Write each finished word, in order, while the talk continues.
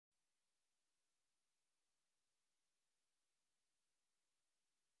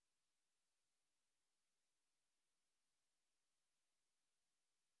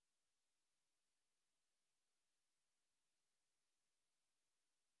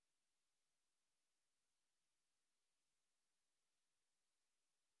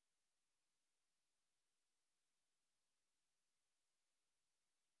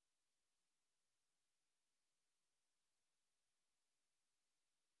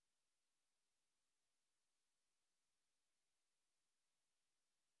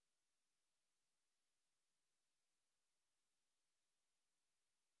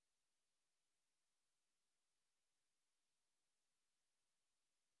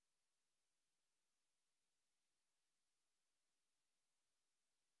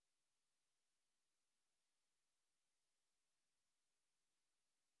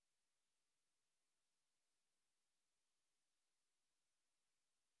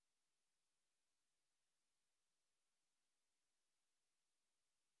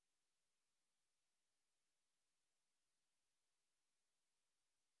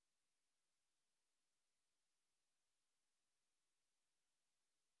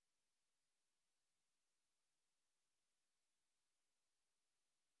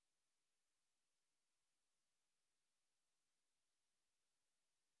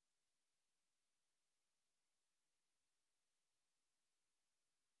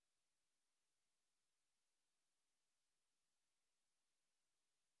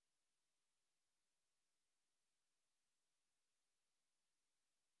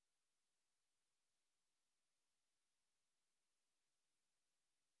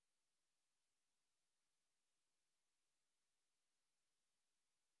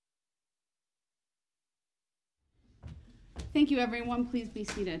Thank you, everyone. Please be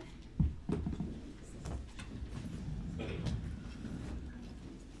seated.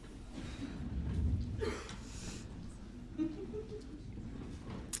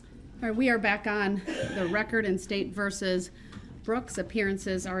 All right, we are back on the record in State versus Brooks.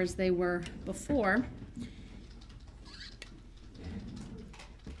 Appearances are as they were before.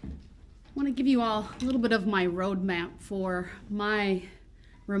 I want to give you all a little bit of my roadmap for my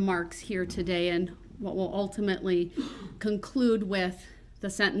remarks here today and what will ultimately conclude with the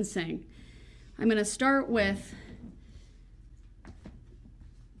sentencing. I'm going to start with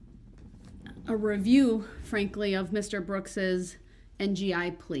a review, frankly, of Mr. Brooks's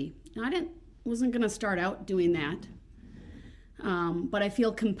NGI plea. Now, I wasn't going to start out doing that, but I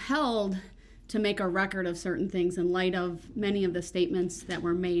feel compelled to make a record of certain things in light of many of the statements that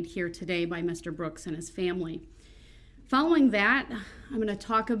were made here today by Mr. Brooks and his family. Following that, I'm going to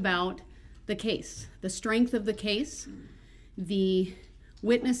talk about the case, the strength of the case, the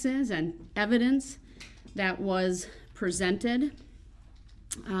witnesses and evidence that was presented,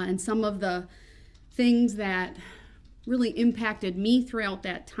 and some of the things that really impacted me throughout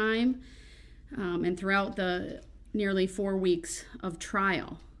that time and throughout the nearly 4 weeks of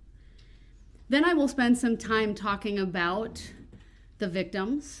trial. Then I will spend some time talking about the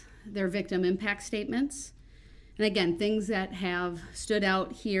victims, their victim impact statements, and again, things that have stood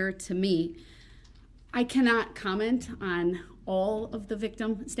out here to me. I cannot comment on all of the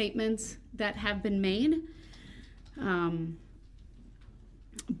victim statements that have been made,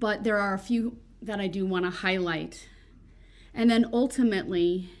 but there are a few that I do want to highlight. And then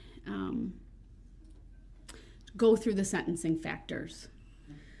ultimately go through the sentencing factors.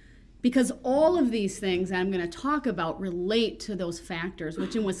 Because all of these things that I'm going to talk about relate to those factors,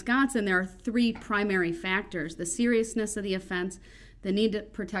 which in Wisconsin there are 3 primary factors: the seriousness of the offense, the need to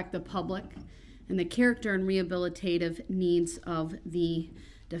protect the public, and the character and rehabilitative needs of the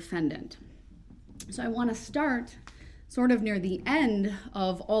defendant. So I want to start sort of near the end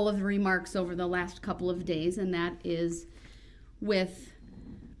of all of the remarks over the last couple of days, and that is with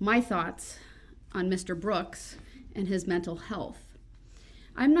my thoughts on Mr. Brooks and his mental health.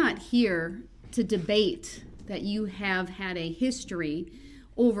 I'm not here to debate that you have had a history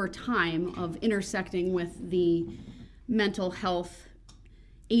over time of intersecting with the mental health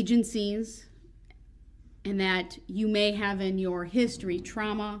agencies and that you may have in your history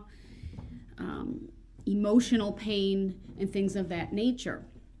trauma, emotional pain, and things of that nature.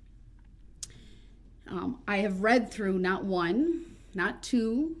 I have read through not 1, not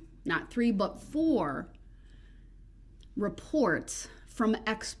 2, not 3, but 4 reports from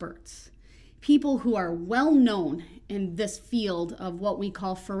experts, people who are well known in this field of what we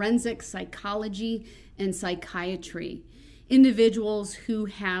call forensic psychology and psychiatry, individuals who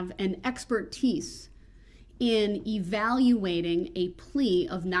have an expertise in evaluating a plea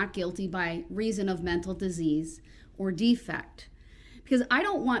of not guilty by reason of mental disease or defect. Because I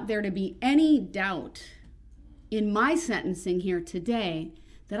don't want there to be any doubt in my sentencing here today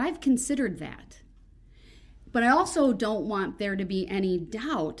that I've considered that. But I also don't want there to be any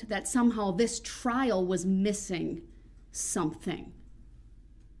doubt that somehow this trial was missing something.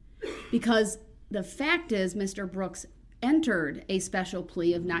 Because the fact is, Mr. Brooks entered a special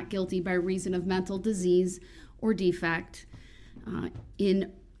plea of not guilty by reason of mental disease or defect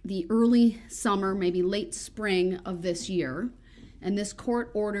in the early summer, maybe late spring of this year. And this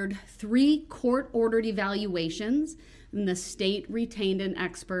court ordered 3 court-ordered evaluations, and the state retained an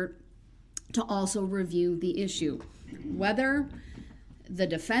expert to also review the issue. Whether the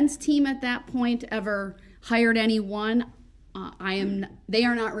defense team at that point ever hired anyone, they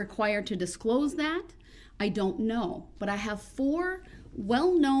are not required to disclose that. I don't know. But I have 4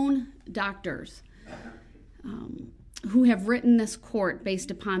 well-known doctors who have written this court based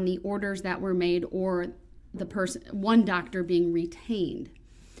upon the orders that were made or one doctor being retained.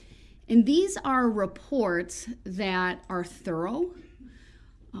 And these are reports that are thorough.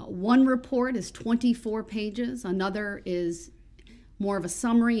 One report is 24 pages. Another is more of a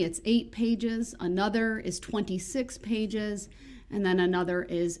summary. It's 8 pages. Another is 26 pages. And then another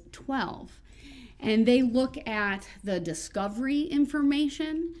is 12. And they look at the discovery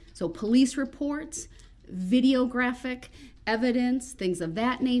information, so police reports, videographic evidence, things of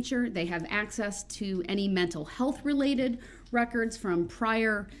that nature. They have access to any mental health related records from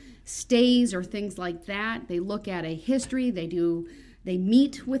prior stays or things like that. They look at a history. They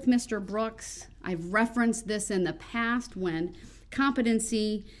meet with Mr. Brooks. I've referenced this in the past when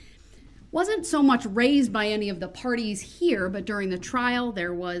competency wasn't so much raised by any of the parties here, but during the trial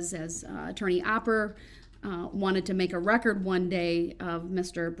there was, as Attorney Opper wanted to make a record one day of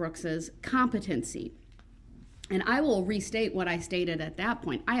Mr. Brooks's competency. And I will restate what I stated at that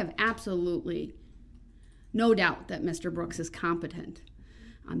point. I have absolutely no doubt that Mr. Brooks is competent.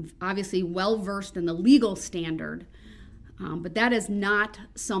 I'm obviously well-versed in the legal standard, but that is not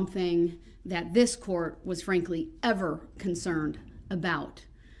something that this court was frankly ever concerned about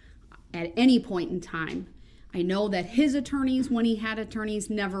at any point in time. I know that his attorneys, when he had attorneys,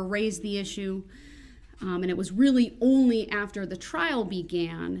 never raised the issue. And it was really only after the trial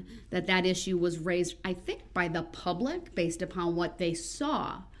began that that issue was raised, I think, by the public based upon what they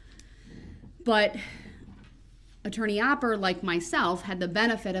saw. But Attorney Opper, like myself, had the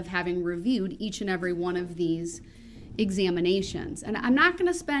benefit of having reviewed each and every one of these examinations. And I'm not going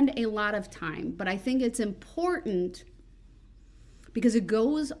to spend a lot of time, but I think it's important because it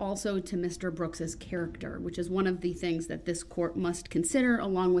goes also to Mr. Brooks's character, which is one of the things that this court must consider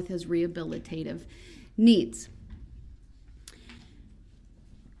along with his rehabilitative needs.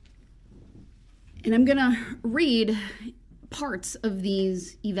 And I'm going to read parts of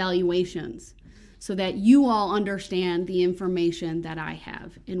these evaluations so that you all understand the information that I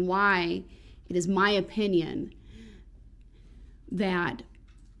have and why it is my opinion that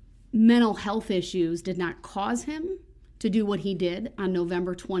mental health issues did not cause him to do what he did on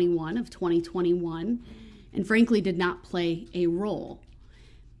November 21 of 2021 and frankly did not play a role.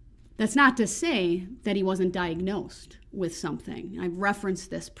 That's not to say that he wasn't diagnosed with something. I've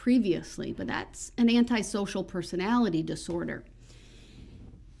referenced this previously, but that's an antisocial personality disorder.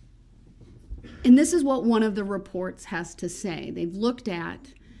 And this is what one of the reports has to say. They've looked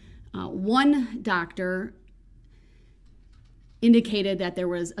at one doctor indicated that there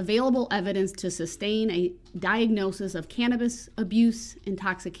was available evidence to sustain a diagnosis of cannabis abuse,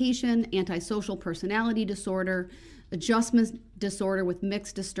 intoxication, antisocial personality disorder, adjustment disorder with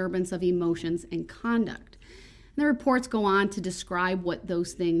mixed disturbance of emotions and conduct. And the reports go on to describe what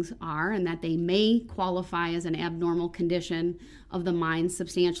those things are and that they may qualify as an abnormal condition of the mind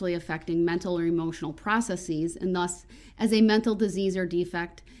substantially affecting mental or emotional processes and thus as a mental disease or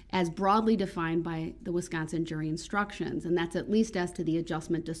defect as broadly defined by the Wisconsin jury instructions, and that's at least as to the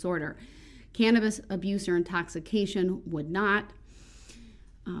adjustment disorder. Cannabis abuse or intoxication would not.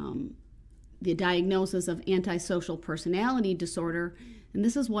 The diagnosis of antisocial personality disorder, and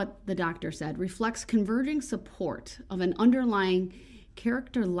this is what the doctor said, reflects converging support of an underlying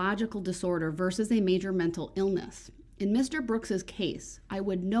characterological disorder versus a major mental illness. In Mr. Brooks's case, I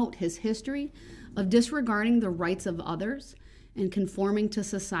would note his history of disregarding the rights of others and conforming to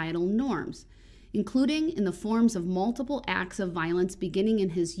societal norms, including in the forms of multiple acts of violence beginning in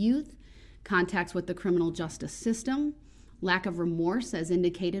his youth, contacts with the criminal justice system, lack of remorse as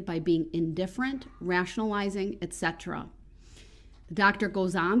indicated by being indifferent, rationalizing, etc. The doctor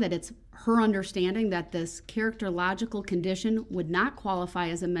goes on that it's her understanding that this characterological condition would not qualify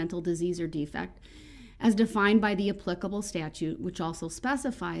as a mental disease or defect as defined by the applicable statute, which also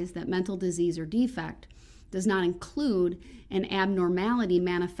specifies that mental disease or defect does not include an abnormality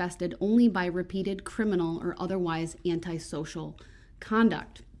manifested only by repeated criminal or otherwise antisocial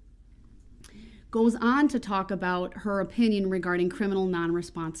conduct. Goes on to talk about her opinion regarding criminal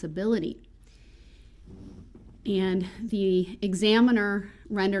non-responsibility. And the examiner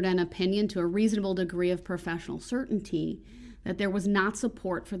rendered an opinion to a reasonable degree of professional certainty that there was not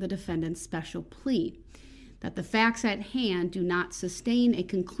support for the defendant's special plea, that the facts at hand do not sustain a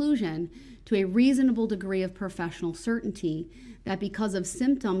conclusion to a reasonable degree of professional certainty that because of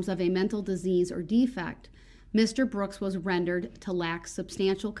symptoms of a mental disease or defect, Mr. Brooks was rendered to lack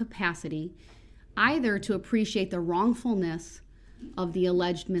substantial capacity either to appreciate the wrongfulness of the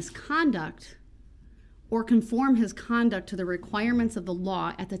alleged misconduct or conform his conduct to the requirements of the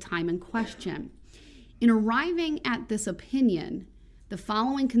law at the time in question. In arriving at this opinion, the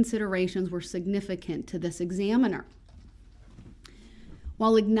following considerations were significant to this examiner.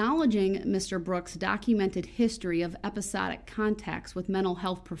 While acknowledging Mr. Brooks' documented history of episodic contacts with mental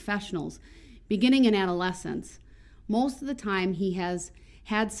health professionals beginning in adolescence, most of the time he has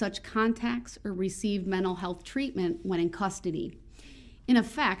had such contacts or received mental health treatment when in custody. In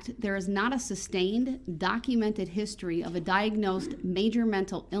effect, there is not a sustained, documented history of a diagnosed major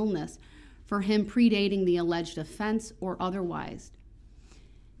mental illness for him predating the alleged offense or otherwise.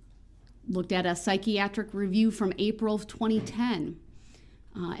 Looked at a psychiatric review from April of 2010.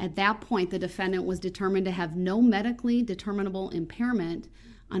 At that point, the defendant was determined to have no medically determinable impairment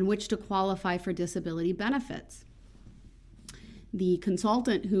on which to qualify for disability benefits. The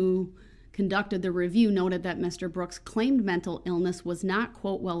consultant who conducted the review noted that Mr. Brooks' claimed mental illness was not,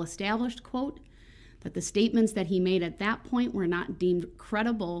 quote, well established, quote, that the statements that he made at that point were not deemed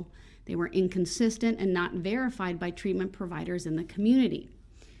credible, they were inconsistent and not verified by treatment providers in the community.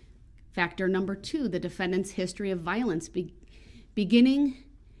 Factor number 2, the defendant's history of violence beginning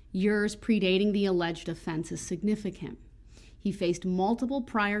years predating the alleged offense is significant. He faced multiple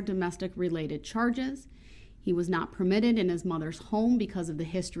prior domestic-related charges. He was not permitted in his mother's home because of the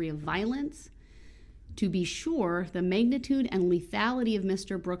history of violence. To be sure, the magnitude and lethality of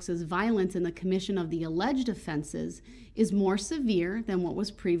Mr. Brooks's violence in the commission of the alleged offenses is more severe than what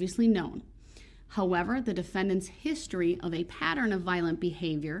was previously known. However, the defendant's history of a pattern of violent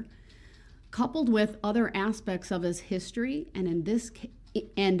behavior, coupled with other aspects of his history, and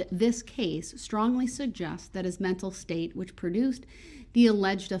this case strongly suggests that his mental state, which produced the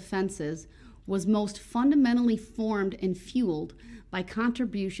alleged offenses, was most fundamentally formed and fueled by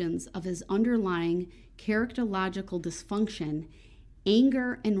contributions of his underlying characterological dysfunction,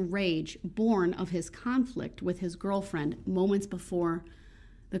 anger, and rage born of his conflict with his girlfriend moments before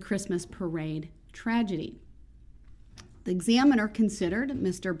the Christmas parade tragedy. The examiner considered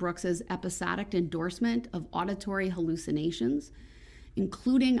Mr. Brooks's episodic endorsement of auditory hallucinations,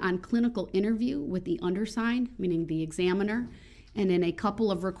 including on clinical interview with the undersigned, meaning the examiner, and in a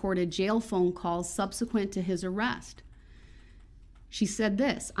couple of recorded jail phone calls subsequent to his arrest. She said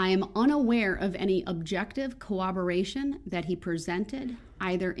this, "I am unaware of any objective corroboration that he presented,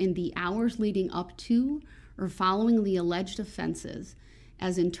 either in the hours leading up to or following the alleged offenses,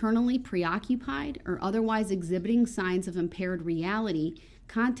 as internally preoccupied or otherwise exhibiting signs of impaired reality,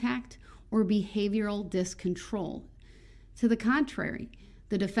 contact, or behavioral discontrol. To the contrary,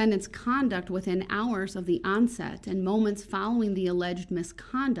 the defendant's conduct within hours of the onset and moments following the alleged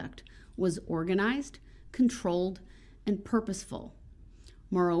misconduct was organized, controlled, and purposeful.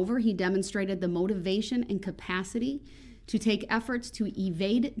 Moreover, he demonstrated the motivation and capacity to take efforts to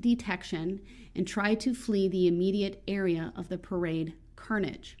evade detection and try to flee the immediate area of the parade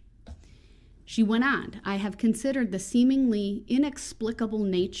carnage." She went on, "I have considered the seemingly inexplicable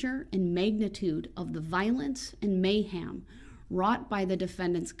nature and magnitude of the violence and mayhem wrought by the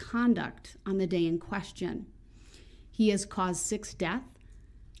defendant's conduct on the day in question. He has caused 6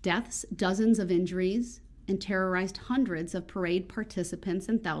 deaths, dozens of injuries, and terrorized hundreds of parade participants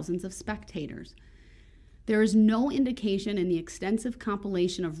and thousands of spectators. There is no indication in the extensive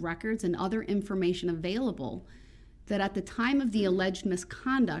compilation of records and other information available that at the time of the alleged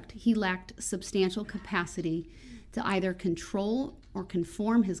misconduct, he lacked substantial capacity to either control or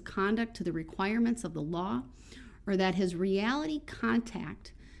conform his conduct to the requirements of the law, or that his reality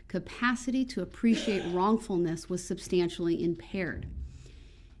contact capacity to appreciate wrongfulness was substantially impaired.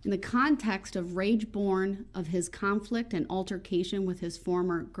 In the context of rage born of his conflict and altercation with his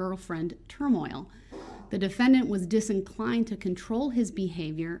former girlfriend turmoil, the defendant was disinclined to control his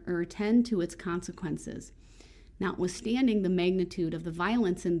behavior or attend to its consequences. Notwithstanding the magnitude of the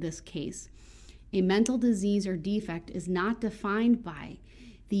violence in this case, a mental disease or defect is not defined by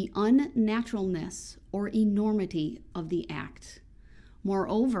the unnaturalness or enormity of the act.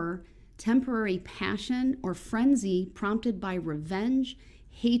 Moreover, temporary passion or frenzy prompted by revenge,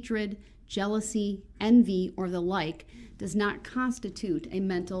 hatred, jealousy, envy, or the like does not constitute a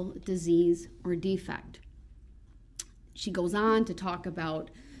mental disease or defect." She goes on to talk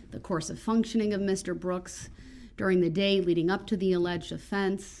about the course of functioning of Mr. Brooks during the day leading up to the alleged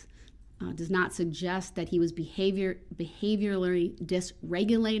offense. Does not suggest that he was behaviorally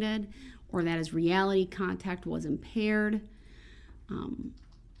dysregulated or that his reality contact was impaired.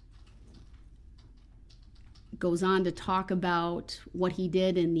 Goes on to talk about what he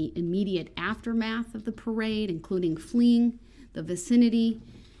did in the immediate aftermath of the parade, including fleeing the vicinity,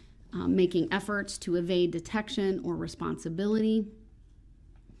 making efforts to evade detection or responsibility,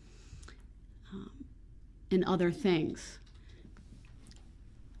 and other things.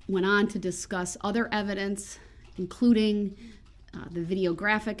 Went on to discuss other evidence, including the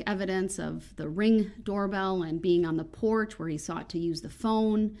videographic evidence of the Ring doorbell and being on the porch where he sought to use the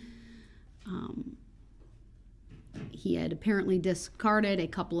phone. He had apparently discarded a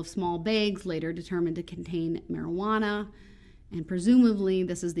couple of small bags, later determined to contain marijuana, and presumably,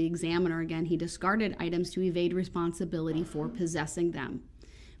 this is the examiner again, he discarded items to evade responsibility for possessing them.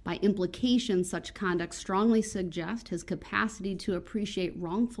 By implication, such conduct strongly suggests his capacity to appreciate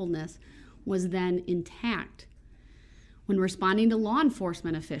wrongfulness was then intact. When responding to law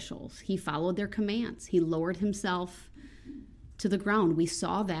enforcement officials, he followed their commands. He lowered himself to the ground. We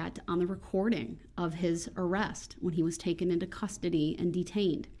saw that on the recording of his arrest when he was taken into custody and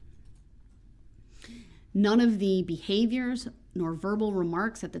detained. None of the behaviors nor verbal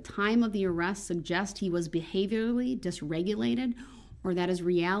remarks at the time of the arrest suggest he was behaviorally dysregulated or that his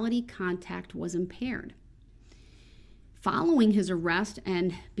reality contact was impaired. Following his arrest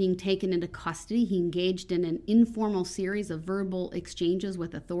and being taken into custody, he engaged in an informal series of verbal exchanges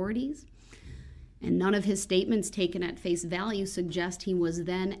with authorities, and none of his statements taken at face value suggest he was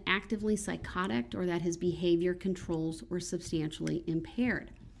then actively psychotic or that his behavior controls were substantially impaired.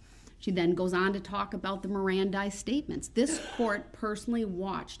 She then goes on to talk about the Mirandized statements. This court personally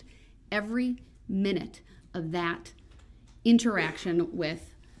watched every minute of that interaction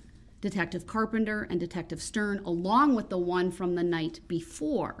with Detective Carpenter and Detective Stern, along with the one from the night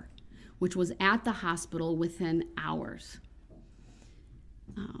before, which was at the hospital within hours.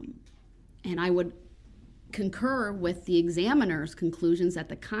 And I would concur with the examiner's conclusions that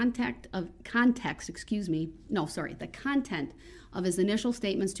the content of his initial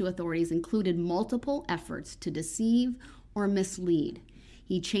statements to authorities included multiple efforts to deceive or mislead.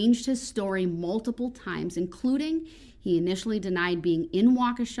 He changed his story multiple times, including he initially denied being in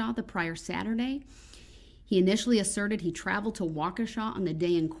Waukesha the prior Saturday. He initially asserted he traveled to Waukesha on the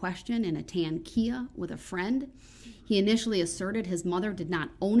day in question in a tan Kia with a friend. He initially asserted his mother did not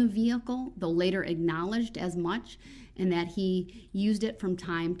own a vehicle, though later acknowledged as much, and that he used it from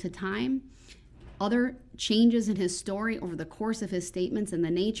time to time. Other changes in his story over the course of his statements and the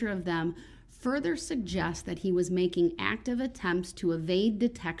nature of them further suggest that he was making active attempts to evade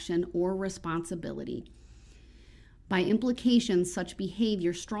detection or responsibility. By implication, such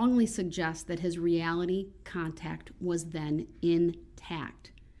behavior strongly suggests that his reality contact was then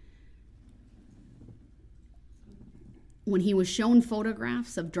intact. When he was shown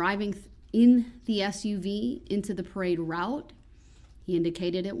photographs of driving in the SUV into the parade route, he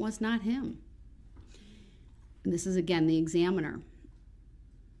indicated it was not him. And this is again the examiner.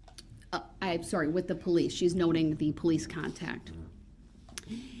 With the police. She's noting the police contact.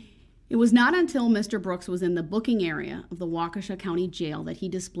 It was not until Mr. Brooks was in the booking area of the Waukesha County Jail that he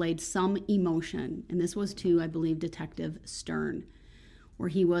displayed some emotion, and this was to, I believe, Detective Stern, where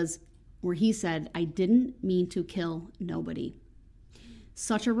he said, "I didn't mean to kill nobody."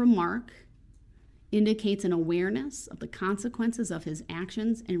 Such a remark indicates an awareness of the consequences of his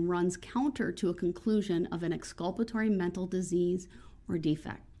actions and runs counter to a conclusion of an exculpatory mental disease or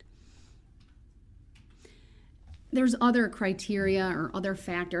defect. There's other criteria or other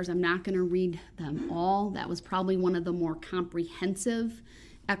factors. I'm not going to read them all. That was probably one of the more comprehensive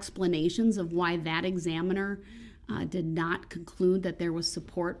explanations of why that examiner did not conclude that there was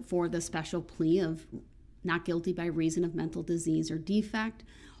support for the special plea of not guilty by reason of mental disease or defect.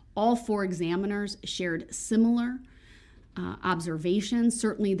 All four examiners shared similar observations.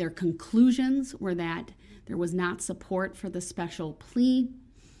 Certainly their conclusions were that there was not support for the special plea.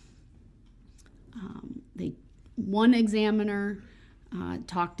 One examiner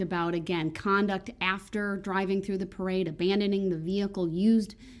talked about, again, conduct after driving through the parade, abandoning the vehicle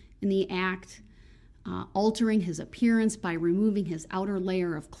used in the act, altering his appearance by removing his outer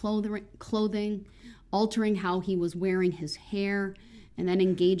layer of clothing, altering how he was wearing his hair, and then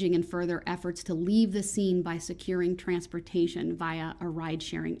engaging in further efforts to leave the scene by securing transportation via a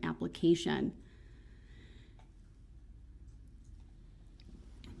ride-sharing application.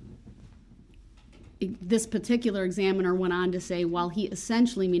 This particular examiner went on to say, while he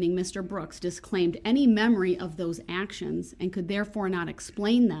essentially, meaning Mr. Brooks, disclaimed any memory of those actions and could therefore not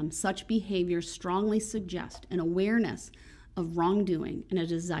explain them, such behavior strongly suggests an awareness of wrongdoing and a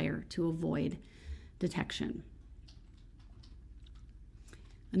desire to avoid detection.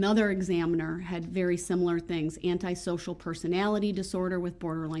 Another examiner had very similar things: antisocial personality disorder with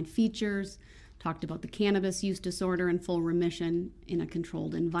borderline features, talked about the cannabis use disorder and full remission in a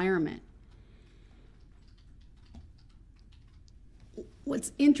controlled environment.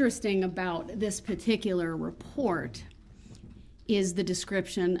 What's interesting about this particular report is the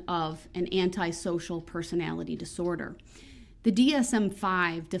description of an antisocial personality disorder. The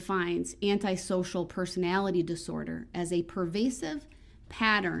DSM-5 defines antisocial personality disorder as a pervasive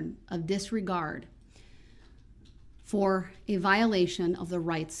pattern of disregard for a violation of the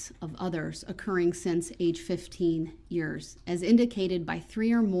rights of others occurring since age 15 years, as indicated by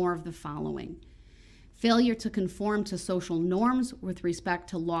three or more of the following: failure to conform to social norms with respect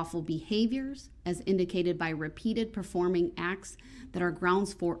to lawful behaviors, as indicated by repeated performing acts that are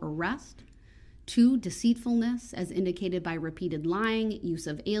grounds for arrest. 2, deceitfulness, as indicated by repeated lying, use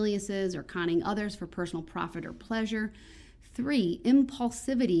of aliases, or conning others for personal profit or pleasure. 3,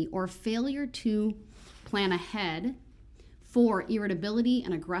 impulsivity or failure to plan ahead. 4, irritability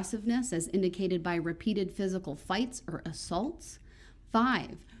and aggressiveness, as indicated by repeated physical fights or assaults.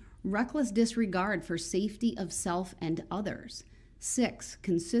 5, reckless disregard for safety of self and others. 6,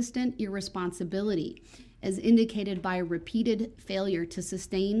 consistent irresponsibility, as indicated by repeated failure to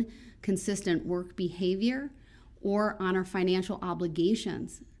sustain consistent work behavior or honor financial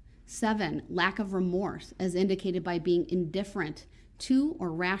obligations. 7, lack of remorse, as indicated by being indifferent to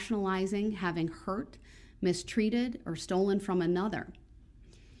or rationalizing having hurt, mistreated, or stolen from another.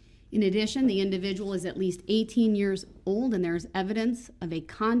 In addition, the individual is at least 18 years old and there is evidence of a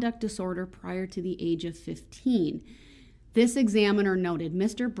conduct disorder prior to the age of 15. This examiner noted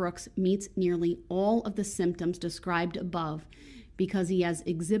Mr. Brooks meets nearly all of the symptoms described above because he has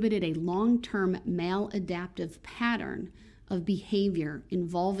exhibited a long-term maladaptive pattern of behavior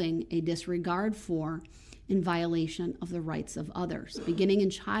involving a disregard for and violation of the rights of others, beginning in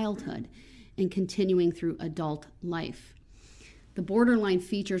childhood and continuing through adult life. The borderline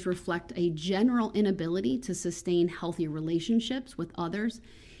features reflect a general inability to sustain healthy relationships with others,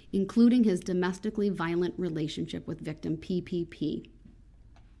 including his domestically violent relationship with victim PPP.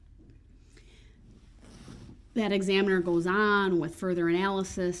 That examiner goes on with further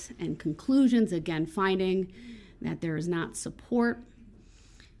analysis and conclusions, again finding that there is not support.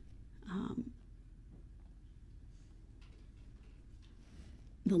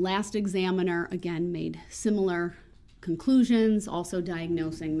 The last examiner, again, made similar conclusions, also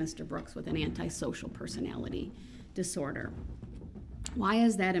diagnosing Mr. Brooks with an antisocial personality disorder. Why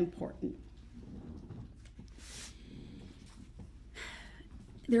is that important?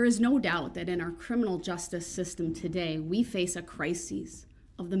 There is no doubt that in our criminal justice system today, we face a crisis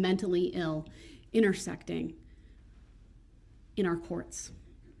of the mentally ill intersecting in our courts.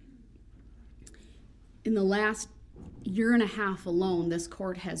 In the last year and a half alone, this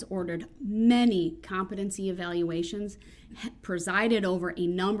court has ordered many competency evaluations, presided over a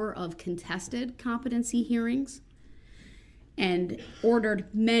number of contested competency hearings, and ordered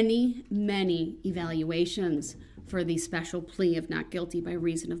many, many evaluations for the special plea of not guilty by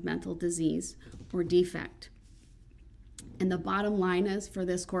reason of mental disease or defect. And the bottom line is, for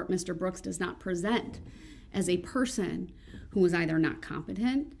this court, Mr. Brooks does not present as a person who was either not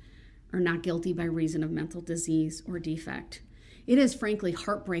competent or not guilty by reason of mental disease or defect. It is frankly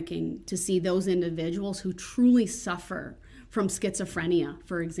heartbreaking to see those individuals who truly suffer from schizophrenia,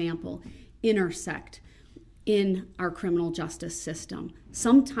 for example, intersect in our criminal justice system.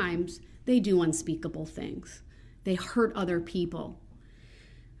 Sometimes they do unspeakable things. They hurt other people.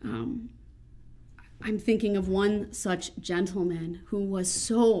 I'm thinking of one such gentleman who was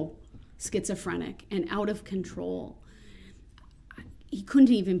so schizophrenic and out of control. He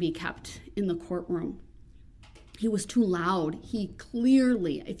couldn't even be kept in the courtroom. He was too loud. He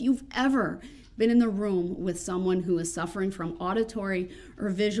clearly, if you've ever been in the room with someone who is suffering from auditory or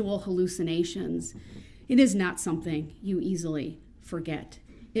visual hallucinations, it is not something you easily forget.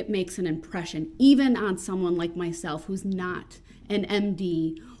 It makes an impression, even on someone like myself who's not an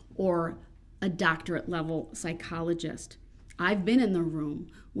MD or a doctorate level psychologist. I've been in the room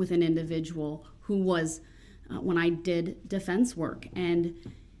with an individual who was when I did defense work, and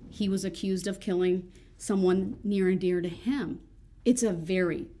he was accused of killing someone near and dear to him. It's a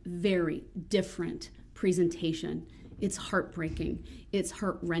very, very different presentation. It's heartbreaking. It's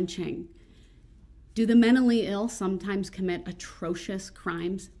heart-wrenching. Do the mentally ill sometimes commit atrocious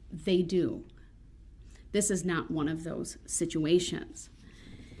crimes? They do. This is not one of those situations.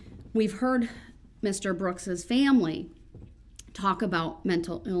 We've heard Mr. Brooks's family talk about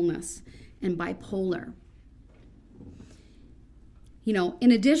mental illness and bipolar. You know,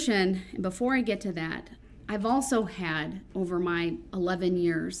 in addition, before I get to that, I've also had, over my 11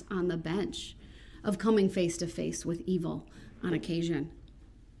 years on the bench, of coming face to face with evil on occasion.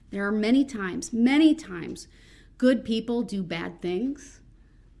 There are many times, good people do bad things,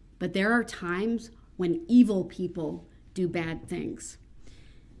 but there are times when evil people do bad things.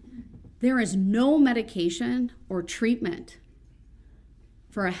 There is no medication or treatment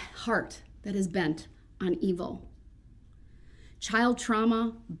for a heart that is bent on evil. Child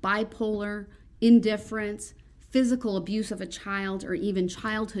trauma, bipolar, indifference, physical abuse of a child, or even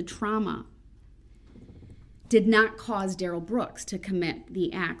childhood trauma did not cause Darrell Brooks to commit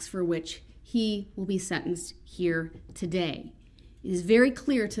the acts for which he will be sentenced here today. It is very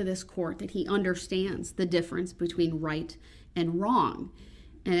clear to this court that he understands the difference between right and wrong,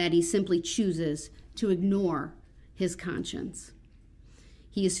 and that he simply chooses to ignore his conscience.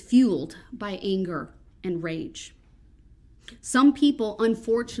 He is fueled by anger and rage. Some people,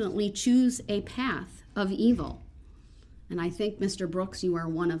 unfortunately, choose a path of evil. And I think, Mr. Brooks, you are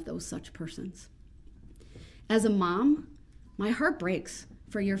one of those such persons. As a mom, my heart breaks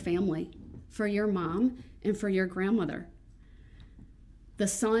for your family, for your mom, and for your grandmother. The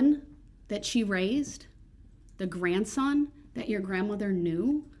son that she raised, the grandson that your grandmother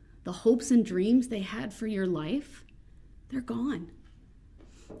knew, the hopes and dreams they had for your life, they're gone.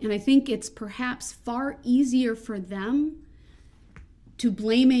 And I think it's perhaps far easier for them to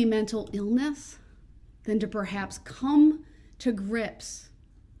blame a mental illness than to perhaps come to grips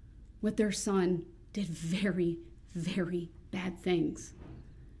with their son did very, very bad things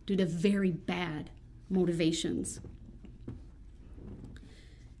due to very bad motivations.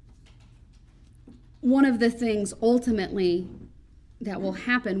 One of the things ultimately that will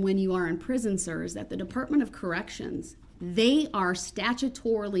happen when you are in prison, sir, is that the Department of Corrections, they are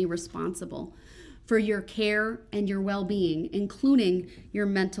statutorily responsible for your care and your well-being, including your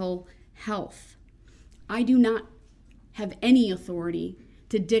mental health. I do not have any authority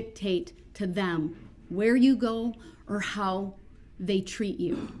to dictate to them where you go or how they treat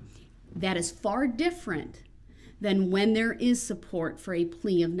you. That is far different than when there is support for a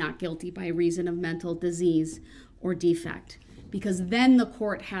plea of not guilty by reason of mental disease or defect, because then the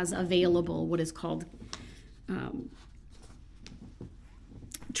court has available what is called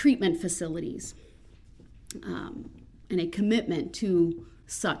treatment facilities and a commitment to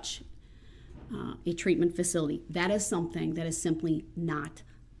such a treatment facility. That is something that is simply not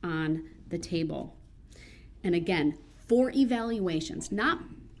on the table. And again, 4 evaluations, not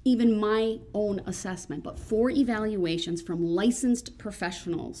even my own assessment, but 4 evaluations from licensed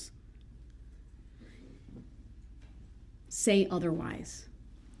professionals say otherwise,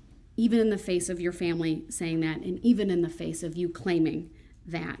 even in the face of your family saying that, and even in the face of you claiming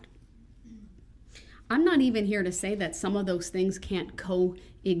that. I'm not even here to say that some of those things can't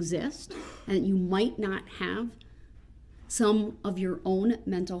coexist and that you might not have some of your own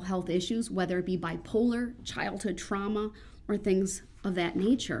mental health issues, whether it be bipolar, childhood trauma, or things of that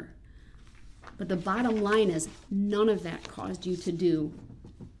nature. But the bottom line is none of that caused you to do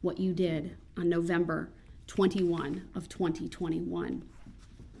what you did on November 21 of 2021.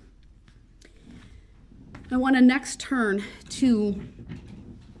 I want to next turn to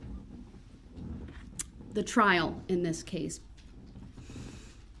the trial in this case.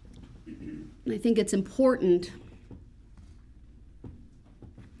 And I think it's important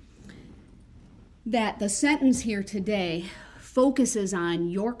that the sentence here today focuses on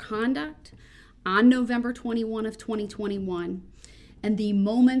your conduct on November 21 of 2021 and the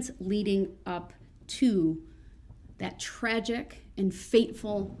moments leading up to that tragic and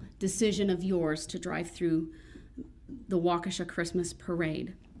fateful decision of yours to drive through the Waukesha Christmas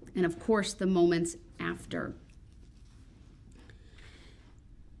parade, and of course the moments after.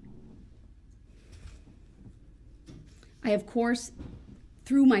 I, of course,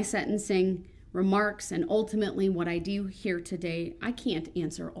 through my sentencing remarks and ultimately what I do here today, I can't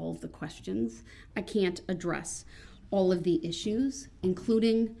answer all of the questions. I can't address all of the issues,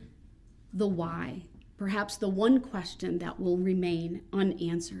 including the why. Perhaps the one question that will remain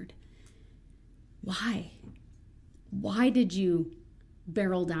unanswered. Why? Why did you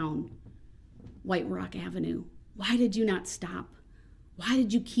barrel down White Rock Avenue? Why did you not stop? Why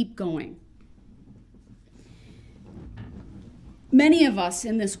did you keep going? Many of us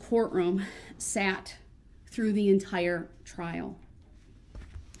in this courtroom sat through the entire trial.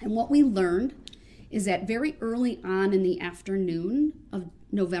 And what we learned is that very early on in the afternoon of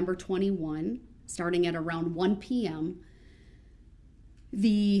November 21, starting at around 1 p.m.,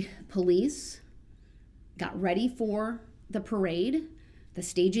 the police got ready for the parade. The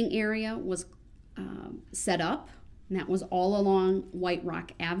staging area was set up, and that was all along White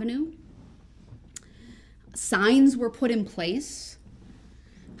Rock Avenue. Signs were put in place.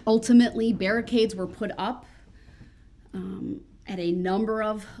 Ultimately, barricades were put up at a number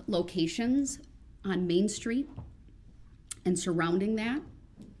of locations on Main Street and surrounding that.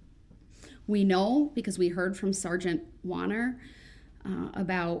 We know, because we heard from Sergeant Warner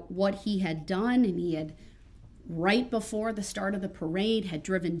about what he had done, and he had, right before the start of the parade, had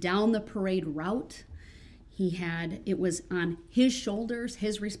driven down the parade route. It was on his shoulders,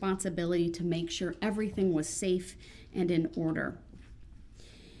 his responsibility to make sure everything was safe and in order.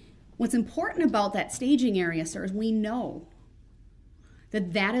 What's important about that staging area, sir, is we know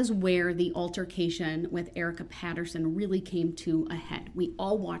that that is where the altercation with Erica Patterson really came to a head. We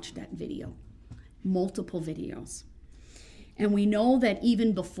all watched that video, multiple videos. And we know that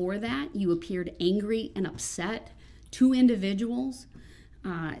even before that, you appeared angry and upset. 2 individuals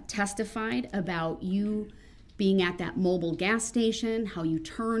testified about you being at that mobile gas station, how you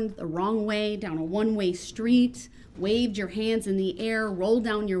turned the wrong way down a one-way street, waved your hands in the air, rolled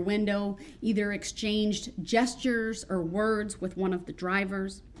down your window, either exchanged gestures or words with one of the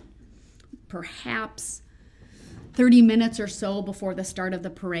drivers. Perhaps 30 minutes or so before the start of the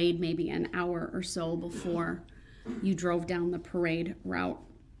parade, maybe an hour or so before you drove down the parade route.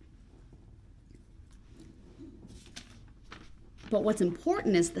 But what's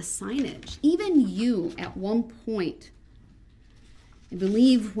important is the signage. Even you, at one point, I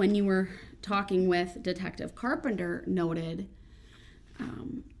believe when you were talking with Detective Carpenter, noted,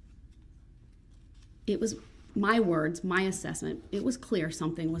 it was my words, my assessment, it was clear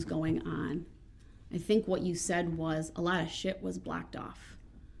something was going on. I think what you said was a lot of shit was blocked off.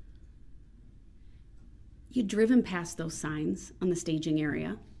 You'd driven past those signs on the staging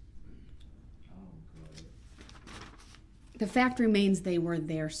area. The fact remains they were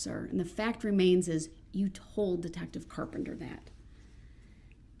there, sir. And the fact remains is you told Detective Carpenter that.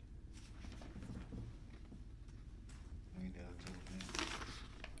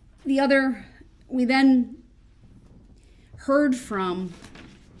 We then heard from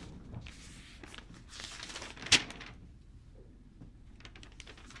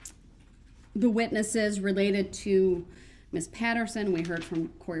the witnesses related to Ms. Patterson. We heard from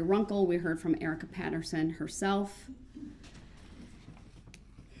Corey Runkle. We heard from Erica Patterson herself.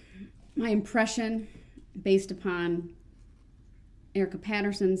 My impression, based upon Erica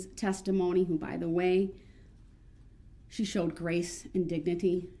Patterson's testimony, who, by the way, she showed grace and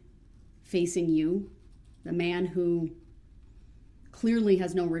dignity facing you, the man who clearly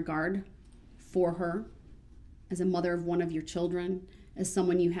has no regard for her as a mother of one of your children, as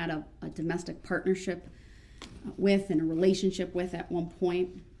someone you had a domestic partnership with and a relationship with at one point.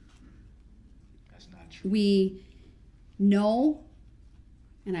 That's not true. We know,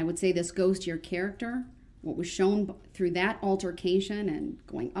 and I would say this goes to your character, what was shown through that altercation and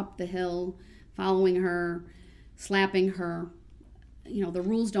going up the hill, following her, slapping her. You know, the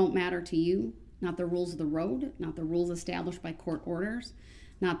rules don't matter to you, not the rules of the road, not the rules established by court orders,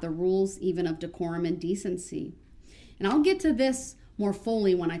 not the rules even of decorum and decency. And I'll get to this more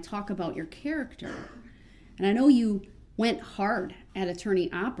fully when I talk about your character. And I know you went hard at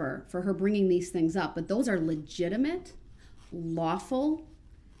Attorney Opper for her bringing these things up, but those are legitimate, lawful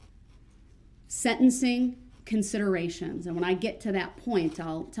sentencing considerations. And when I get to that point,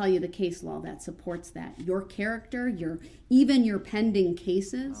 I'll tell you the case law that supports that. Your character, even your pending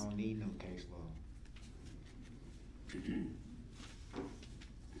cases. I don't need no case law.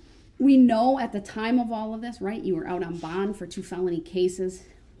 We know at the time of all of this, right, you were out on bond for 2 felony cases,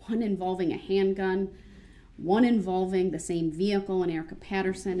 one involving a handgun, one involving the same vehicle and Erica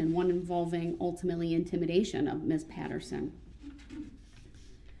Patterson, and one involving ultimately intimidation of Ms. Patterson.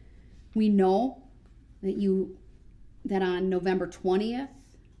 We know that on November 20th,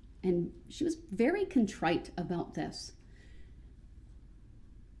 and she was very contrite about this,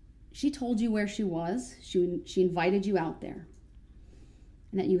 she told you where she was. She invited you out there.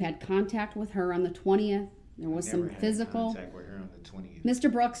 And that you had contact with her on the 20th. There was some physical. Contact with her on the 20th. Mr.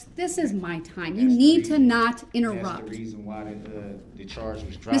 Brooks, this is my time. You need to not interrupt. That's the reason why the charge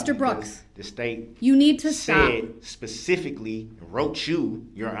was dropped. Mr. Brooks, the state you need to stop. Said specifically, wrote you,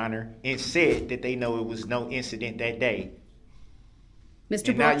 Your Honor, and said that they know it was no incident that day. Mr.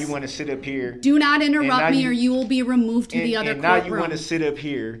 And Brooks, now you want to sit up here. Do not interrupt me or you will be removed to the other courtroom. And now you want to sit up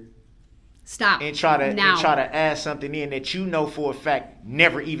here. Stop. And try to add something in that you know for a fact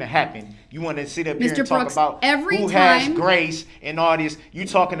never even happened. You want to sit up here and talk about who has grace and all this. You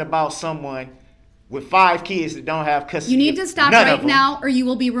talking about someone with 5 kids that don't have custody. You need to stop right now or you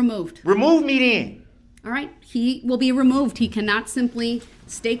will be removed. Remove me then. All right. He will be removed. He cannot simply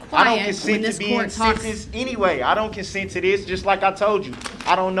stay quiet when this court talks. Anyway, I don't consent to this. Just like I told you,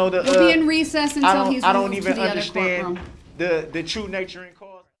 I don't know the. We'll be in recess until he's removed to the other courtroom. I don't even understand the true nature and cause.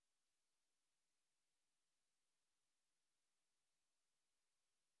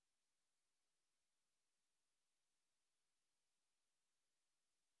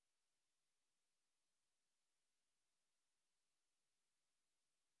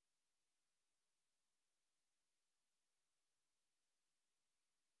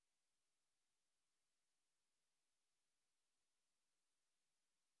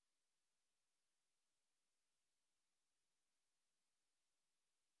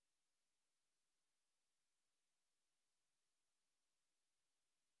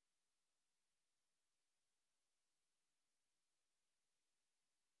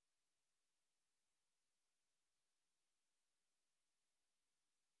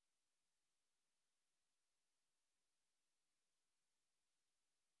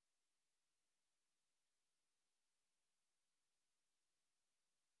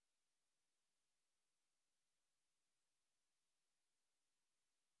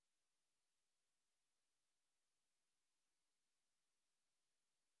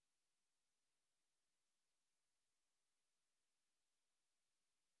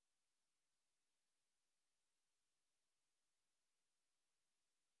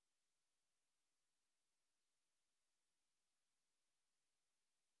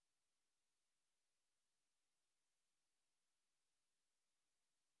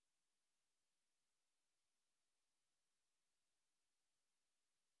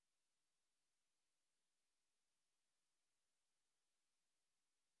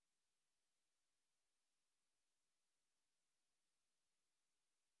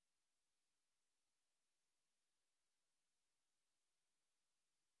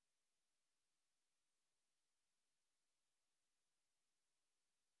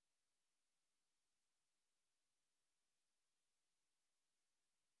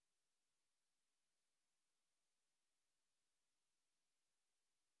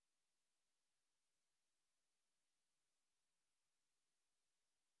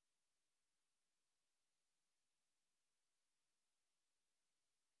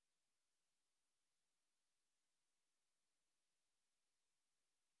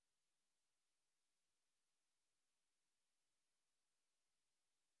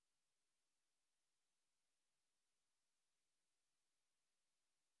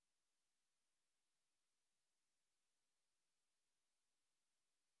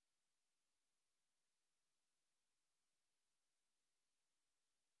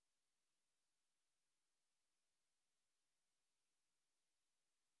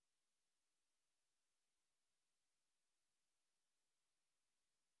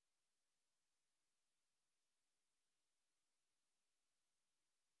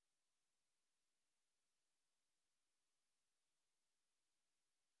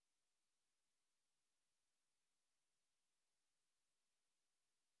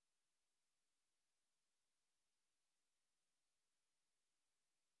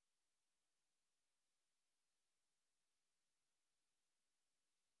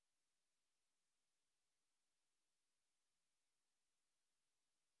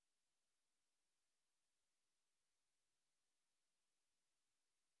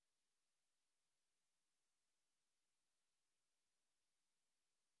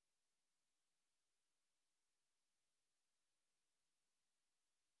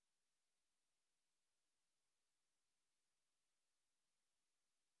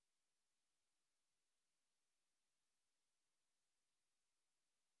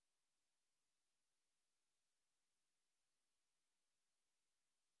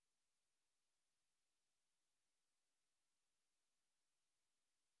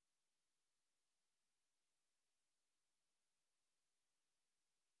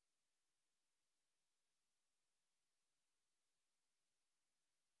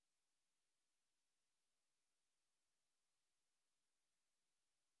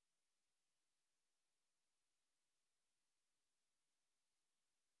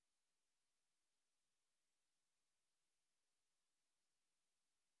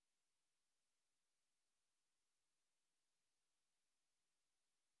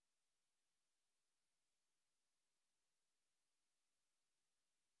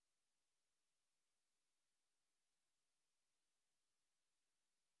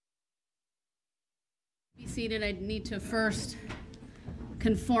 seated, I need to first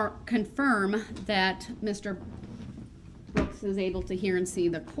confirm that Mr. Brooks is able to hear and see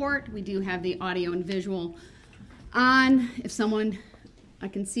the court. We do have the audio and visual on. If someone, I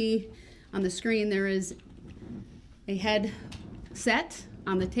can see on the screen there is a headset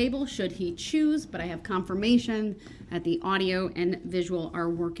on the table should he choose, but I have confirmation that the audio and visual are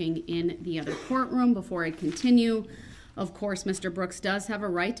working in the other courtroom. Before I continue, of course, Mr. Brooks does have a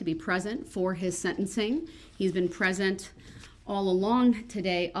right to be present for his sentencing. He's been present all along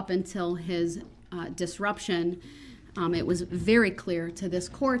today up until his disruption. It was very clear to this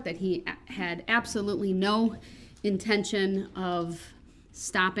court that he had absolutely no intention of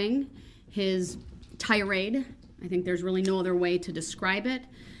stopping his tirade. I think there's really no other way to describe it.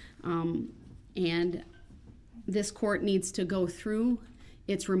 And this court needs to go through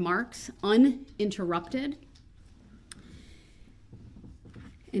its remarks uninterrupted.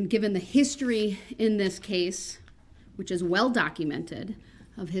 And given the history in this case, which is well documented,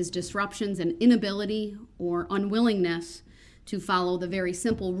 of his disruptions and inability or unwillingness to follow the very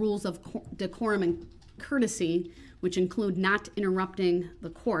simple rules of decorum and courtesy, which include not interrupting the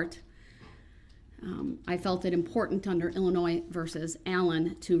court, I felt it important under Illinois versus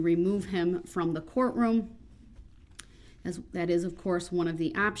Allen to remove him from the courtroom. As that is, of course, one of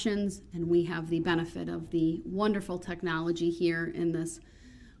the options, and we have the benefit of the wonderful technology here in this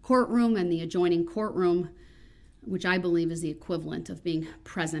courtroom and the adjoining courtroom, which I believe is the equivalent of being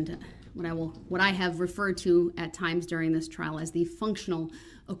present, what I have referred to at times during this trial as the functional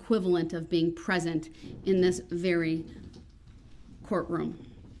equivalent of being present in this very courtroom.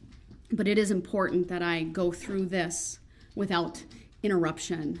 But it is important that I go through this without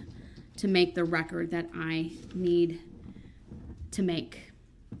interruption to make the record that I need to make.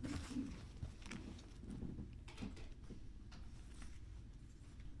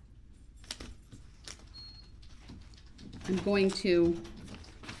 I'm going to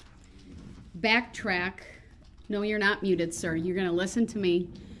backtrack. No, you're not muted, sir. You're going to listen to me,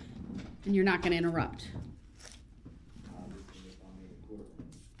 and you're not going to interrupt.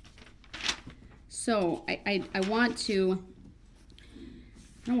 So I want to,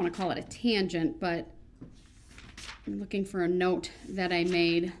 I don't want to call it a tangent, but I'm looking for a note that I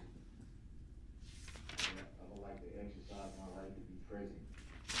made.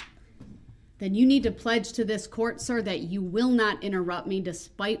 Then you need to pledge to this court, sir, that you will not interrupt me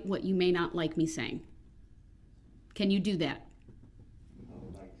despite what you may not like me saying. Can you do that? I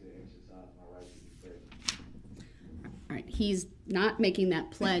would like to exercise my right to be present. All right, he's not making that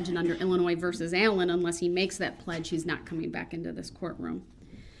pledge, and under Illinois versus Allen, unless he makes that pledge, he's not coming back into this courtroom.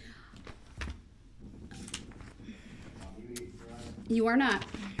 You are not.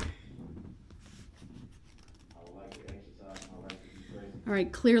 All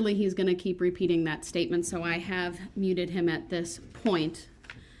right, clearly he's going to keep repeating that statement, so I have muted him at this point.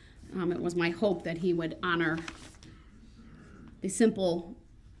 It was my hope that he would honor the simple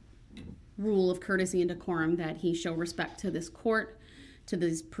rule of courtesy and decorum, that he show respect to this court, to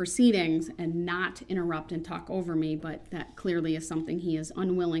these proceedings, and not interrupt and talk over me, but that clearly is something he is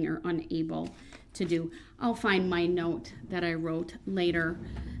unwilling or unable to do. I'll find my note that I wrote later.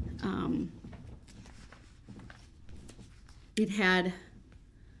 It had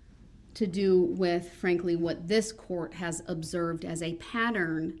to do with, frankly, what this court has observed as a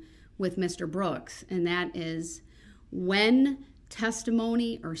pattern with Mr. Brooks, and that is when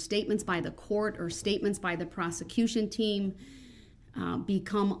testimony or statements by the court or statements by the prosecution team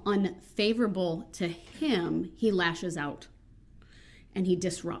become unfavorable to him, he lashes out and he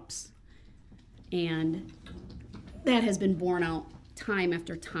disrupts. And that has been borne out time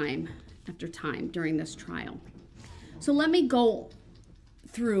after time after time during this trial. So let me go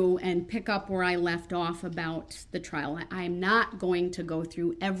through and pick up where I left off about the trial. I'm not going to go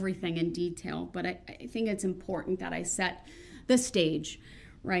through everything in detail, but I think it's important that I set the stage,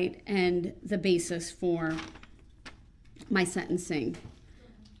 right, and the basis for my sentencing.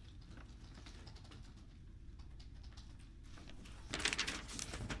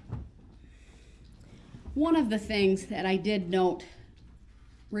 One of the things that I did note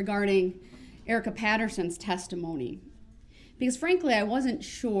regarding Erica Patterson's testimony, because frankly I wasn't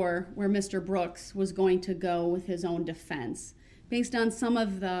sure where Mr. Brooks was going to go with his own defense based on some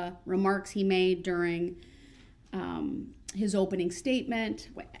of the remarks he made during his opening statement,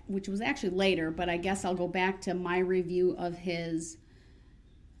 which was actually later, but I guess I'll go back to my review of his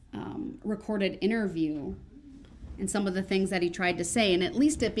recorded interview and some of the things that he tried to say, and at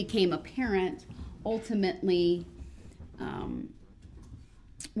least it became apparent ultimately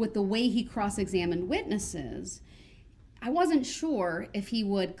with the way he cross-examined witnesses. I wasn't sure if he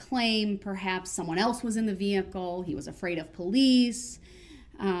would claim perhaps someone else was in the vehicle, he was afraid of police,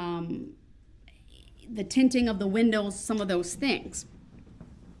 the tinting of the windows, some of those things.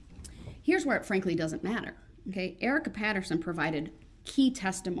 Here's where it frankly doesn't matter. Okay, Erica Patterson provided key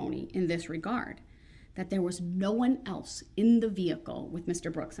testimony in this regard, that there was no one else in the vehicle with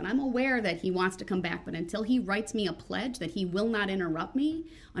Mr. Brooks. And I'm aware that he wants to come back, but until he writes me a pledge that he will not interrupt me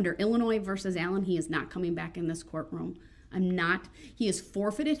under Illinois versus Allen, he is not coming back in this courtroom. He has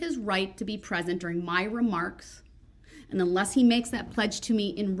forfeited his right to be present during my remarks. And unless he makes that pledge to me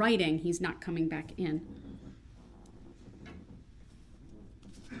in writing, he's not coming back in.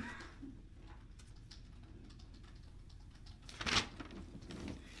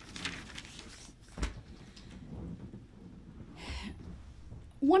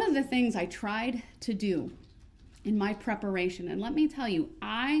 One of the things I tried to do in my preparation, and let me tell you,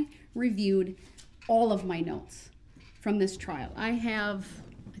 I reviewed all of my notes from this trial. I have,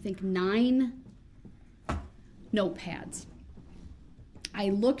 I think, 9 notepads. I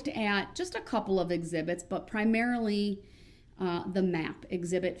looked at just a couple of exhibits, but primarily the map,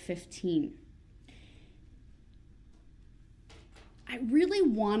 Exhibit 15. I really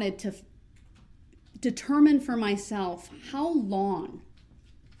wanted to determine for myself how long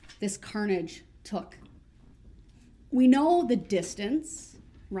this carnage took. We know the distance,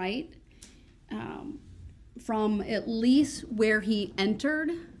 right? From at least where he entered.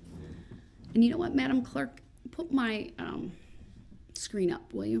 And you know what, Madam Clerk? Put my screen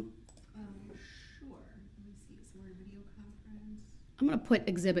up, will you? Sure. Let me see. So we're in video conference. I'm going to put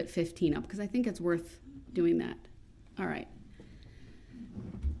Exhibit 15 up because I think it's worth doing that. All right.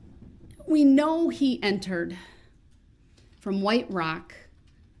 We know he entered from White Rock,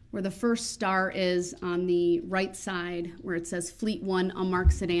 where the first star is on the right side, where it says Fleet 1,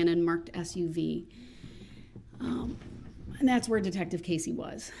 unmarked sedan and marked SUV. And that's where Detective Casey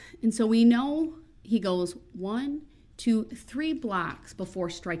was. And so we know he goes 1, 2, 3 blocks before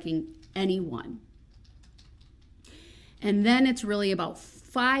striking anyone. And then it's really about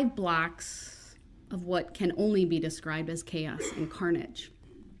 5 blocks of what can only be described as chaos and carnage.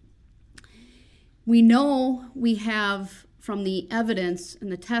 We know we have, from the evidence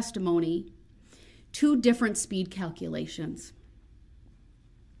and the testimony, 2 different speed calculations.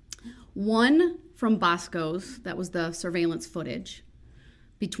 One from Bosco's, that was the surveillance footage,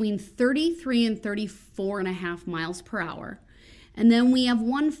 between 33 and 34.5 miles per hour. And then we have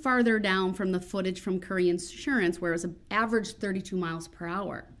one farther down from the footage from Curry Insurance, where it was an average 32 miles per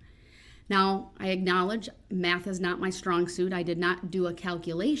hour. Now, I acknowledge math is not my strong suit. I did not do a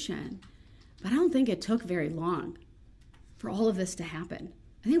calculation, but I don't think it took very long for all of this to happen.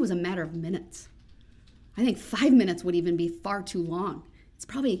 I think it was a matter of minutes. I think 5 minutes would even be far too long. It's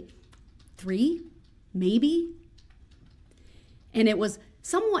probably 3, maybe. And it was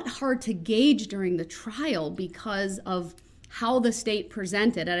somewhat hard to gauge during the trial because of how the state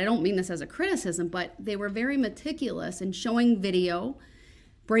presented. And I don't mean this as a criticism, but they were very meticulous in showing video,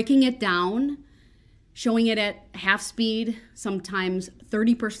 breaking it down, showing it at half speed, sometimes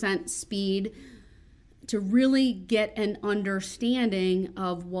 30% speed, to really get an understanding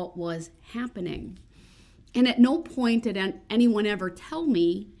of what was happening. And at no point did anyone ever tell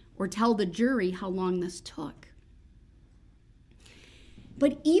me or tell the jury how long this took.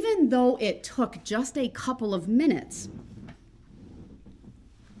 But even though it took just a couple of minutes,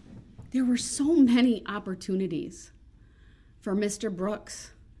 there were so many opportunities for Mr.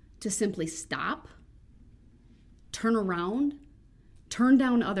 Brooks to simply stop, turn around, turn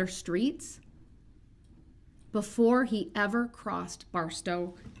down other streets before he ever crossed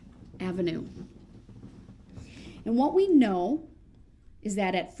Barstow Avenue. And what we know is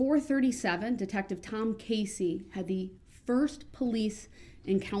that at 4:37, Detective Tom Casey had the first police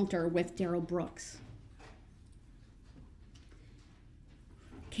encounter with Darrell Brooks.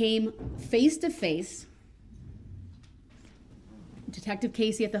 Came face to face, Detective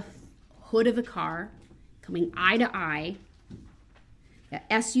Casey at the hood of the car, coming eye to eye. The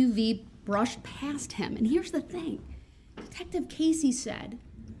SUV brushed past him. And here's the thing. Detective Casey said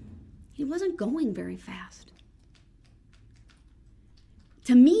he wasn't going very fast.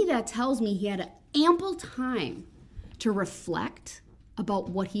 To me, that tells me he had ample time to reflect about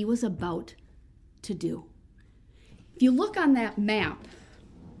what he was about to do. If you look on that map,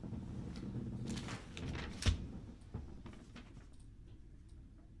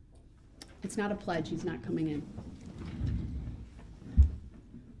 it's not a pledge, he's not coming in.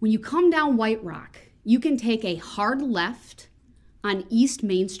 When you come down White Rock, you can take a hard left on East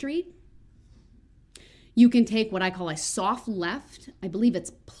Main Street. You can take what I call a soft left. I believe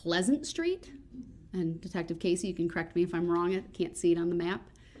it's Pleasant Street. and Detective Casey, you can correct me if I'm wrong, I can't see it on the map.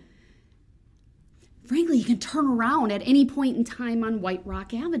 Frankly, you can turn around at any point in time on White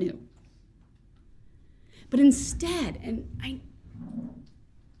Rock Avenue. But instead, and I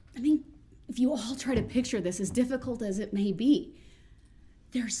think if you all try to picture this, as difficult as it may be,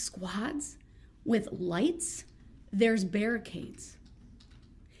 there's squads with lights, there's barricades.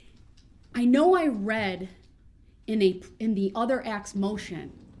 I know I read in the other act's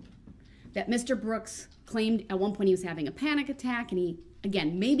motion that Mr. Brooks claimed at one point he was having a panic attack, and he,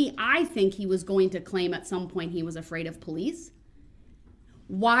 again, maybe I think he was going to claim at some point he was afraid of police.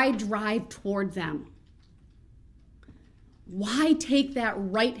 Why drive toward them? Why take that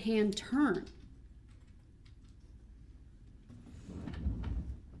right-hand turn?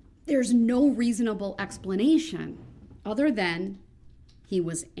 There's no reasonable explanation other than he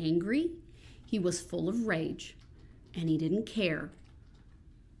was angry, he was full of rage, and he didn't care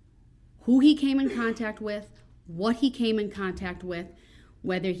who he came in contact with, what he came in contact with,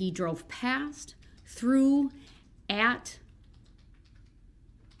 whether he drove past, through, at,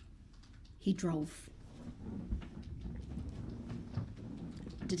 he drove.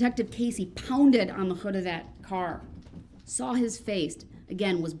 Detective Casey pounded on the hood of that car, saw his face,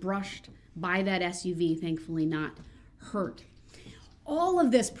 again, was brushed by that SUV, thankfully not hurt. All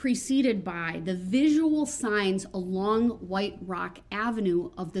of this preceded by the visual signs along White Rock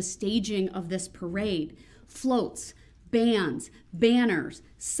Avenue of the staging of this parade. Floats, bands, banners,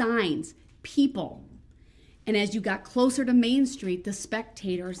 signs, people. And as you got closer to Main Street, the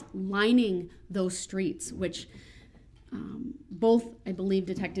spectators lining those streets, which both, I believe,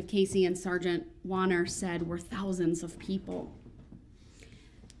 Detective Casey and Sergeant Warner said were thousands of people.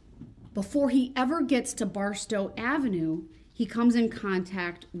 Before he ever gets to Barstow Avenue, he comes in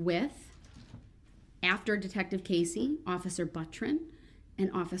contact with, after Detective Casey, Officer Buttrin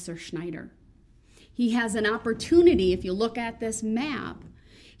and Officer Schneider. He has an opportunity, if you look at this map,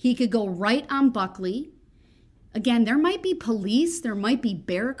 he could go right on Buckley. Again, there might be police, there might be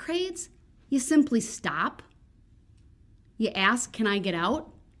barricades. You simply stop. You ask, can I get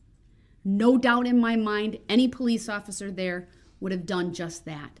out? No doubt in my mind, any police officer there would have done just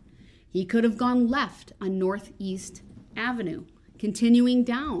that. He could have gone left on Northeast Avenue. Continuing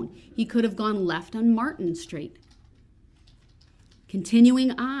down, he could have gone left on Martin Street.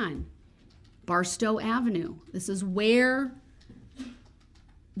 Continuing on, Barstow Avenue. This is where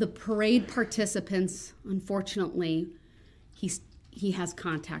the parade participants, unfortunately, he has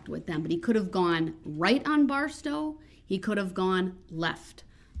contact with them. But he could have gone right on Barstow. He could have gone left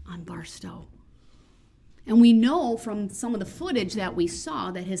on Barstow. And we know from some of the footage that we saw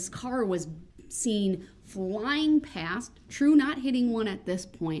that his car was seen flying past, true, not hitting one at this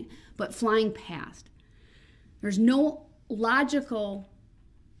point, but flying past. There's no logical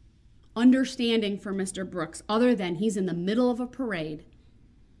understanding for Mr. Brooks other than he's in the middle of a parade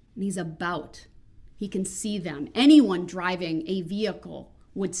and he can see them. Anyone driving a vehicle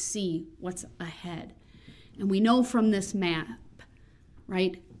would see what's ahead. And we know from this map,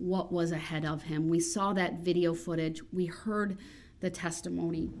 right, what was ahead of him. We saw that video footage. We heard the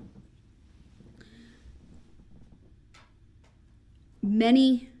testimony.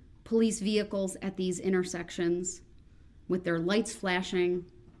 Many police vehicles at these intersections with their lights flashing.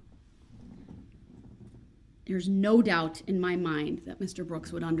 There's no doubt in my mind that Mr.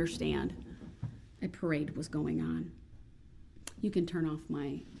 Brooks would understand a parade was going on. You can turn off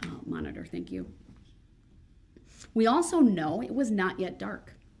my monitor, thank you. We also know it was not yet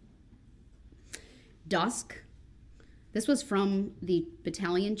dark. Dusk. This was from the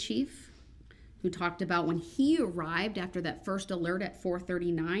battalion chief who talked about when he arrived after that first alert at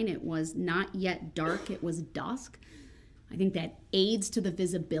 4:39, it was not yet dark, it was dusk. I think that aids to the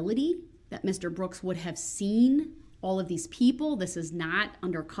visibility that Mr. Brooks would have seen all of these people. This is not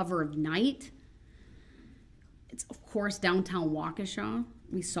under cover of night. It's, of course, downtown Waukesha.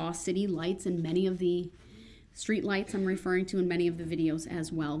 We saw city lights and many of the street lights I'm referring to in many of the videos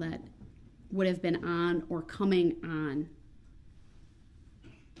as well that would have been on or coming on.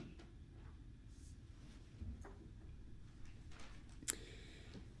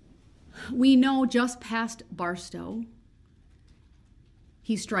 We know just past Barstow,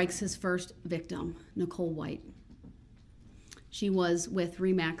 he strikes his first victim, Nicole White. She was with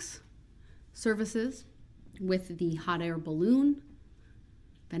Remax Services with the hot air balloon.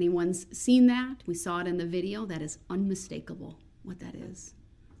 If anyone's seen that, we saw it in the video, that is unmistakable what that is.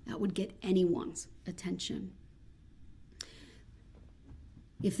 That would get anyone's attention.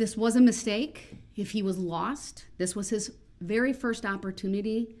 If this was a mistake, if he was lost, this was his very first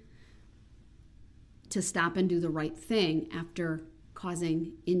opportunity to stop and do the right thing after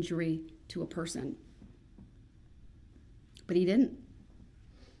causing injury to a person. But he didn't.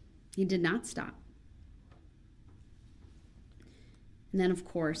 He did not stop. And then, of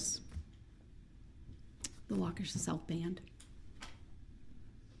course, the Waukesha South Band.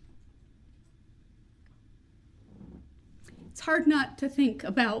 It's hard not to think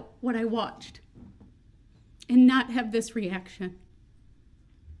about what I watched and not have this reaction.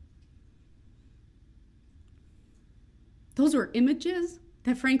 Those were images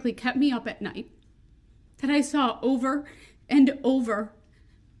that frankly kept me up at night, that I saw over and over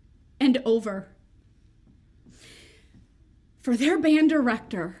and over. For their band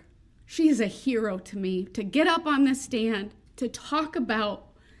director, she is a hero to me, to get up on this stand, to talk about,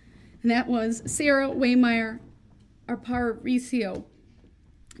 and that was Sarah Waymeyer Aparicio,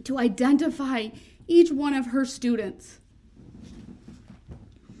 to identify each one of her students,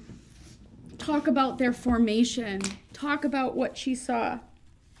 talk about their formation, talk about what she saw.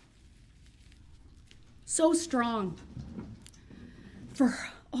 So strong for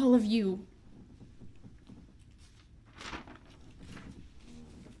all of you.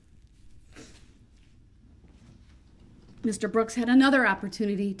 Mr. Brooks had another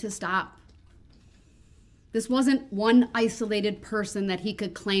opportunity to stop. This wasn't one isolated person that he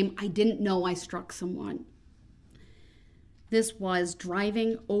could claim, I didn't know I struck someone. This was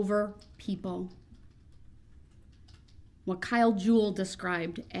driving over people. What Kyle Jewell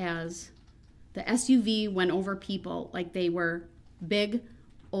described as the SUV went over people like they were big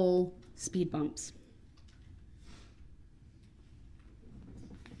old speed bumps.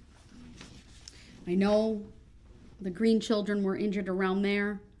 I know the Green children were injured around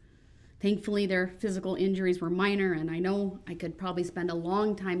there. Thankfully, their physical injuries were minor, and I know I could probably spend a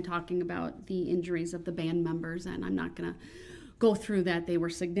long time talking about the injuries of the band members, and I'm not going to go through that. They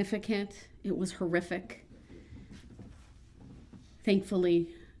were significant. It was horrific. Thankfully,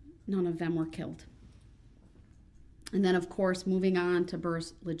 none of them were killed. And then, of course, moving on to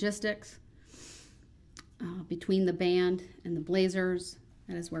Burris Logistics. Between the band and the Blazers,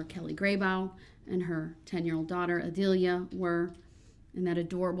 that is where Kelly Graybow and her 10-year-old daughter, Adelia, were in that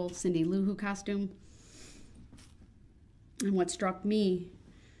adorable Cindy Lou Who costume. And what struck me,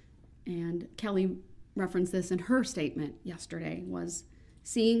 and Kelly referenced this in her statement yesterday, was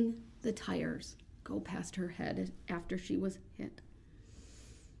seeing the tires go past her head after she was hit.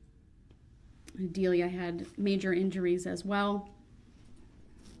 Adelia had major injuries as well.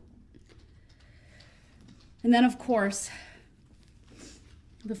 And then, of course,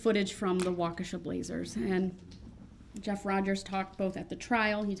 the footage from the Waukesha Blazers. And Jeff Rogers talked both at the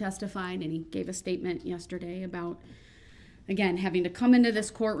trial, he testified, and he gave a statement yesterday about, again, having to come into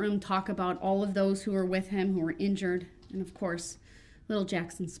this courtroom, talk about all of those who were with him, who were injured, and of course, little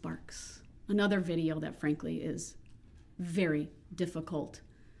Jackson Sparks. Another video that frankly is very difficult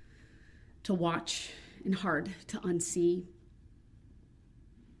to watch and hard to unsee.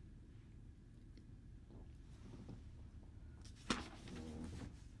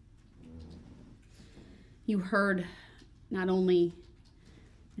 You heard not only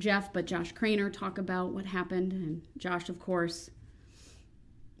Jeff, but Josh Craner talk about what happened, and Josh, of course,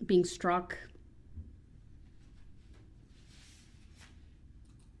 being struck.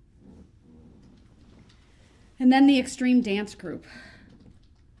 And then the Extreme Dance Group.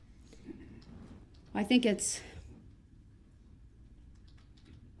 I think it's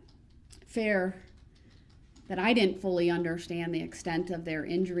fair that I didn't fully understand the extent of their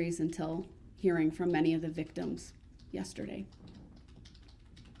injuries until hearing from many of the victims yesterday.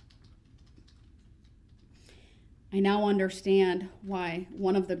 I now understand why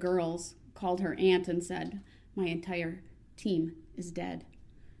one of the girls called her aunt and said, "My entire team is dead,"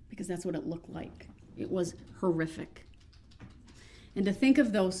 because that's what it looked like. It was horrific. And to think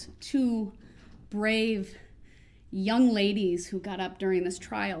of those two brave young ladies who got up during this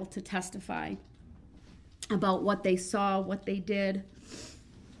trial to testify about what they saw, what they did,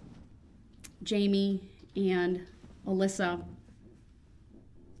 Jamie and Alyssa,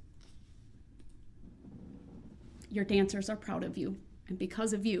 your dancers are proud of you, and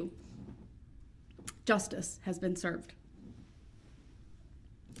because of you, justice has been served.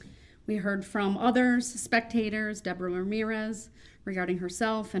 We heard from others, spectators, Deborah Ramirez, regarding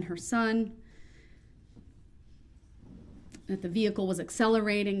herself and her son, that the vehicle was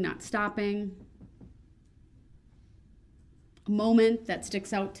accelerating, not stopping. A moment that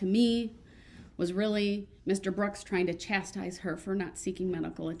sticks out to me was really Mr. Brooks trying to chastise her for not seeking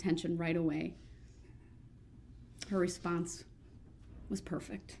medical attention right away. Her response was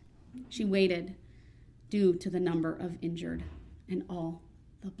perfect. She waited due to the number of injured and all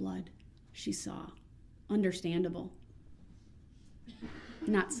the blood she saw. Understandable.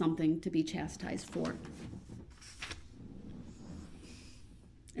 not something to be chastised for.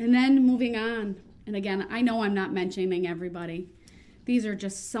 And then moving on, and again, I know I'm not mentioning everybody. These are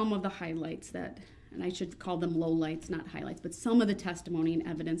just some of the highlights that, and I should call them lowlights, not highlights, but some of the testimony and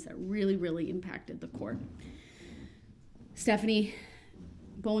evidence that really, really impacted the court. Stephanie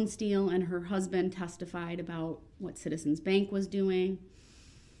Bonesteel and her husband testified about what Citizens Bank was doing,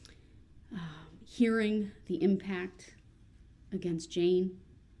 hearing the impact against Jane,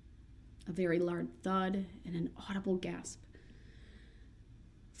 a very loud thud and an audible gasp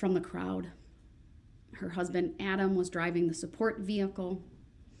from the crowd. Her husband, Adam, was driving the support vehicle,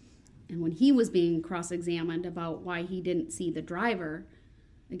 and when he was being cross-examined about why he didn't see the driver,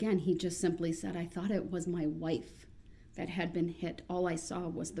 again, he just simply said, "I thought it was my wife that had been hit. All I saw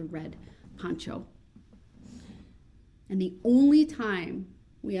was the red poncho." And the only time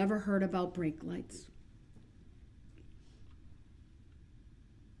we ever heard about brake lights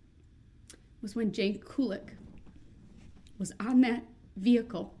was when Jane Kulik was on that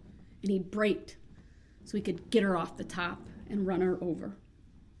vehicle and he braked so he could get her off the top and run her over.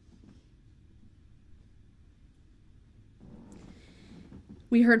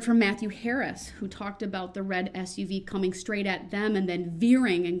 We heard from Matthew Harris, who talked about the red SUV coming straight at them and then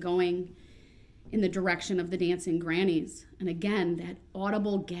veering and going in the direction of the dancing grannies. And again, that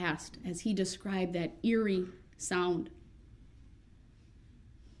audible gasp as he described that eerie sound.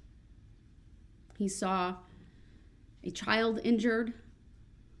 He saw a child injured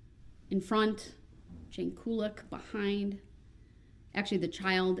in front, Jane Kulik behind. Actually, the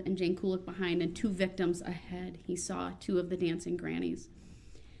child and Jane Kulik behind, and two victims ahead. He saw two of the dancing grannies.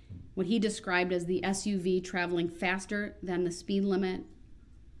 What he described as the SUV traveling faster than the speed limit.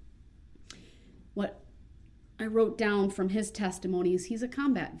 What I wrote down from his testimony is he's a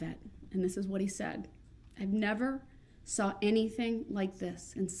combat vet, and this is what he said. "I've never saw anything like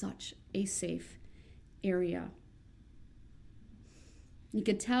this in such a safe area." You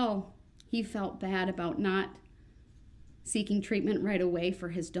could tell he felt bad about not seeking treatment right away for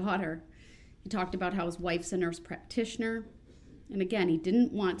his daughter. He talked about how his wife's a nurse practitioner. And again, he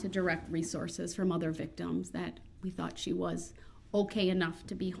didn't want to direct resources from other victims, that we thought she was okay enough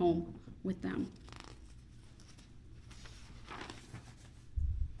to be home with them.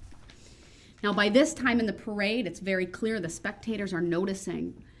 Now, by this time in the parade, it's very clear the spectators are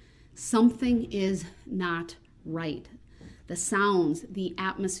noticing something is not right. The sounds, the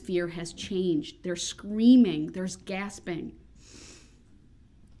atmosphere has changed. There's screaming, there's gasping.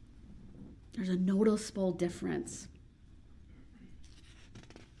 There's a noticeable difference.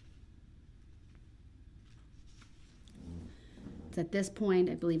 It's at this point,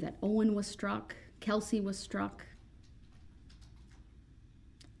 I believe, that Owen was struck, Kelsey was struck.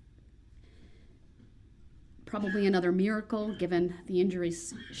 Probably another miracle, given the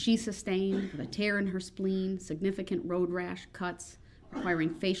injuries she sustained, with a tear in her spleen, significant road rash cuts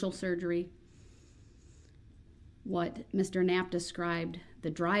requiring facial surgery. What Mr. Knapp described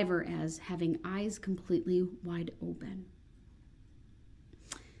the driver as having eyes completely wide open.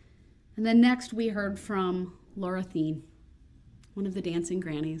 And then next we heard from Laura Thien, one of the dancing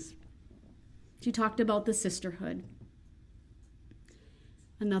grannies. She talked about the sisterhood.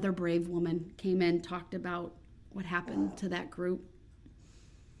 Another brave woman came in, talked about what happened to that group.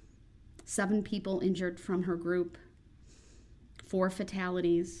 7 people injured from her group, 4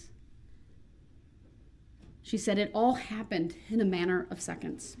 fatalities. She said it all happened in a matter of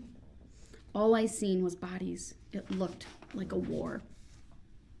seconds. All I seen was bodies. It looked like a war.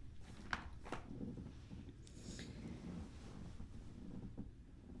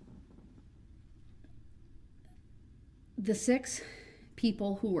 The 6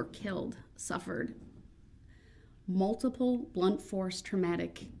 people who were killed suffered multiple blunt force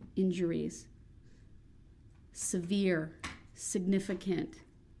traumatic injuries, severe, significant,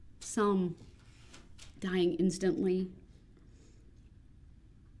 some dying instantly.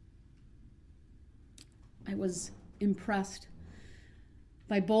 I was impressed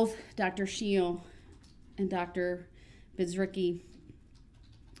by both Dr. Scheel and Dr. Bidzricki.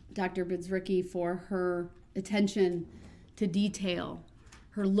 Dr. Bidzricki for her attention to detail,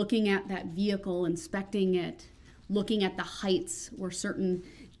 her looking at that vehicle, inspecting it, looking at the heights where certain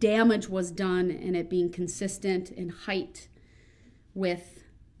damage was done, and it being consistent in height with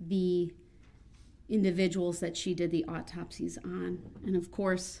the individuals that she did the autopsies on. And of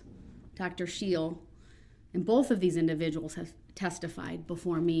course, Dr. Scheel, and both of these individuals have testified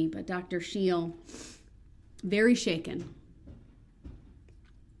before me, but Dr. Scheel, very shaken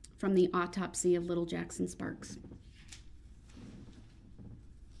from the autopsy of little Jackson Sparks.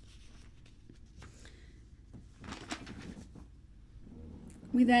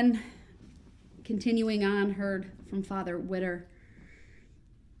 We then, continuing on, heard from Father Witter,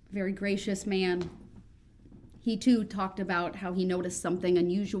 a very gracious man. He too talked about how he noticed something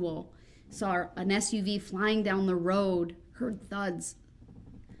unusual, saw an SUV flying down the road, heard thuds.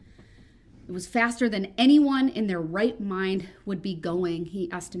 It was faster than anyone in their right mind would be going.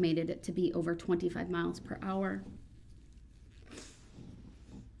 He estimated it to be over 25 miles per hour.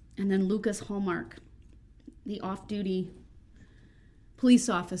 And then Lucas Hallmark, the off-duty police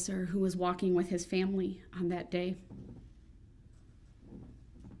officer who was walking with his family on that day.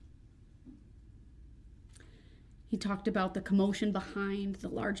 He talked about the commotion behind, the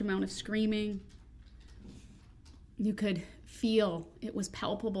large amount of screaming. You could feel it was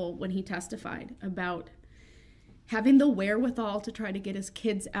palpable when he testified about having the wherewithal to try to get his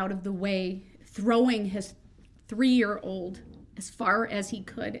kids out of the way, throwing his 3-year-old as far as he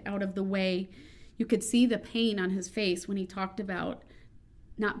could out of the way. You could see the pain on his face when he talked about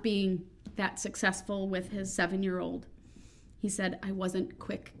not being that successful with his 7-year-old. He said, "I wasn't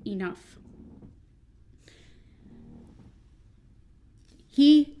quick enough."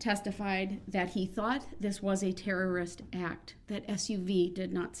 He testified that he thought this was a terrorist act, that SUV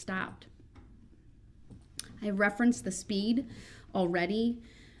did not stop. I referenced the speed already.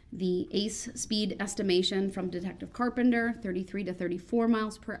 The ACE speed estimation from Detective Carpenter, 33 to 34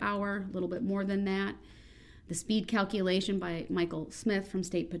 miles per hour, a little bit more than that. The speed calculation by Michael Smith from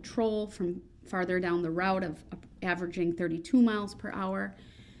State Patrol from farther down the route of averaging 32 miles per hour.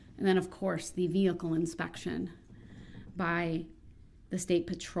 And then, of course, the vehicle inspection by the State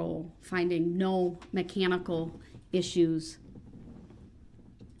Patrol, finding no mechanical issues.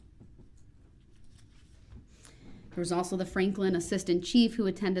 There was also the Franklin Assistant Chief who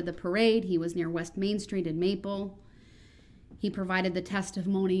attended the parade. He was near West Main Street in Maple. He provided the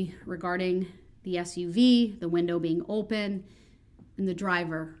testimony regarding the SUV, the window being open, and the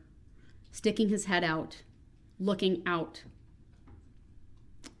driver sticking his head out, looking out.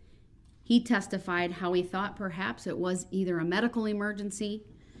 He testified how he thought perhaps it was either a medical emergency,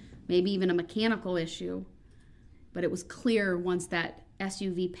 maybe even a mechanical issue, but it was clear once that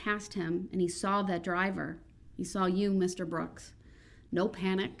SUV passed him and he saw that driver. He saw you, Mr. Brooks. No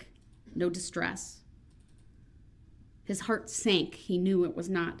panic, no distress. His heart sank. He knew it was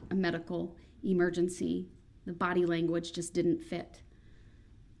not a medical emergency. The body language just didn't fit.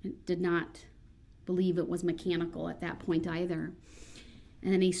 It did not believe it was mechanical at that point either.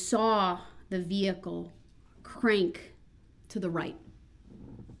 And then he saw the vehicle crank to the right.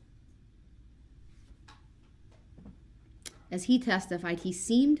 As he testified, he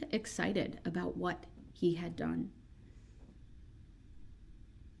seemed excited about what he had done.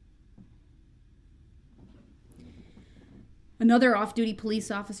 Another off-duty police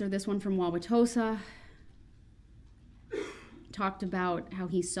officer, this one from Waukesha, talked about how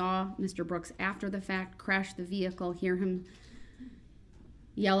he saw Mr. Brooks after the fact crash the vehicle, hear him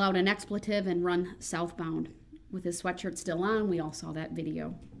yell out an expletive and run southbound with his sweatshirt still on. We all saw that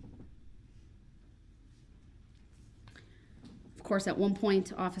video. Of course, at one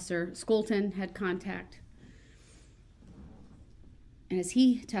point, Officer Skolton had contact. And as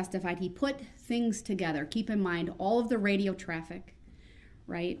he testified, he put things together. Keep in mind all of the radio traffic,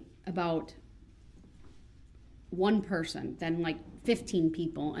 right, about one person, then like 15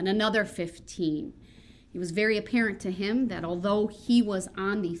 people, and another 15. It was very apparent to him that although he was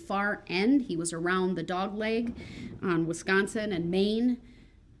on the far end, he was around the dogleg on Wisconsin and Maine,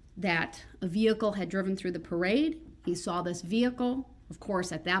 that a vehicle had driven through the parade. He saw this vehicle. Of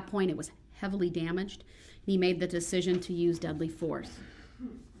course, at that point, it was heavily damaged. He made the decision to use deadly force.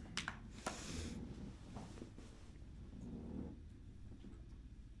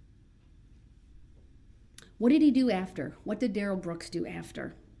 What did he do after? What did Darrell Brooks do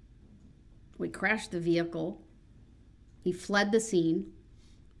after? We crashed the vehicle. He fled the scene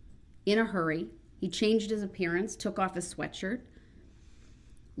in a hurry. He changed his appearance, took off his sweatshirt,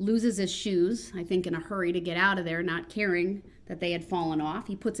 loses his shoes, I think in a hurry to get out of there, not caring that they had fallen off.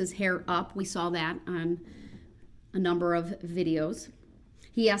 He puts his hair up. We saw that on a number of videos.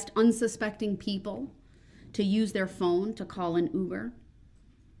 He asked unsuspecting people to use their phone to call an Uber.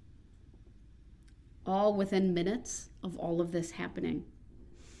 All within minutes of all of this happening.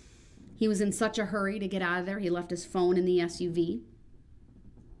 He was in such a hurry to get out of there, he left his phone in the SUV.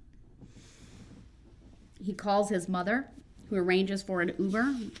 He calls his mother, who arranges for an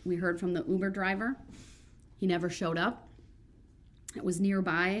Uber. We heard from the Uber driver. He never showed up. It was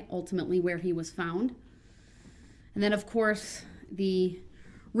nearby, ultimately, where he was found. And then, of course, the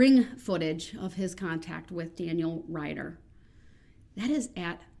ring footage of his contact with Daniel Ryder. That is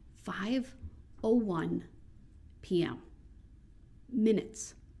at 5:01 p.m.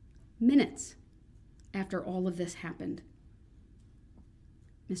 minutes after all of this happened.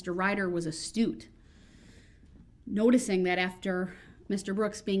 Mr. Ryder was astute, noticing that after Mr.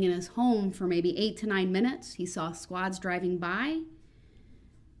 Brooks being in his home for maybe 8 to 9 minutes, he saw squads driving by.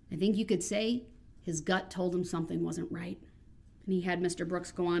 I think you could say his gut told him something wasn't right. And he had Mr.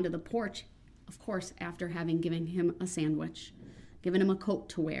 Brooks go onto the porch, of course, after having given him a sandwich, given him a coat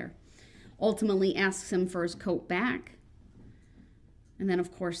to wear. Ultimately asks him for his coat back. And then,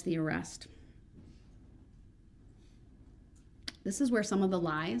 of course, the arrest. This is where some of the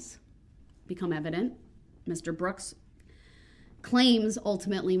lies become evident. Mr. Brooks claims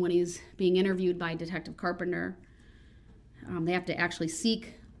ultimately when he's being interviewed by Detective Carpenter, they have to actually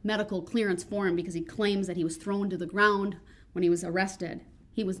seek medical clearance for him because he claims that he was thrown to the ground when he was arrested.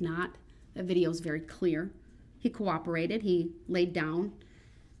 He was not. That video is very clear. He cooperated. He laid down.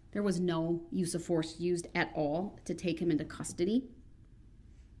 There was no use of force used at all to take him into custody.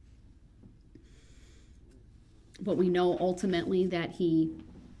 But we know ultimately that he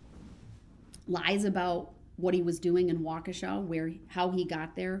lies about what he was doing in Waukesha, how he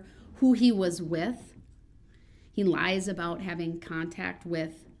got there, who he was with. He lies about having contact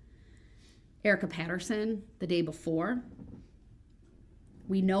with Erica Patterson the day before.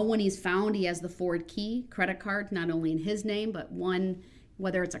 We know when he's found, he has the Ford Key credit card, not only in his name, but one,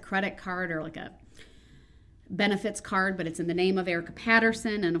 whether it's a credit card or like a benefits card, but it's in the name of Erica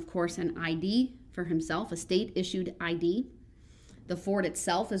Patterson, and of course an ID for himself, a state-issued ID. The Ford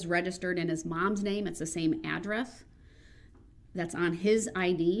itself is registered in his mom's name. It's the same address that's on his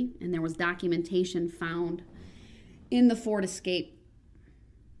ID, and there was documentation found in the Ford Escape.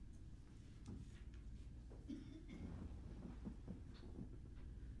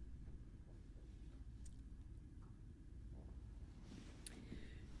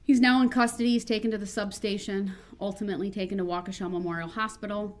 He's now in custody. He's taken to the substation, ultimately taken to Waukesha Memorial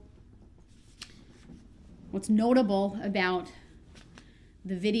Hospital. What's notable about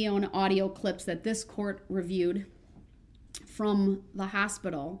the video and audio clips that this court reviewed from the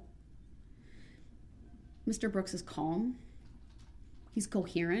hospital, Mr. Brooks is calm. He's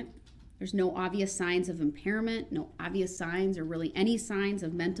coherent. There's no obvious signs of impairment, no obvious signs or really any signs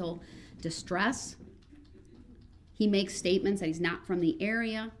of mental distress. He makes statements that he's not from the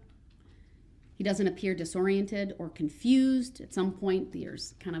area. He doesn't appear disoriented or confused. At some point,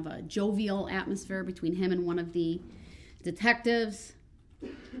 there's kind of a jovial atmosphere between him and one of the detectives.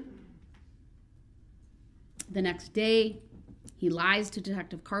 The next day, he lies to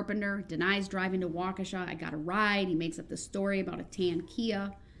Detective Carpenter, denies driving to Waukesha. I got a ride. He makes up the story about a tan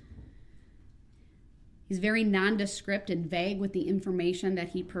Kia. He's very nondescript and vague with the information that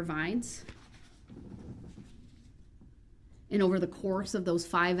he provides. And over the course of those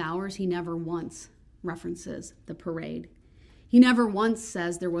 5 hours, he never once references the parade. He never once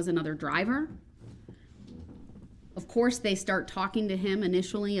says there was another driver. Of course, they start talking to him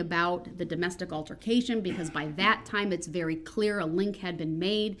initially about the domestic altercation because by that time it's very clear a link had been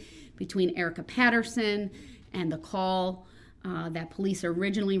made between Erica Patterson and the call that police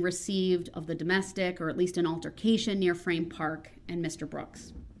originally received of the domestic, or at least an altercation near Frame Park, and Mr.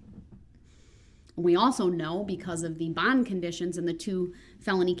 Brooks. We also know, because of the bond conditions in the 2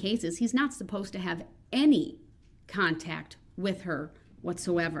 felony cases, he's not supposed to have any contact with her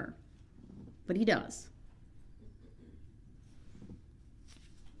whatsoever. But he does.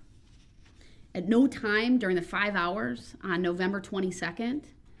 At no time during the 5 hours on November 22nd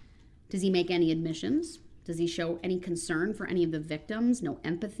does he make any admissions. Does he show any concern for any of the victims? No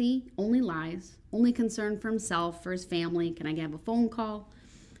empathy, only lies, only concern for himself, for his family. Can I have a phone call?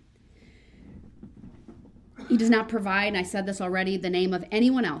 He does not provide, and I said this already, the name of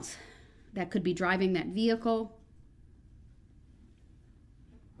anyone else that could be driving that vehicle.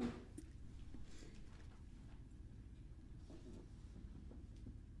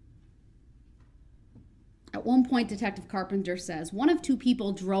 At one point, Detective Carpenter says, one of 2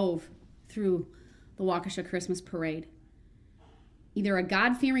 people drove through the Waukesha Christmas parade. Either a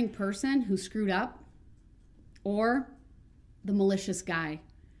God-fearing person who screwed up or the malicious guy.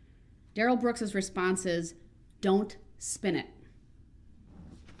 Darrell Brooks' response is, don't spin it.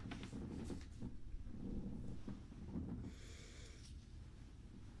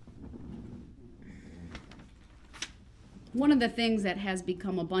 One of the things that has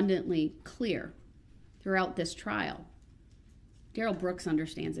become abundantly clear throughout this trial, Darrell Brooks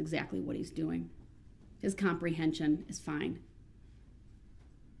understands exactly what he's doing. His comprehension is fine.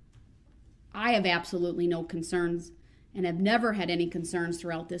 I have absolutely no concerns and have never had any concerns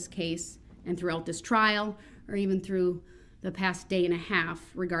throughout this case and throughout this trial, or even through the past day and a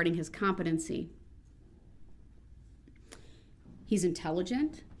half regarding his competency. He's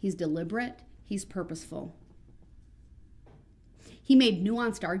intelligent, he's deliberate, he's purposeful. He made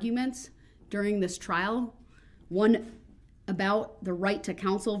nuanced arguments during this trial, one about the right to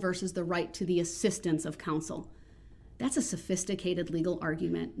counsel versus the right to the assistance of counsel. That's a sophisticated legal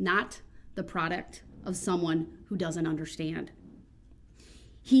argument, not the product of someone who doesn't understand.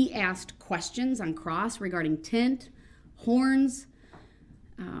 He asked questions on cross regarding tint, horns.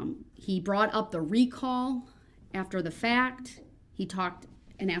 He brought up the recall after the fact. He talked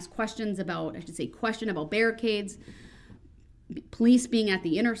and asked questions about, question about barricades, police being at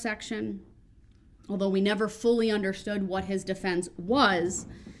the intersection. Although we never fully understood what his defense was,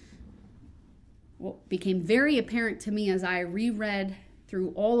 what became very apparent to me as I reread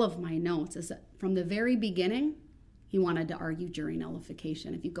through all of my notes is that from the very beginning, he wanted to argue jury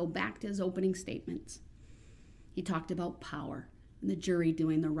nullification. If you go back to his opening statements, he talked about power and the jury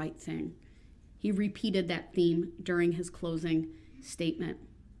doing the right thing. He repeated that theme during his closing statement.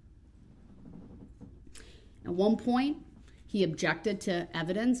 At one point, he objected to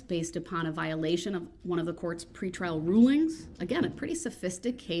evidence based upon a violation of one of the court's pretrial rulings. Again, a pretty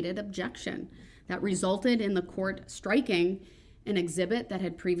sophisticated objection that resulted in the court striking an exhibit that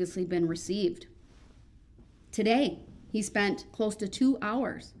had previously been received. Today, he spent close to 2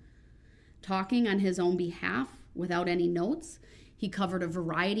 hours talking on his own behalf without any notes. He covered a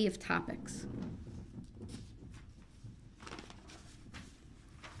variety of topics.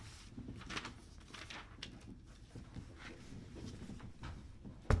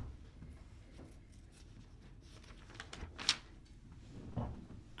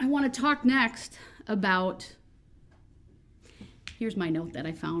 I want to talk next about, here's my note that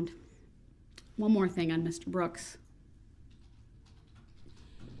I found. One more thing on Mr. Brooks.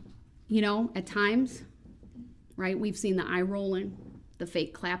 You know, at times, right, we've seen the eye rolling, the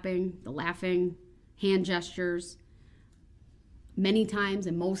fake clapping, the laughing, hand gestures, many times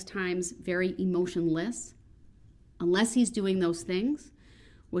and most times very emotionless. Unless he's doing those things,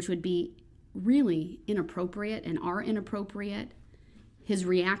 which would be really inappropriate and are inappropriate, his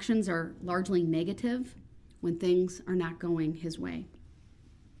reactions are largely negative when things are not going his way.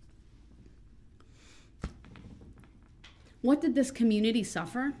 What did this community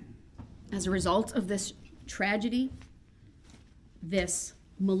suffer as a result of this tragedy, this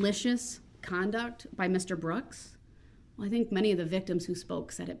malicious conduct by Mr. Brooks? Well, I think many of the victims who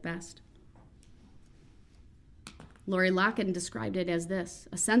spoke said it best. Lori Locken described it as this: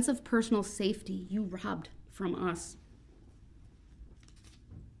 a sense of personal safety you robbed from us.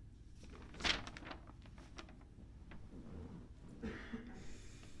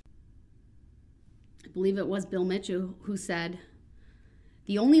 I believe it was Bill Mitchell who said,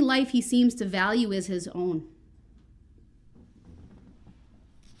 the only life he seems to value is his own.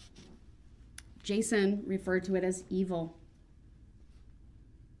 Jason referred to it as evil.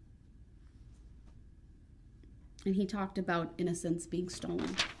 And he talked about innocence being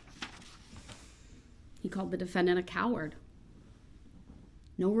stolen. He called the defendant a coward.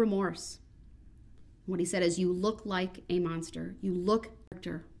 No remorse. What he said is, you look like a monster. You look like a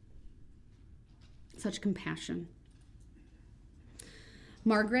character. Such compassion.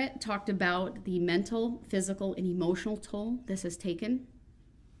 Margaret talked about the mental, physical, and emotional toll this has taken.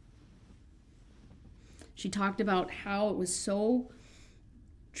 She talked about how it was so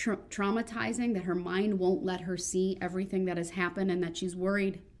traumatizing that her mind won't let her see everything that has happened, and that she's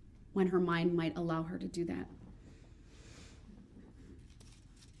worried when her mind might allow her to do that.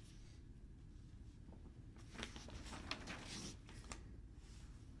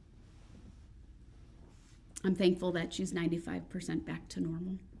 I'm thankful that she's 95% back to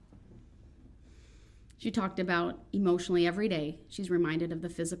normal. She talked about emotionally every day, she's reminded of the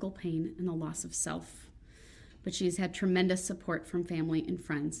physical pain and the loss of self. But she's had tremendous support from family and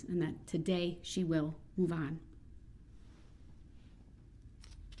friends, and that today she will move on.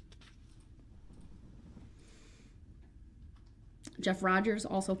 Jeff Rogers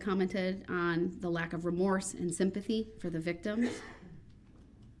also commented on the lack of remorse and sympathy for the victims,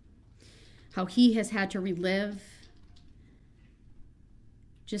 how he has had to relive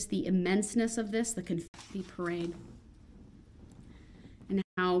just the immenseness of this, the confetti parade, and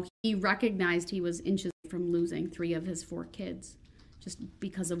how he recognized he was inches from losing 3 of his 4 kids just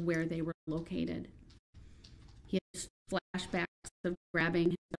because of where they were located. He had flashbacks of grabbing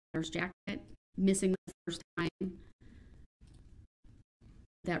his daughter's jacket, missing the first time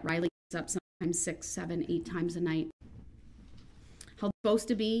that Riley gets up sometimes 6, 7, 8 times a night. How it's supposed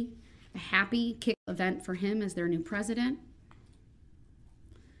to be a happy kick event for him as their new president,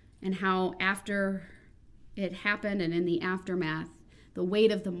 and how after it happened and in the aftermath, the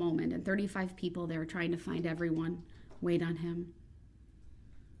weight of the moment, and 35 people there trying to find everyone, weighed on him.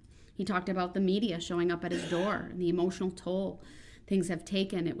 He talked about the media showing up at his door and the emotional toll things have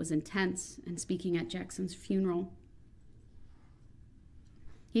taken. It was intense, and speaking at Jackson's funeral.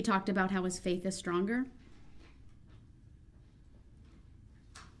 He talked about how his faith is stronger.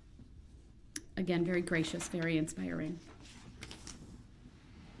 Again, very gracious, very inspiring.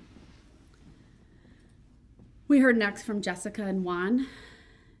 We heard next from Jessica and Juan,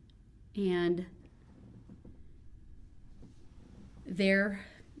 and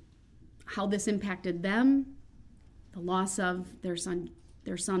how this impacted them, the loss of their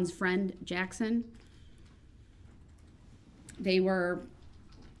son's friend Jackson.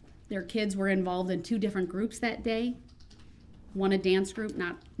 Their kids were involved in 2 different groups that day. One a dance group,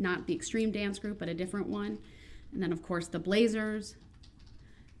 not the extreme dance group, but a different one. And then of course the Blazers.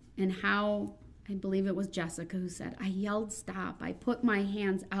 And how, I believe it was Jessica who said, I yelled stop. I put my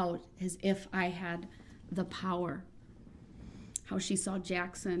hands out as if I had the power. How she saw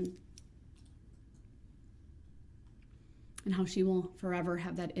Jackson and how she will forever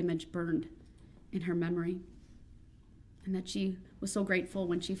have that image burned in her memory. And that she was so grateful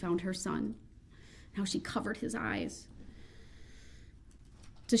when she found her son. How she covered his eyes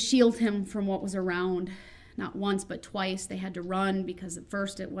to shield him from what was around. Not once, but twice they had to run, because at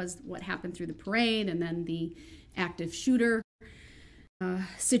first it was what happened through the parade, and then the active shooter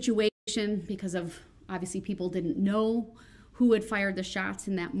situation, because of obviously people didn't know who had fired the shots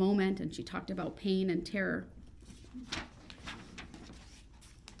in that moment. And she talked about pain and terror.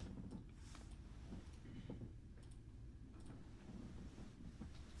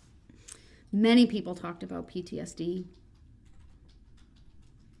 Many people talked about PTSD.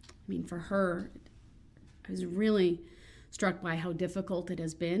 I mean, for her, I was really struck by how difficult it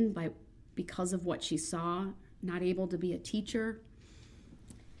has been because of what she saw, not able to be a teacher,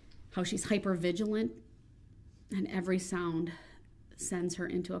 how she's hypervigilant, and every sound sends her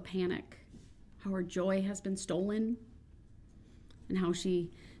into a panic, how her joy has been stolen, and how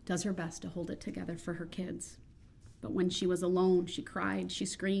she does her best to hold it together for her kids. But when she was alone, she cried, she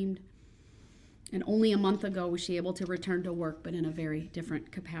screamed. And only a month ago was she able to return to work, but in a very different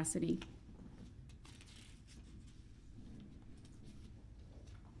capacity.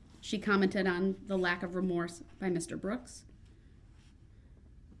 She commented on the lack of remorse by Mr. Brooks,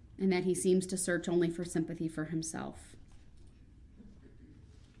 and that he seems to search only for sympathy for himself.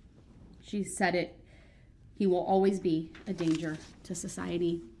 She said he will always be a danger to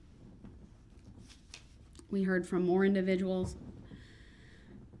society. We heard from more individuals.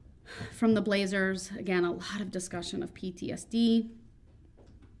 From the Blazers, again, a lot of discussion of PTSD.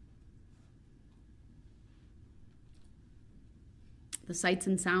 The sights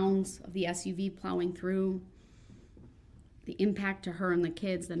and sounds of the SUV plowing through, the impact to her and the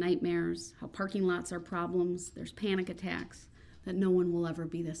kids, the nightmares, how parking lots are problems, there's panic attacks, that no one will ever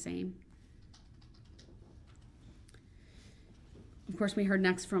be the same. Of course, we heard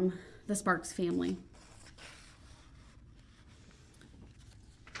next from the Sparks family.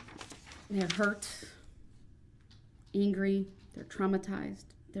 They're hurt, angry, they're traumatized,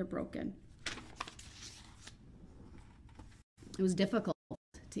 they're broken. It was difficult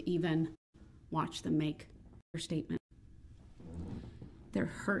to even watch them make their statement. Their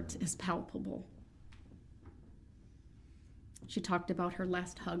hurt is palpable. She talked about her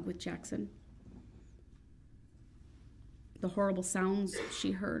last hug with Jackson, the horrible sounds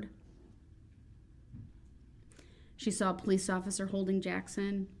she heard. She saw a police officer holding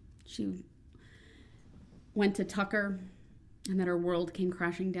Jackson. She went to Tucker, and that her world came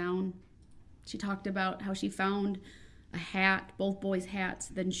crashing down. She talked about how she found a hat, both boys' hats,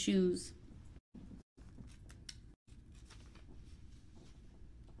 then shoes.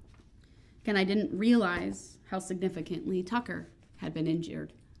 Again, I didn't realize how significantly Tucker had been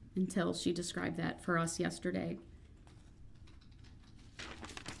injured until she described that for us yesterday.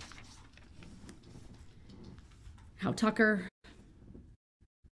 How Tucker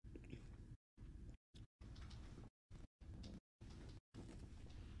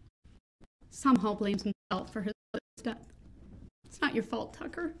somehow blames himself for his death. It's not your fault,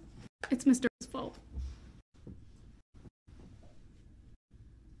 Tucker. It's Mr. Brooks' fault.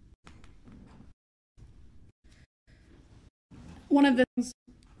 One of the things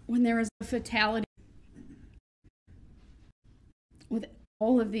when there is a fatality with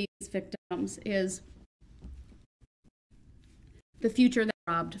all of these victims is the future that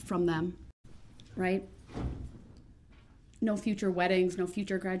robbed from them, right? No future weddings, no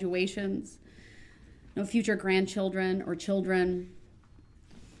future graduations, no future grandchildren or children,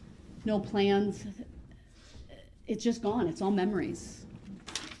 no plans. It's just gone. It's all memories.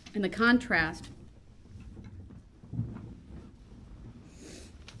 And the contrast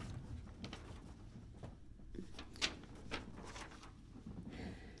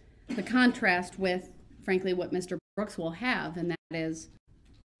the contrast with, frankly, what Mr. Brooks will have, and that is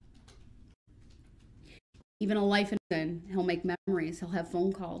even a life in prison. He'll make memories. He'll have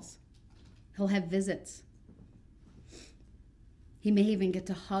phone calls. He'll have visits. He may even get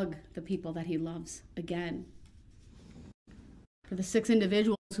to hug the people that he loves again. For the 6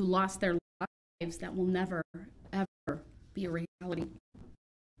 individuals who lost their lives, that will never, ever be a reality.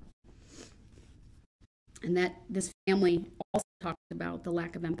 And that this family also talked about the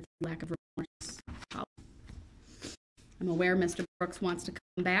lack of empathy, lack of remorse. I'm aware Mr. Brooks wants to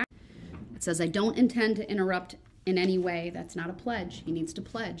come back. It says, I don't intend to interrupt in any way. That's not a pledge. He needs to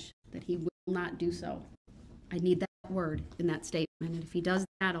pledge that he will not do so. I need that word in that statement. And if he does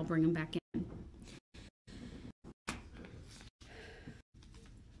that, I'll bring him back in.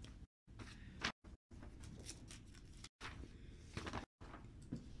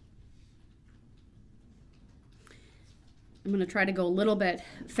 I'm going to try to go a little bit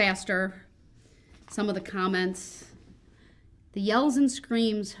faster. Some of the comments. The yells and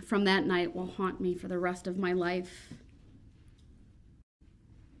screams from that night will haunt me for the rest of my life.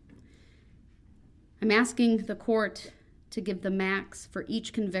 I'm asking the court to give the max for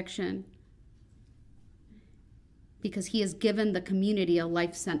each conviction because he has given the community a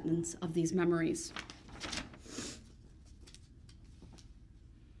life sentence of these memories.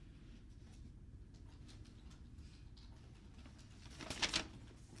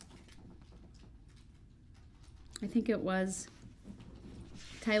 I think it was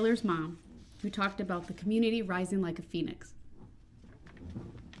Tyler's mom who talked about the community rising like a phoenix.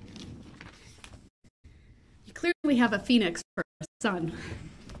 You clearly have a phoenix for a son.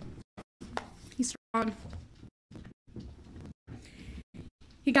 He's strong.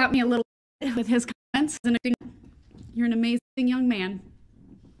 He got me a little with his comments. You're an amazing young man.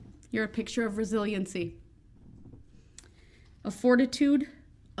 You're a picture of resiliency, of fortitude,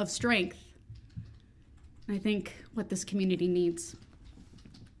 of strength. I think what this community needs.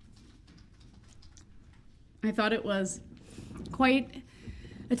 I thought it was quite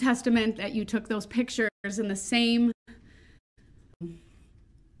a testament that you took those pictures in the same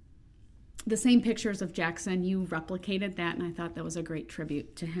pictures of Jackson. You replicated that, and I thought that was a great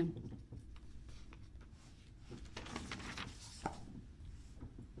tribute to him.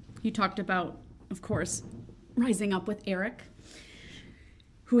 You talked about, of course, rising up with Eric,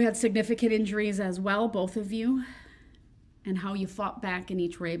 who had significant injuries as well, both of you, and how you fought back and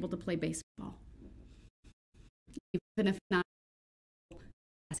each were able to play baseball. Even if not,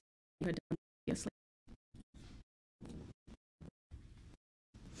 obviously.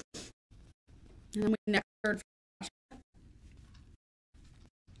 And then we next heard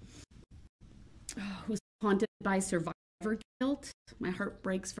from who's haunted by survivor guilt. My heart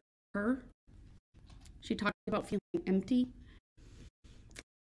breaks for her. She talked about feeling empty.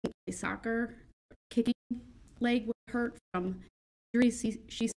 Soccer, kicking leg would hurt from injuries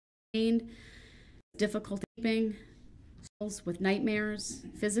she sustained, difficulty sleeping, with nightmares,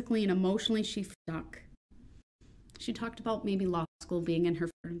 physically and emotionally she stuck. She talked about maybe law school being in her.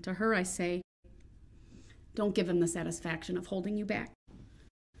 And to her I say, don't give him the satisfaction of holding you back.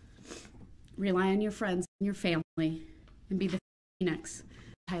 Rely on your friends and your family and be the phoenix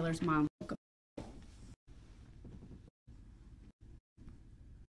Tyler's mom spoke about.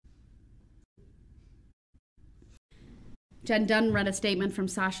 Jen Dunn read a statement from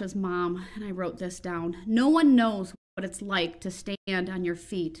Sasha's mom, and I wrote this down. No one knows what it's like to stand on your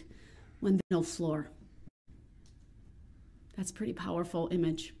feet when there's no floor. That's a pretty powerful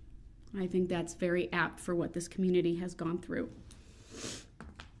image. I think that's very apt for what this community has gone through.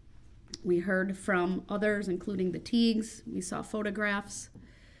 We heard from others, including the Teagues. We saw photographs.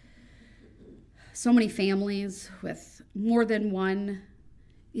 So many families with more than one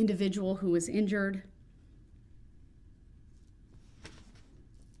individual who was injured.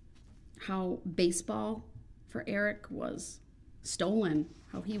 How baseball for Eric was stolen,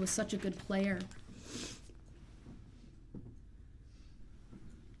 how he was such a good player.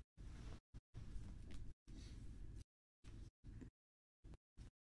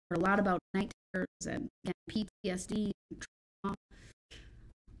 A lot about night terrors and PTSD and trauma.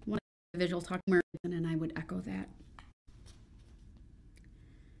 One of the individuals talking about it, and I would echo that.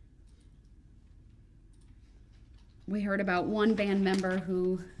 We heard about one band member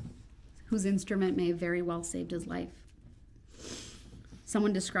whose instrument may have very well saved his life.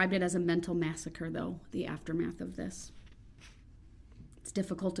 Someone described it as a mental massacre, though, the aftermath of this. It's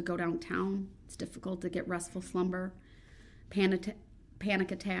difficult to go downtown. It's difficult to get restful slumber.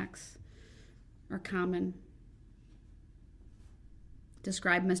 Panic attacks are common.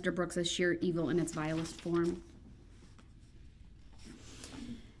 Describe Mr. Brooks as sheer evil in its vilest form.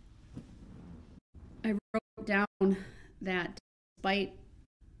 I wrote down that despite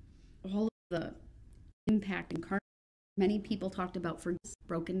all of the impact and carnage, many people talked about forgiveness,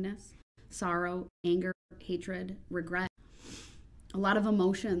 brokenness, sorrow, anger, hatred, regret, a lot of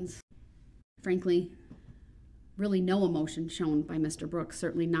emotions. Frankly, really no emotion shown by Mr. Brooks,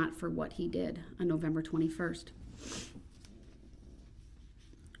 certainly not for what he did on November 21st.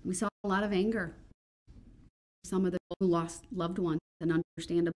 We saw a lot of anger. Some of the people who lost loved ones, and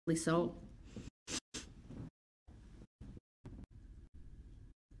understandably so.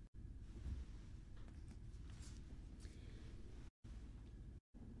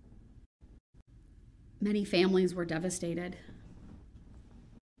 Many families were devastated.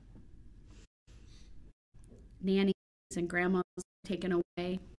 Nannies and grandmas taken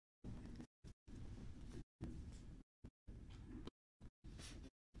away.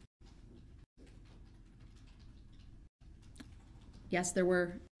 Yes, there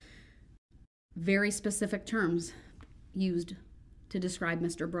were very specific terms used to describe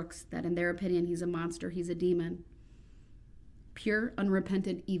Mr. Brooks, that in their opinion, he's a monster, he's a demon. Pure,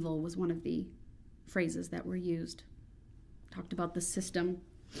 unrepentant evil was one of the phrases that were used. Talked about the system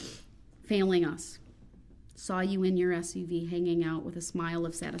failing us. Saw you in your SUV hanging out with a smile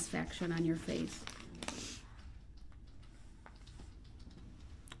of satisfaction on your face.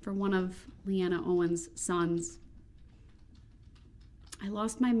 For one of Leanna Owen's sons, I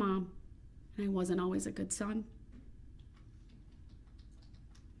lost my mom, and I wasn't always a good son.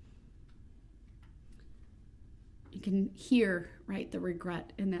 You can hear, right, the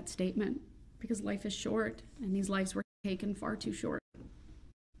regret in that statement, because life is short, and these lives were taken far too short.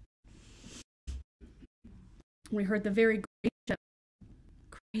 We heard the very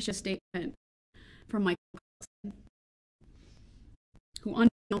gracious statement from Michael Carlson, who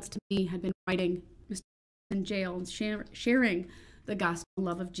unbeknownst to me had been writing Mr. in jail and sharing the gospel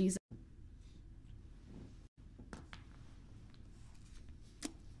love of Jesus.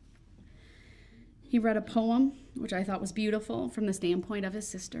 He read a poem, which I thought was beautiful, from the standpoint of his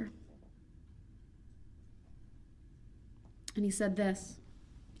sister. And he said this.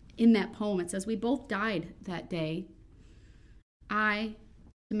 In that poem, it says, "We both died that day. I,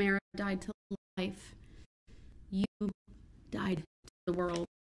 Tamara, died to life. You died to the world."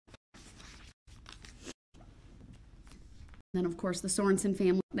 Then, of course, the Sorensen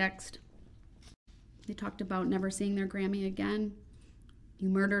family next. They talked about never seeing their Grammy again. You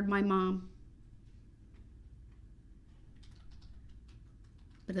murdered my mom.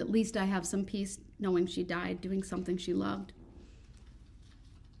 But at least I have some peace knowing she died doing something she loved.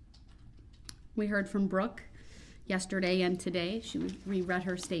 We heard from Brooke yesterday and today. She reread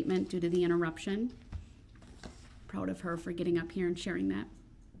her statement due to the interruption. Proud of her for getting up here and sharing that.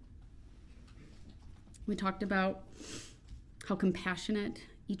 We talked about how compassionate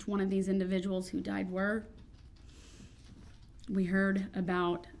each one of these individuals who died were. We heard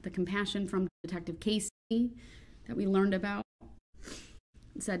about the compassion from Detective Casey that we learned about.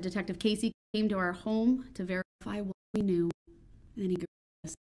 It said Detective Casey came to our home to verify what we knew, and then he greeted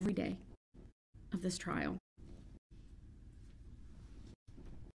us every day of this trial.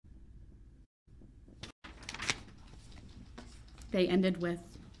 They ended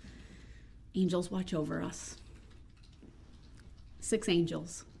with, "Angels watch over us." 6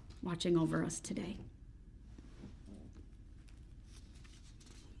 angels watching over us today.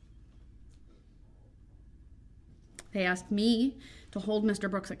 They asked me to hold Mr.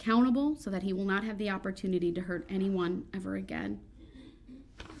 Brooks accountable so that he will not have the opportunity to hurt anyone ever again.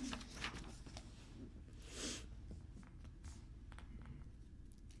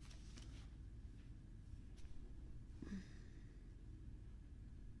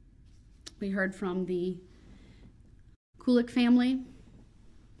 We heard from the Kulik family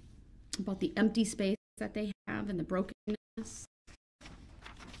about the empty space that they have and the brokenness.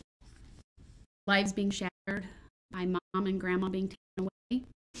 Lives being shattered by mom and grandma being taken away.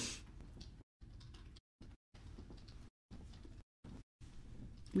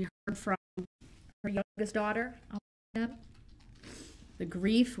 We heard from her youngest daughter. The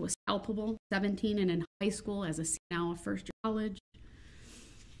grief was palpable, 17 and in high school, as a now a first year college.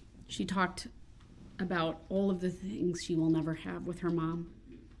 She talked about all of the things she will never have with her mom.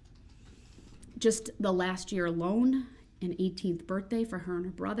 Just the last year alone, an 18th birthday for her and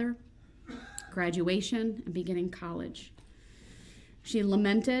her brother, graduation, and beginning college. She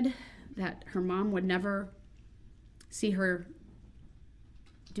lamented that her mom would never see her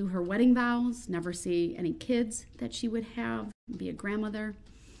do her wedding vows, never see any kids that she would have, be a grandmother,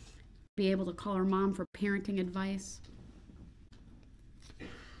 be able to call her mom for parenting advice.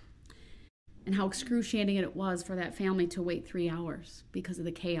 And how excruciating it was for that family to wait 3 hours because of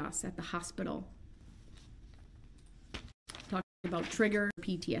the chaos at the hospital about trigger,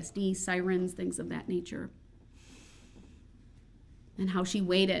 PTSD, sirens, things of that nature. And how she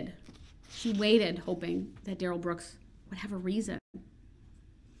waited. She waited hoping that Darrell Brooks would have a reason.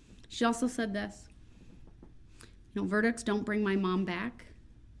 She also said this, verdicts don't bring my mom back.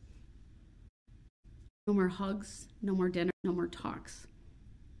 No more hugs, no more dinner, no more talks.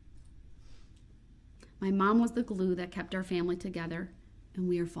 My mom was the glue that kept our family together, and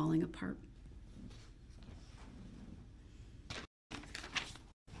we are falling apart.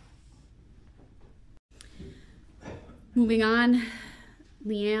 Moving on,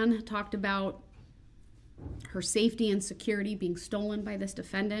 Leanne talked about her safety and security being stolen by this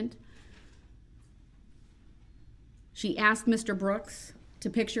defendant. She asked Mr. Brooks to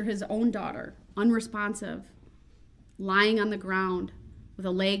picture his own daughter, unresponsive, lying on the ground with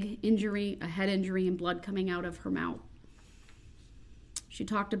a leg injury, a head injury, and blood coming out of her mouth. She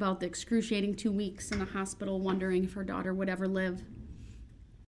talked about the excruciating 2 weeks in the hospital, wondering if her daughter would ever live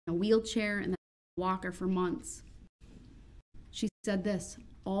in a wheelchair and then a walker for months. She said this,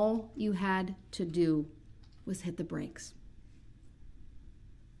 all you had to do was hit the brakes.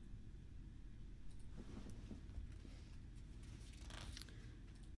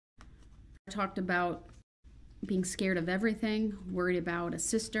 I talked about being scared of everything, worried about a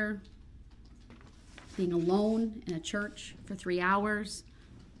sister, being alone in a church for 3 hours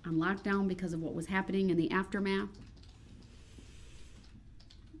on lockdown because of what was happening in the aftermath.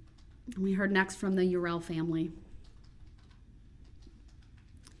 And we heard next from the Urell family.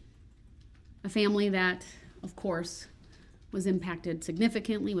 A family that, of course, was impacted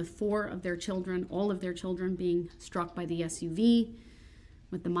significantly with 4 of their children, all of their children being struck by the SUV,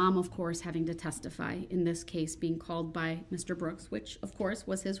 with the mom, of course, having to testify, in this case being called by Mr. Brooks, which, of course,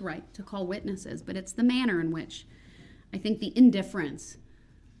 was his right to call witnesses. But it's the manner in which, I think the indifference,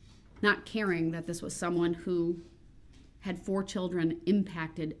 not caring that this was someone who had 4 children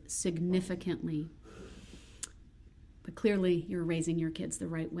impacted significantly. But clearly, you're raising your kids the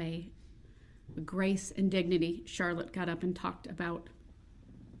right way. With grace and dignity, Charlotte got up and talked about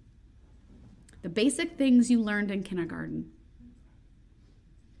the basic things you learned in kindergarten.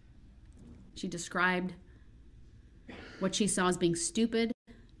 She described what she saw as being stupid,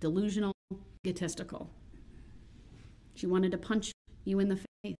 delusional, egotistical. She wanted to punch you in the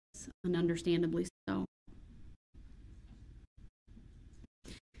face, and understandably so.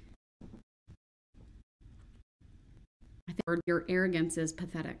 I think your arrogance is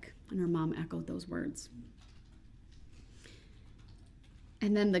pathetic, and her mom echoed those words.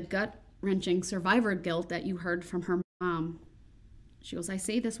 And then the gut-wrenching survivor guilt that you heard from her mom. She goes, I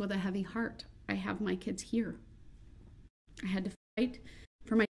say this with a heavy heart. I have my kids here. I had to fight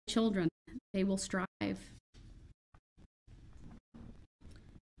for my children. They will strive.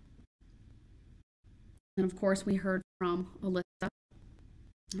 And of course, we heard from Alyssa,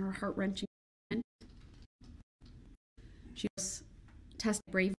 her heart-wrenching event. She was tested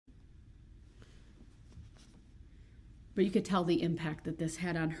brave, but you could tell the impact that this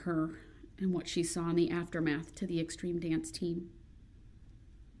had on her and what she saw in the aftermath to the extreme dance team.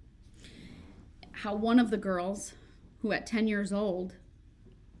 How one of the girls, who at 10 years old,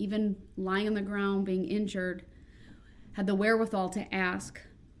 even lying on the ground being injured, had the wherewithal to ask,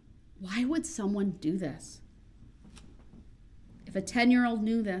 why would someone do this? If a 10-year-old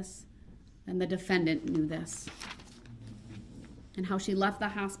knew this, then the defendant knew this. And how she left the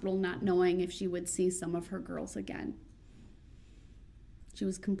hospital not knowing if she would see some of her girls again. She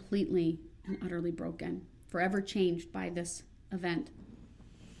was completely and utterly broken, forever changed by this event.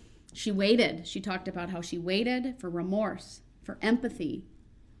 She waited. She talked about how she waited for remorse, for empathy.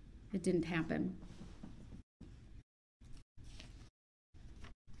 It didn't happen.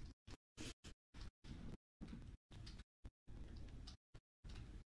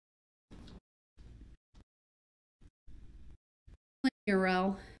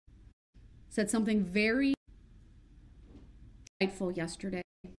 Darrell said something very insightful yesterday,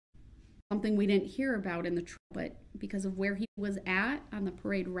 something we didn't hear about in the trial, but because of where he was at on the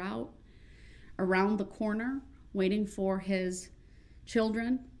parade route, around the corner, waiting for his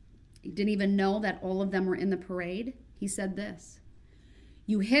children. He didn't even know that all of them were in the parade. He said this,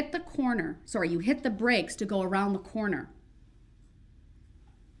 you hit the brakes to go around the corner.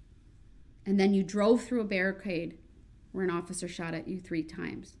 And then you drove through a barricade where an officer shot at you 3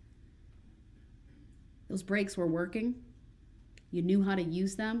 times. Those brakes were working. You knew how to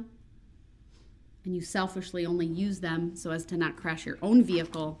use them. And you selfishly only used them so as to not crash your own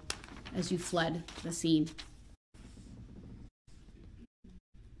vehicle as you fled the scene.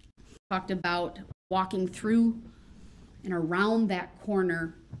 Talked about walking through and around that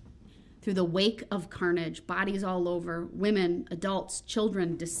corner through the wake of carnage, bodies all over, women, adults,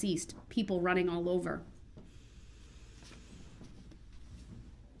 children deceased, people running all over.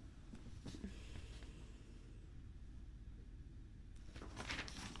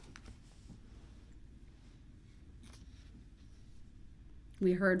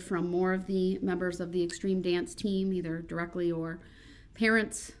 We heard from more of the members of the extreme dance team, either directly or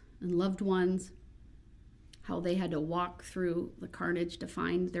parents and loved ones, how they had to walk through the carnage to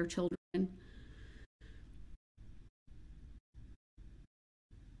find their children.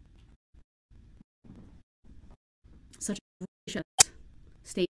 Such a gracious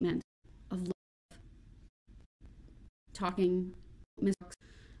statement of love, talking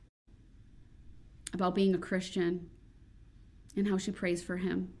about being a Christian and how she prays for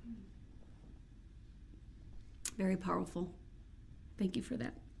him. Very powerful. Thank you for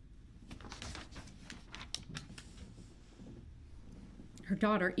that. Her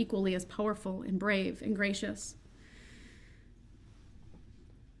daughter, equally as powerful and brave and gracious.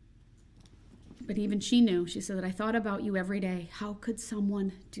 But even she knew, she said, that I thought about you every day. How could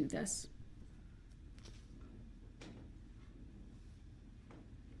someone do this?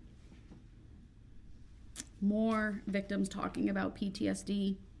 More victims talking about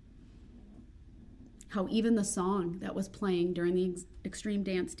PTSD. How even the song that was playing during the extreme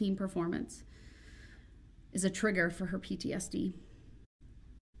dance team performance is a trigger for her PTSD.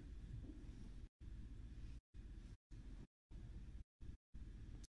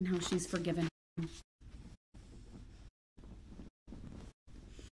 And how she's forgiven him.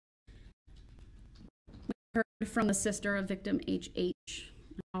 We heard from the sister of victim HH,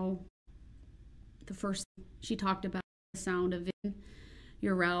 how the first she talked about the sound of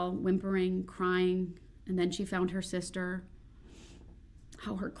Darrell whimpering, crying, and then she found her sister,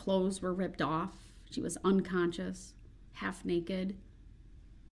 how her clothes were ripped off. She was unconscious, half naked.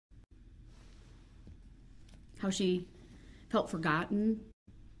 How she felt forgotten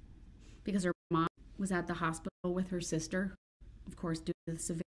because her mom was at the hospital with her sister, of course, due to the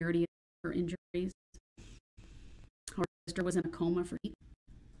severity of her injuries. How her sister was in a coma for weeks,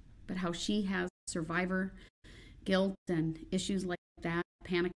 but how she has survivor guilt and issues like that,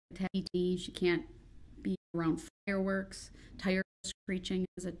 panic attack, she can't be around fireworks, tires screeching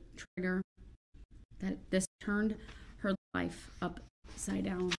is a trigger, that this turned her life upside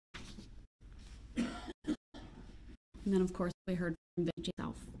down. And then, of course, we heard from Vince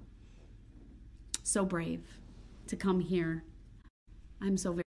herself. So brave to come here. I'm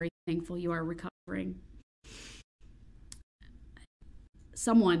so very thankful you are recovering.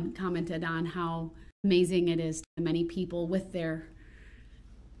 Someone commented on how amazing it is to many people with their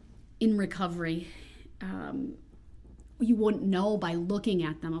in recovery. You wouldn't know by looking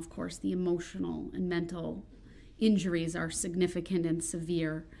at them, of course. The emotional and mental injuries are significant and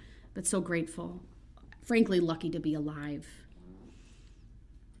severe, but so grateful. Frankly, lucky to be alive.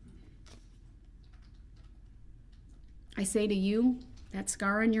 I say to you, that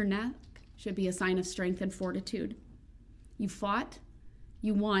scar on your neck should be a sign of strength and fortitude. You fought,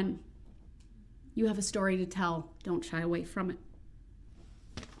 you won. You have a story to tell. Don't shy away from it.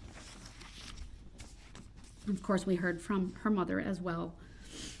 Of course, we heard from her mother as well.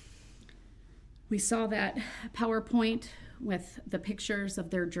 We saw that PowerPoint with the pictures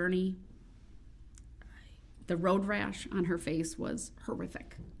of their journey. The road rash on her face was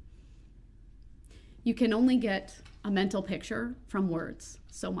horrific. You can only get a mental picture from words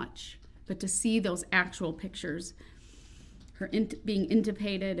so much, but to see those actual pictures, her being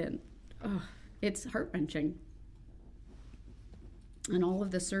intubated, and it's heart-wrenching. And all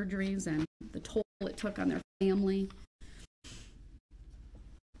of the surgeries and the toll it took on their family.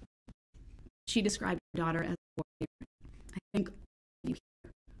 She described her daughter as a warrior. I think you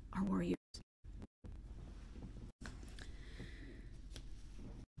here are warriors.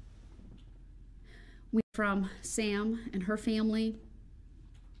 We from Sam and her family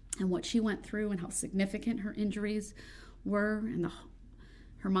and what she went through and how significant her injuries were, and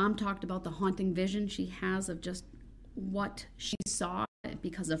her mom talked about the haunting vision she has of just what she saw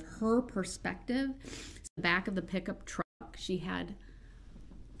because of her perspective. The back of the pickup truck, she had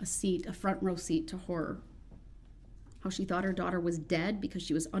a front row seat to horror. How she thought her daughter was dead because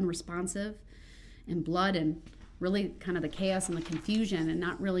she was unresponsive, and blood and really kind of the chaos and the confusion, and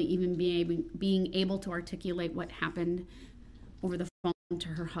not really even being able to articulate what happened over the phone to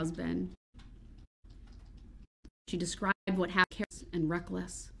her husband. She described what happened and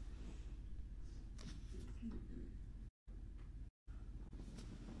reckless.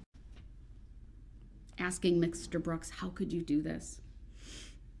 Asking Mr. Brooks, how could you do this?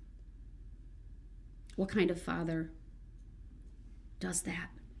 What kind of father does that?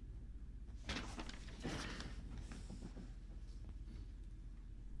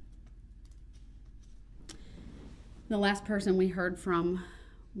 The last person we heard from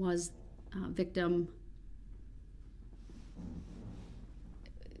was victim,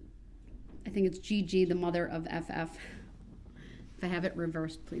 I think it's Gigi, the mother of FF. If I have it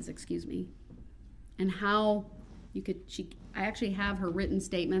reversed, please excuse me. And how I actually have her written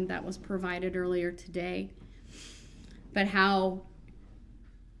statement that was provided earlier today, but how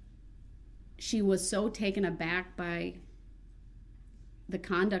she was so taken aback by the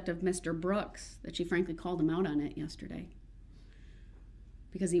conduct of Mr. Brooks that she frankly called him out on it yesterday,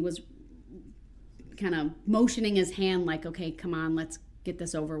 because he was kind of motioning his hand like, okay, come on, let's get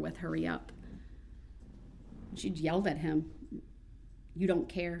this over with, hurry up. She yelled at him, you don't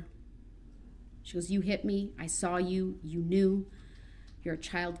care. She goes, you hit me, I saw you, you knew, you're a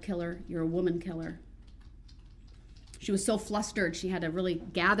child killer, you're a woman killer. She was so flustered, she had to really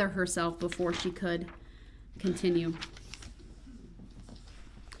gather herself before she could continue.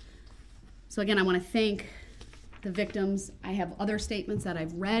 So again, I want to thank the victims. I have other statements that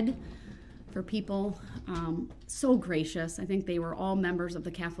I've read for people. So gracious. I think they were all members of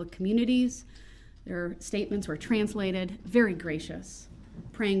the Catholic communities. Their statements were translated. Very gracious.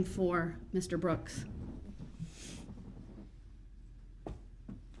 Praying for Mr. Brooks.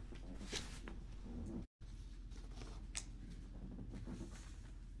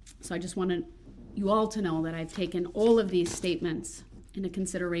 So I just wanted you all to know that I've taken all of these statements into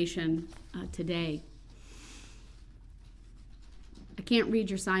consideration today. I can't read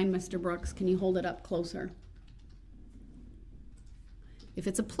your sign, Mr. Brooks. Can you hold it up closer? If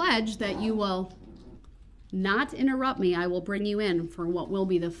it's a pledge that you will not interrupt me, I will bring you in for what will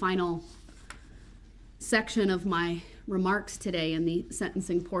be the final section of my remarks today in the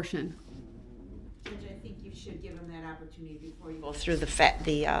sentencing portion. Judge, I think you should give him that opportunity before you go through the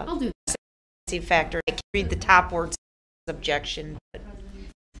I'll do that. factor. I can read the top words objection. But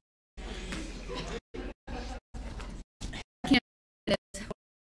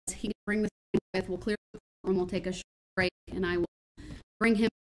he can bring this with. We'll clear the room. We'll take a short break, and I will bring him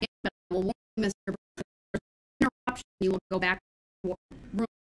in. But I will warn Mr. Brooks, interruption. You will go back to the room.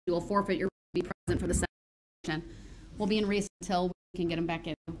 You will forfeit your right to be present for the session. We'll be in recess until we can get him back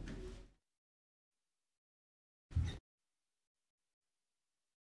in.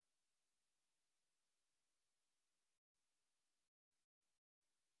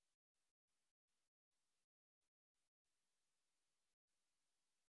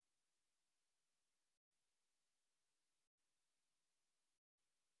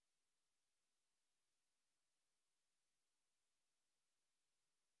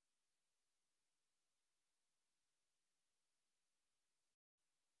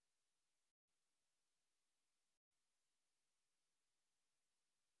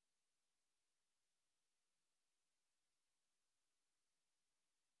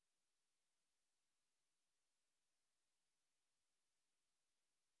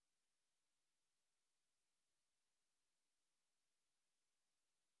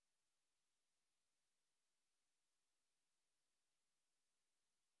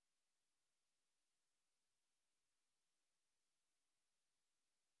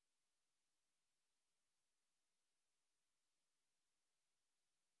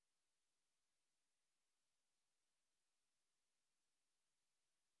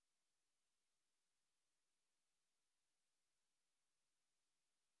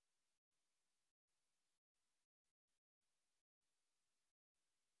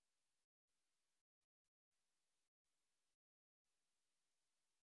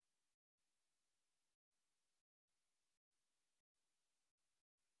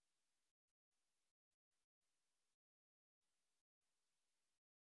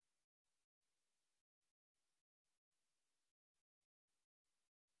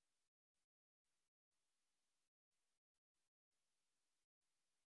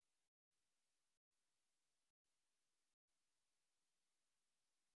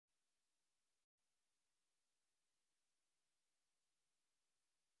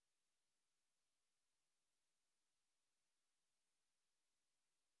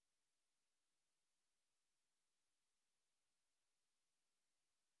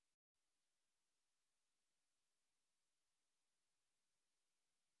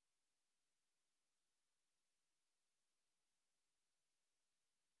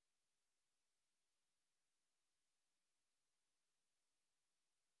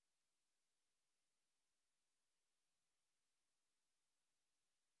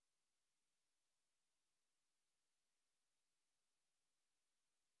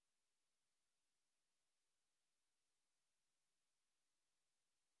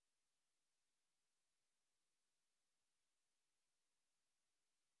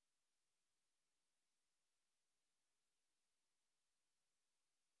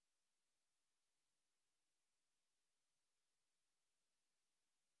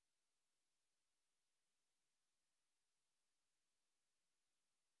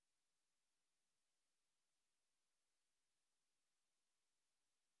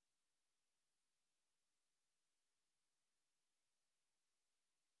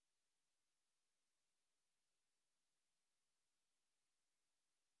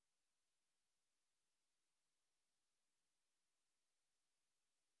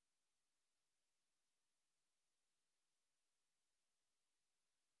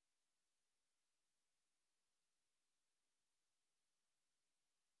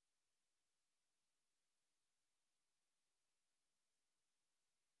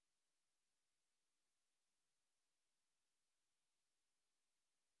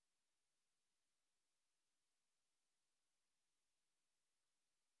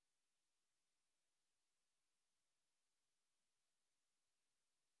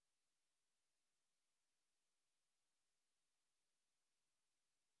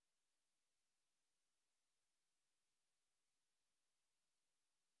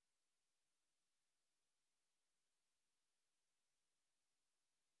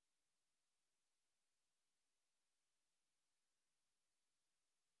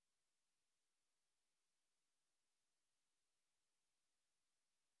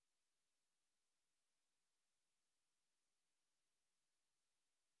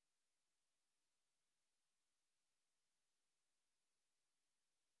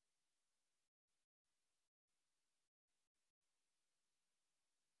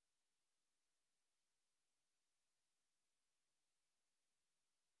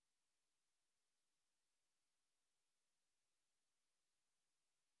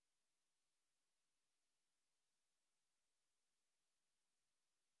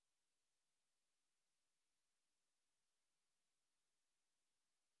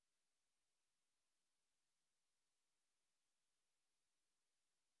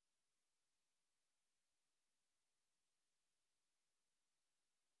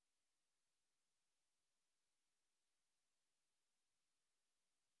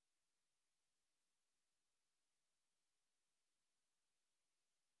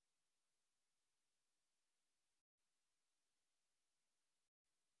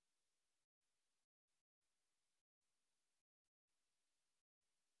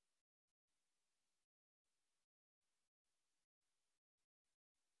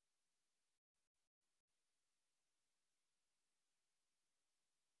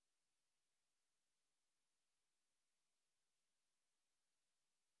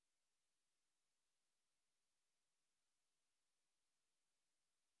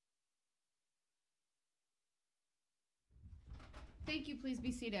 Thank you. Please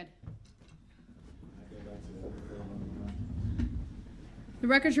be seated. The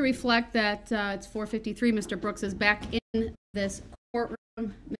record should reflect that it's 4:53. Mr. Brooks is back in this courtroom.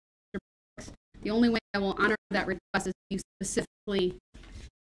 Mr. Brooks, the only way I will honor that request is if you specifically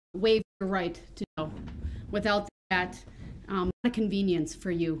waive your right to know. Without that, not a convenience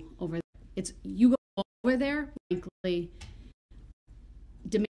for you over there. It's you go over there, frankly,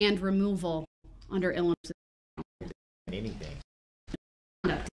 demand removal under Illinois. Anything.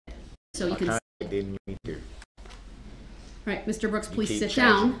 So you can. Didn't either. Right, Mr. Brooks, please sit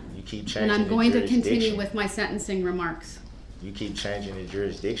down. You keep changing. And I'm going to continue with my sentencing remarks. You keep changing the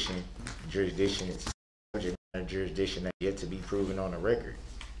jurisdiction. Jurisdiction is a jurisdiction that yet to be proven on the record.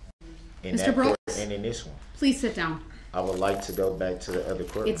 In Mr. Brooks, and in this one. Please sit down. I would like to go back to the other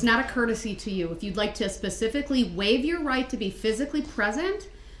court. It's not a courtesy to you. If you'd like to specifically waive your right to be physically present,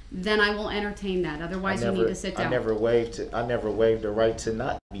 then I will entertain that. Otherwise, you need to sit down. I never waived the right to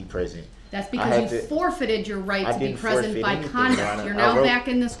not be present. That's because you forfeited your right to be present by conduct. You're now back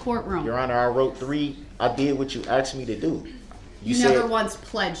in this courtroom. Your Honor, I wrote 3. I did what you asked me to do. You never once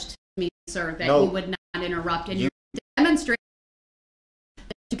pledged to me, sir, that you would not interrupt, and you demonstrated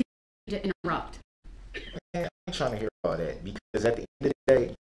that you continue to interrupt. Man, I'm trying to hear all that because at the end of the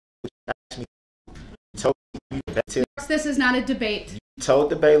day, what you asked me, you told me this is not a debate. You told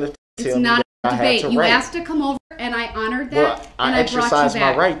the bailiff to tell me that I had to write. You asked to come over, and I honored that. Well, and I exercised exercised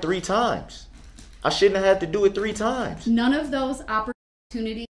my right 3 times. I shouldn't have had to do it 3 times. None of those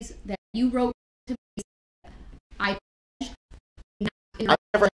opportunities that you wrote to me, I never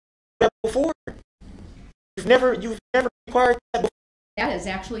had that before. You've never required that before. That is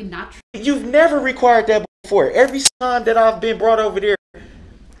actually not true. You've never required that before. Every time that I've been brought over there,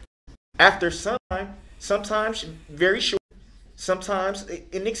 after some time, sometimes very short, sometimes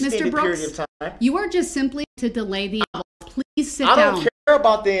an extended period of time. You are just simply to delay the inevitable. Please sit down. I don't care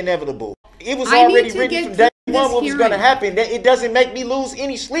about the inevitable. It was already written from day one what was going to happen. It doesn't make me lose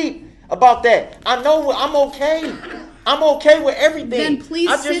any sleep about that. I know I'm okay. I'm okay with everything. Then please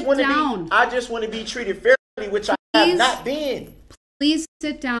sit down. I just want to be treated fairly, which I have not been. Please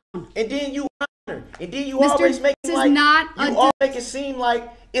sit down. And then you honor. And then you always make it like you all make it seem like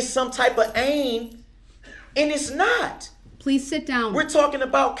it's some type of aim, and it's not. Please sit down. We're talking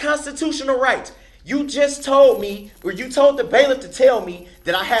about constitutional rights. You just told me, or you told the bailiff to tell me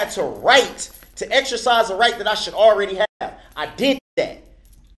that I had to exercise a right that I should already have. I did that.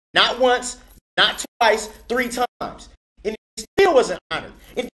 Not once, not twice, 3 times. And it still wasn't honored.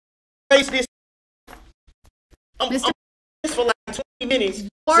 And this, I'm for like 20 minutes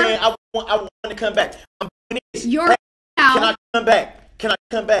saying I want to come back. I'm doing this. You're now. Can I come back? Can I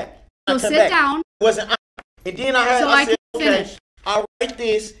come back? So sit down. It wasn't honored. And then I said, okay, I'll write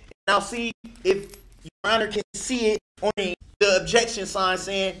this, and I'll see if Your Honor can see it on the objection sign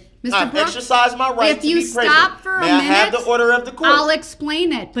saying, I've exercised my right to be present. If you stop for a minute, I have the order of the court? I'll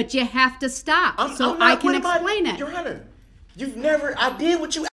explain it, but you have to stop I can explain it. Your Honor, I did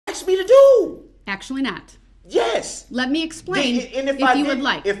what you asked me to do. Actually not. Yes. Let me explain if you would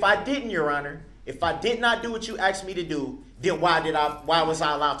like. If I didn't, Your Honor, if I did not do what you asked me to do, then why was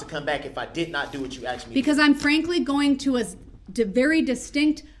I allowed to come back if I did not do what you asked me to do? Because I'm frankly going to a very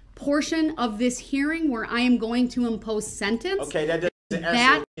distinct portion of this hearing where I am going to impose sentence. Okay, that doesn't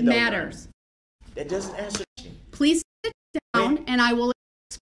answer that matters. That doesn't answer. Please sit down and I will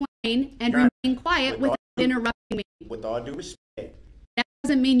explain and remain quiet without interrupting me. With all due respect. That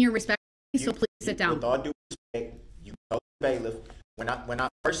doesn't mean you're respecting me, so please sit down. With all due respect, you told the bailiff when I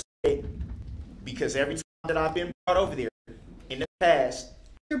first said, because every time that I've been brought over there in the past,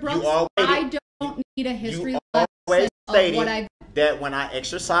 Mr. Brooks, I don't need a history lesson of what I've that when I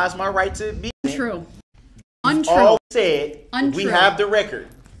exercise my right to be untrue. All said, untrue. We have the record.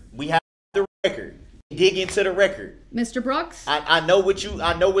 We have the record. Dig into the record. Mr. Brooks? I know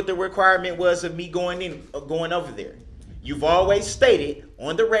what the requirement was of me going over there. You've always stated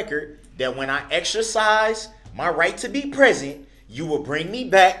on the record that when I exercise my right to be present, you will bring me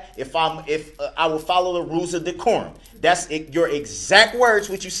back if I will follow the rules of decorum. That's your exact words,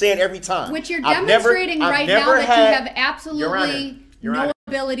 which you said every time. Which you're demonstrating right now that you have absolutely no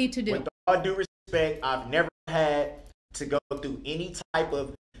ability to do. With all due respect, I've never had to go through any type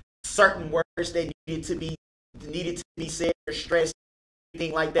of certain words that needed to be said or stressed,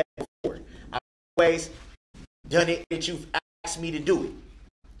 anything like that before. I've always done it that you've asked me to do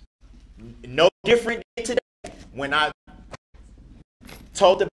it. No different than today. When I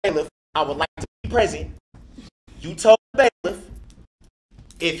told the bailiff I would like to be present, you told the bailiff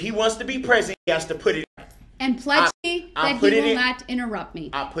if he wants to be present, he has to put it in. And pledge me that he will not interrupt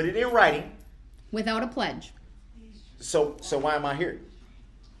me. I put it in writing. Without a pledge. So why am I here?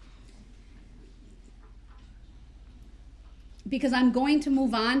 Because I'm going to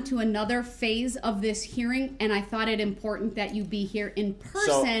move on to another phase of this hearing, and I thought it important that you be here in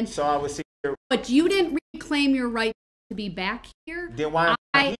person. So I was here. But you didn't reclaim your right to be back here. Then why am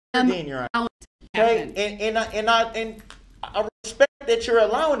I here then, Your Honor? Okay, and I respect that you're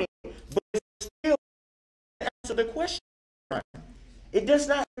allowing it, but it's still answer the question. It does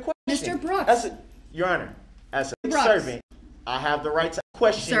not question. Mr. Brooks. Your Honor, as a servant, I have the right to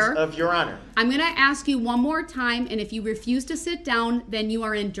questions of Your Honor. I'm going to ask you one more time, and if you refuse to sit down, then you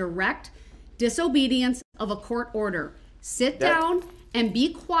are in direct disobedience of a court order. Sit down and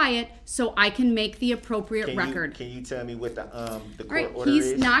be quiet so I can make the appropriate record. Can you tell me what the court order he's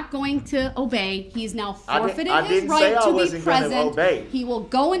is? not going to obey. He's now forfeited his say right I to be wasn't gonna present. obey. He will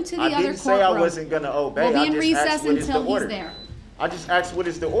go into the I other didn't say I courtroom. wasn't going to obey. We'll be I in just recess asked what is the until he's order. there. I just asked what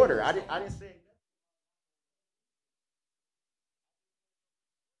is the order. I didn't say.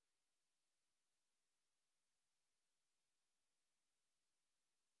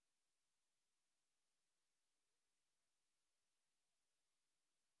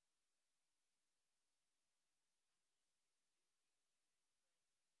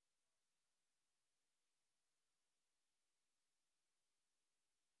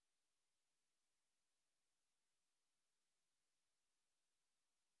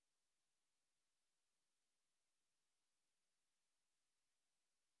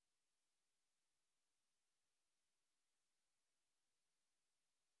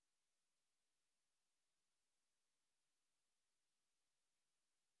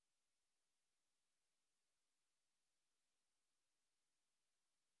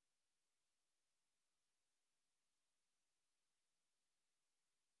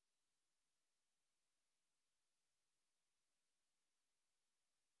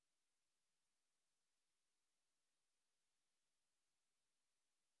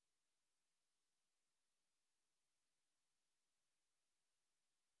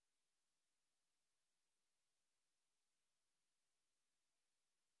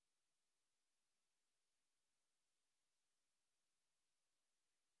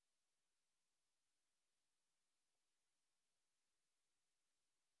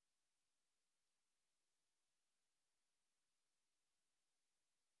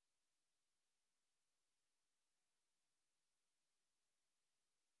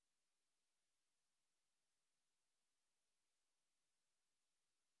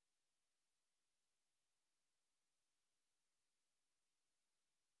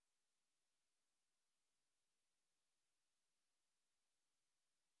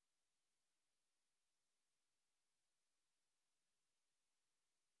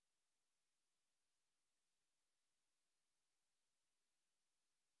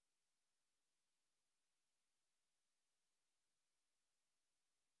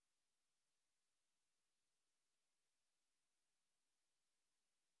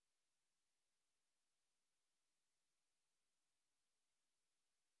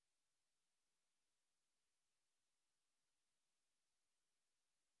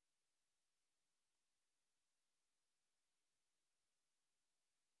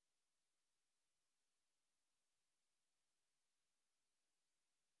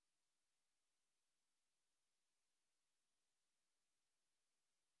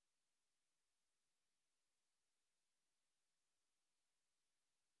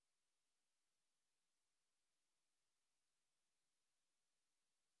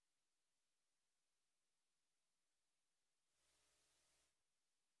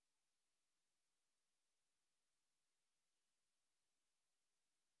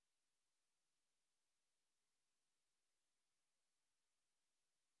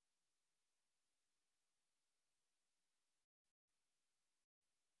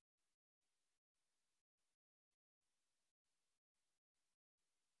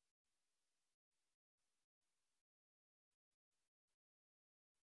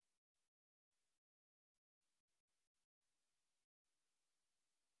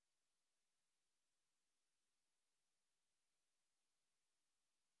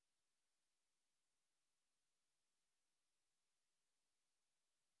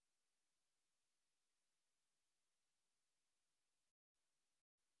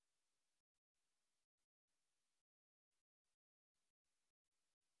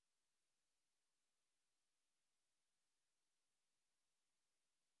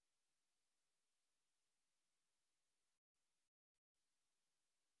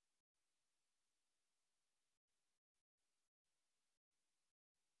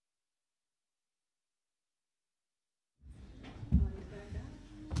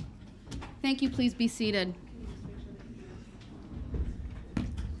 Thank you. Please be seated.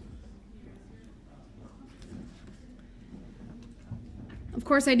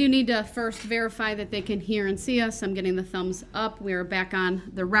 course, I do need to first verify that they can hear and see us. I'm getting the thumbs up. We are back on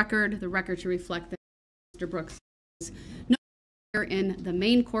the record. The record should reflect that Mr. Brooks is no longer in the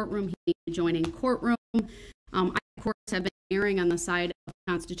main courtroom. He is the adjoining courtroom. I, of course, have been erring on the side of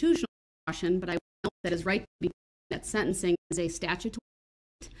constitutional caution, but I will note that his right to be at sentencing is a statutory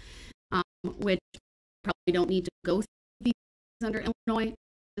right, which probably don't need to go through these under Illinois,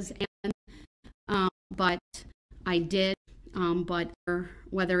 but I did. But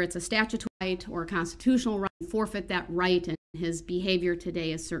whether it's a statutory right or a constitutional right, forfeit that right, and his behavior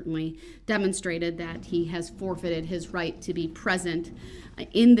today has certainly demonstrated that he has forfeited his right to be present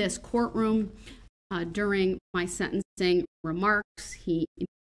in this courtroom. During my sentencing remarks, he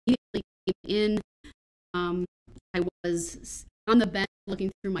immediately came in. I was on the bench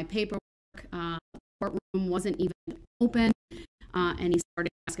looking through my paperwork. The courtroom wasn't even open, and he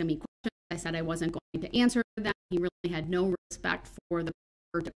started asking me questions. I said I wasn't going to answer them. He really had no respect for the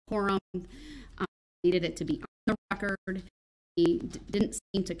decorum. Needed it to be on the record. He didn't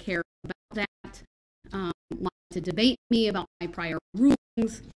seem to care about that. Wanted to debate me about my prior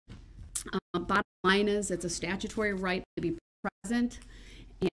rulings. Bottom line is, it's a statutory right to be present,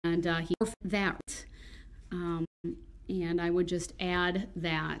 and he forfeited that. And I would just add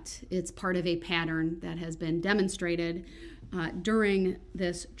that it's part of a pattern that has been demonstrated during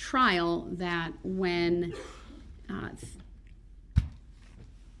this trial, that when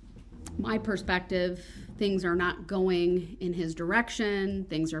my perspective, things are not going in his direction,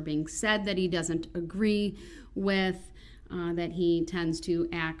 things are being said that he doesn't agree with, that he tends to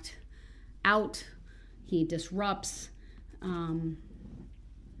act out, he disrupts, and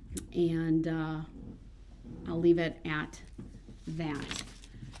I'll leave it at that.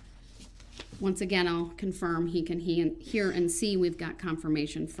 Once again, I'll confirm he can hear and see. We've got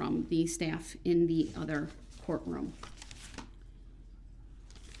confirmation from the staff in the other courtroom.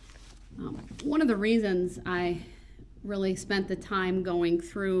 One of the reasons I really spent the time going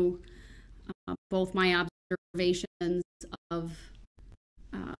through both my observations of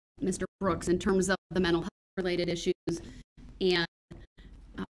Mr. Brooks in terms of the mental health related issues, and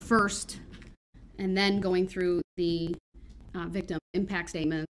first, and then going through the victim impact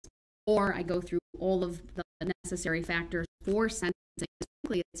statements, or I go through all of the necessary factors for sentencing.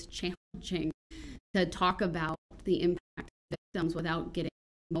 Basically, it's challenging to talk about the impact of victims without getting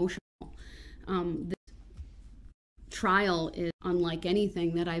emotional. This trial is unlike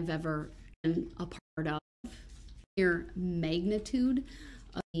anything that I've ever been a part of. Sheer magnitude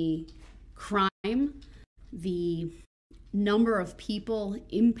of the crime, the number of people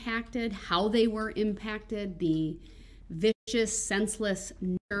impacted, how they were impacted, the vicious, senseless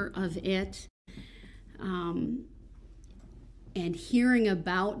nature of it, and hearing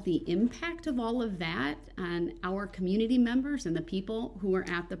about the impact of all of that on our community members and the people who were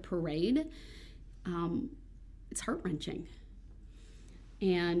at the parade, it's heart-wrenching.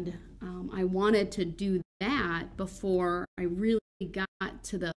 And I wanted to do that before I really got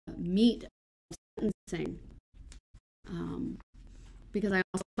to the meat of sentencing, because I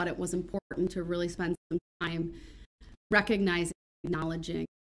also thought it was important to really spend some time recognizing, acknowledging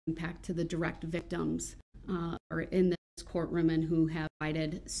the impact to the direct victims or in this courtroom and who have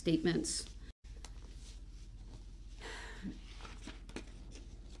provided statements.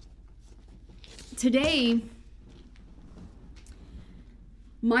 Today,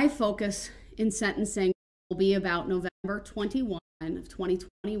 my focus in sentencing will be about November 21 of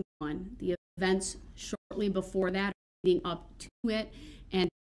 2021, the events shortly before that, leading up to it and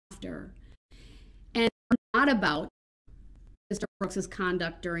after. And not about Mr. Brooks's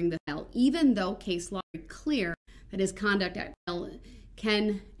conduct during the trial, even though case law is clear that his conduct at trial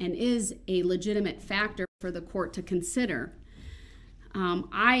can and is a legitimate factor for the court to consider.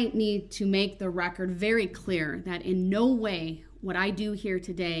 I need to make the record very clear that in no way what I do here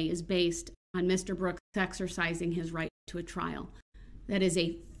today is based on Mr. Brooks exercising his right to a trial. That is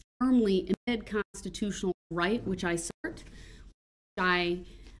a firmly embedded constitutional right, which I assert, which I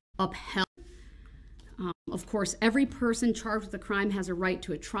upheld. Of course, every person charged with a crime has a right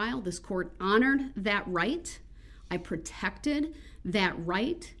to a trial. This court honored that right. I protected that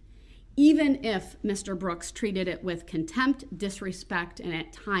right, even if Mr. Brooks treated it with contempt, disrespect, and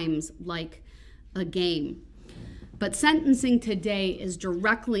at times like a game. But sentencing today is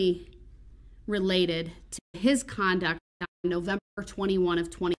directly related to his conduct on November 21 of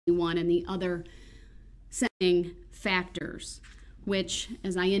 21 and the other sentencing factors, which,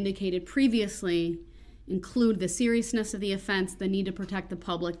 as I indicated previously, include the seriousness of the offense, the need to protect the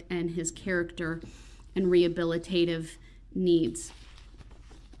public, and his character and rehabilitative needs.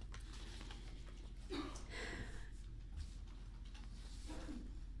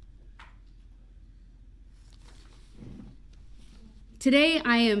 Today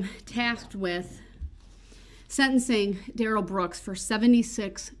I am tasked with sentencing Darrell Brooks for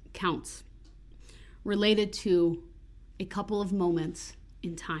 76 counts related to a couple of moments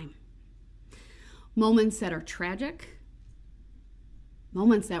in time. Moments that are tragic,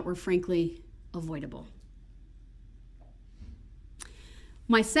 moments that were frankly avoidable.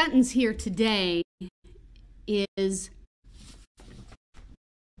 My sentence here today is,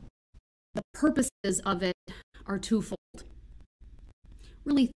 the purposes of it are twofold,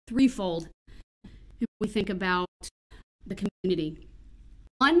 really threefold if we think about the community.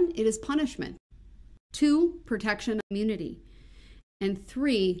 One, it is punishment. Two, protection of immunity. And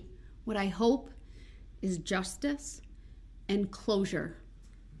three, what I hope is justice and closure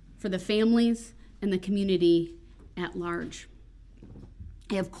for the families and the community at large.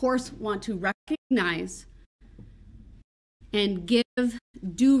 I, of course, want to recognize and give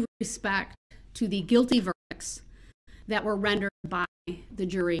due respect to the guilty verdicts that were rendered by the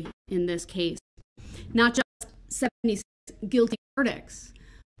jury in this case. Not just 76 guilty verdicts,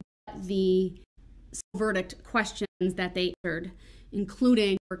 but the verdict questions that they answered,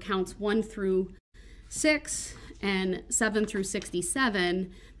 including for counts 1 through 6 and 7 through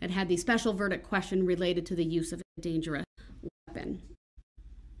 67 that had the special verdict question related to the use of a dangerous weapon.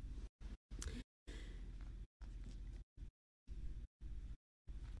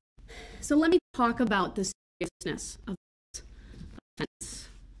 So let me talk about the seriousness of this offense.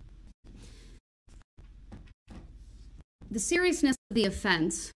 The seriousness of the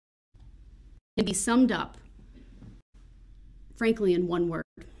offense can be summed up, frankly, in one word,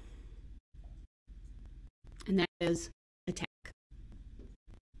 and that is attack.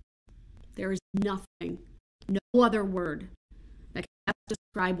 There is nothing, no other word that can best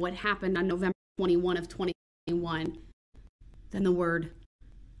describe what happened on November 21 of 2021 than the word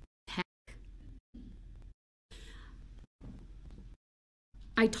attack.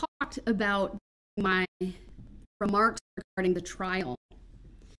 I talked about my remarks regarding the trial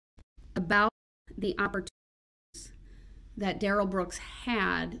about the opportunities that Darrell Brooks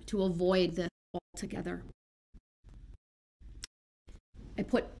had to avoid this altogether. I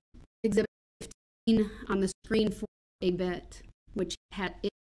put exhibit 15 on the screen for a bit, which had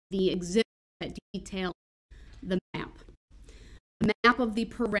the exhibit that detailed the map. The map of the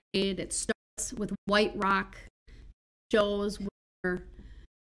parade, it starts with White Rock, shows where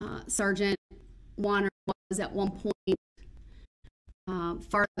Sergeant Warner was at one point,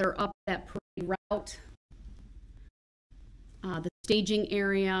 farther up that parade route, the staging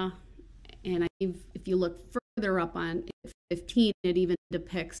area, and I think if you look further up on 15, it even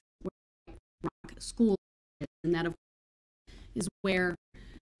depicts where White Rock School is, and that of course is where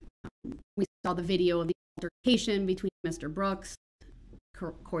we saw the video of the altercation between Mr. Brooks,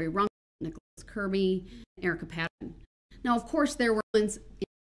 Corey Runk, Nicholas Kirby, and Erica Patton. Now, of course, there were moments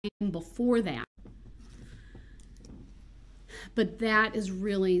in before that, but that is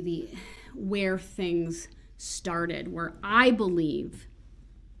really where things started, where I believe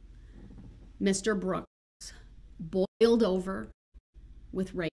Mr. Brooks boiled over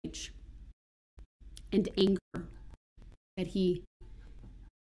with rage and anger that he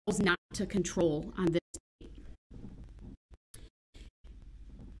was not to control on this date.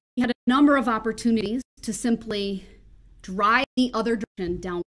 He had a number of opportunities to simply drive the other direction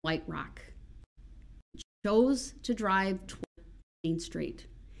down White Rock. He chose to drive toward Main Street,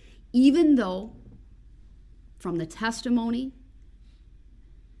 even though from the testimony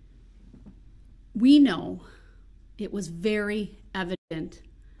we know it was very evident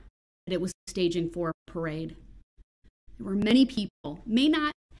that it was staging for a parade. There were many people, may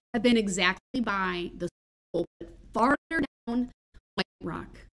not have been exactly by the school, but farther down White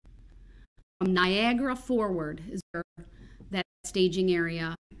Rock. From Niagara forward is where that staging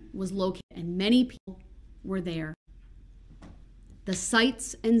area was located, and many people were there. The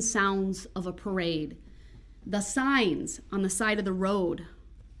sights and sounds of a parade, the signs on the side of the road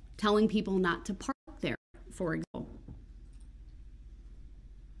telling people not to park there, for example.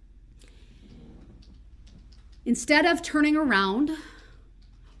 Instead of turning around,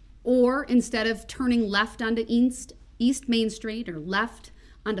 or instead of turning left onto East Main Street or left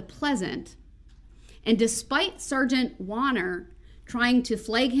onto Pleasant, and despite Sergeant Warner trying to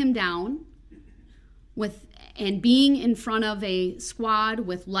flag him down and being in front of a squad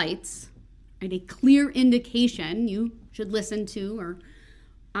with lights, right, a clear indication you should listen to or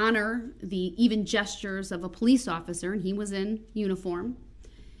honor the even gestures of a police officer, and he was in uniform.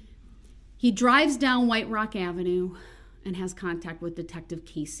 He drives down White Rock Avenue and has contact with Detective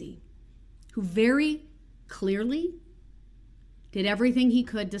Casey, who very clearly did everything he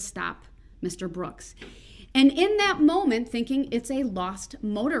could to stop Mr. Brooks. And in that moment, thinking it's a lost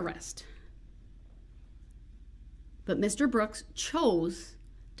motorist. But Mr. Brooks chose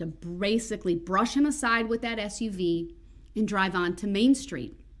to basically brush him aside with that SUV and drive on to Main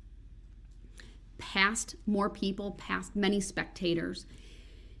Street, past more people, past many spectators,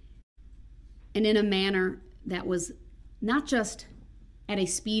 and in a manner that was not just at a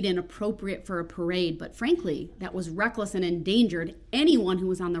speed inappropriate for a parade, but frankly, that was reckless and endangered anyone who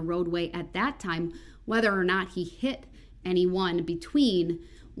was on the roadway at that time, whether or not he hit anyone between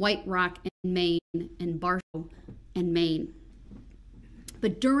White Rock and Main and Barstow and Main.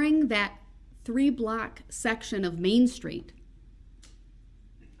 But during that 3-block section of Main Street,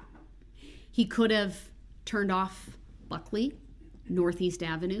 he could have turned off Buckley, Northeast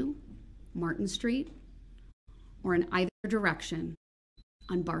Avenue, Martin Street, or in either direction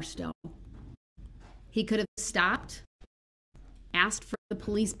on Barstow. He could have stopped, asked for the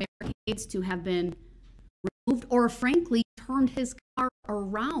police barricades to have been removed, or frankly, turned his car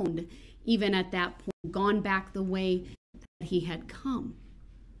around even at that point, gone back the way that he had come.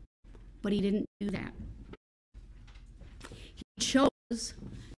 But he didn't do that. He chose to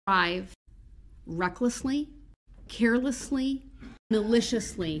drive recklessly, carelessly,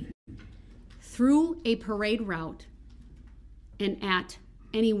 maliciously through a parade route and at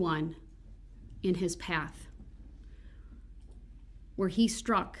anyone in his path, where he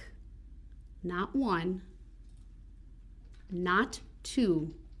struck not one, not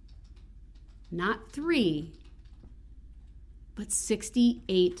two, not three, but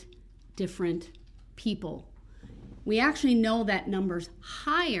 68 different people. We actually know that number's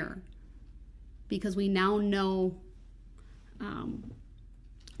higher because we now know,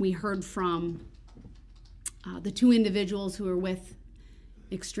 we heard from the 2 individuals who were with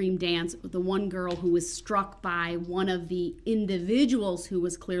Extreme Dance, the one girl who was struck by one of the individuals who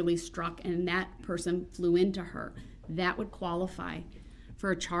was clearly struck, and that person flew into her. That would qualify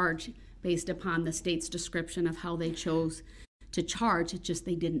for a charge based upon the state's description of how they chose to charge. It's just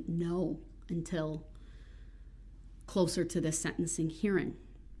they didn't know until closer to the sentencing hearing.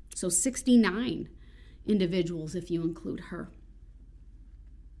 So 69 individuals if you include her.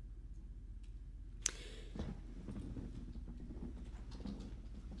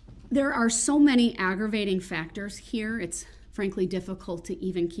 There are so many aggravating factors here, it's frankly difficult to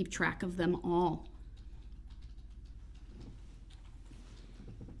even keep track of them all.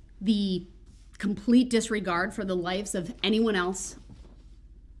 The complete disregard for the lives of anyone else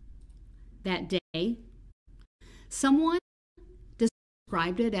that day. Someone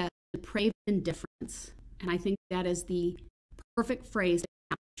described it as depraved indifference, and I think that is the perfect phrase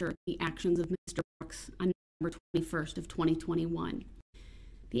to capture the actions of Mr. Brooks on November 21st of 2021.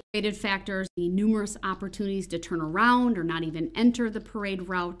 The aggravated factors, the numerous opportunities to turn around or not even enter the parade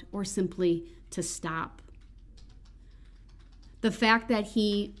route or simply to stop. The fact that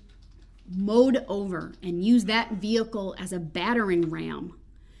he mowed over and used that vehicle as a battering ram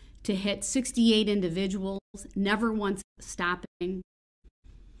to hit 68 individuals, never once stopping,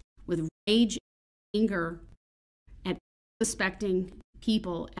 with rage and anger at suspecting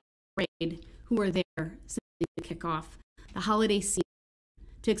people at the parade who were there simply to kick off the holiday season,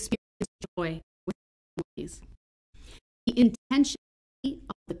 to experience joy with families. The intentionality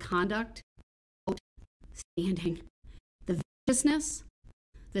of the conduct, outstanding. The viciousness,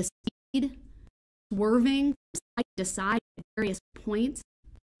 the speed, swerving from side to side at various points.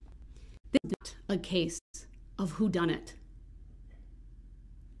 This is not a case of whodunit.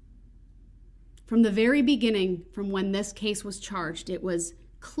 From the very beginning, from when this case was charged, it was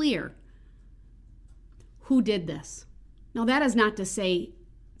clear who did this. Now, that is not to say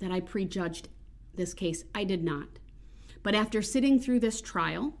that I prejudged this case. I did not. But after sitting through this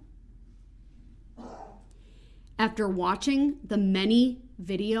trial, after watching the many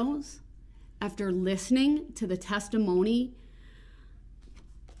videos, after listening to the testimony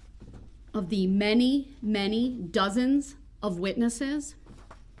of the many, many dozens of witnesses,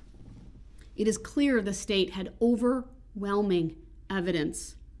 it is clear the state had overwhelming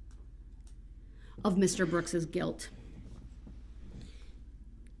evidence of Mr. Brooks's guilt.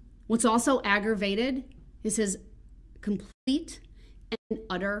 What's also aggravated is his complete and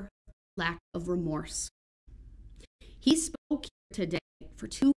utter lack of remorse. He spoke here today for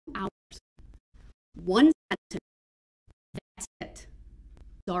 2 hours. One sentence. That's it.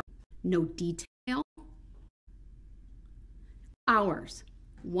 Sorry. No detail. Hours.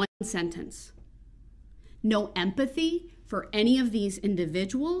 One sentence. No empathy for any of these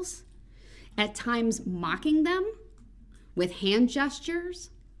individuals. At times mocking them with hand gestures,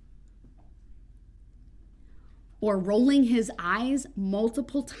 or rolling his eyes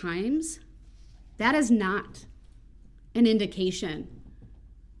multiple times. that is not an indication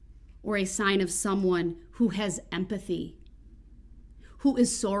or a sign of someone who has empathy, who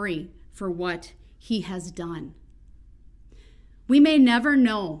is sorry for what he has done. We may never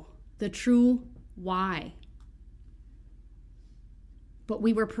know the true why, but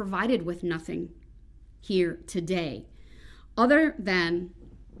we were provided with nothing here today other than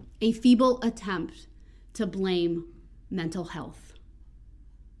a feeble attempt to blame mental health,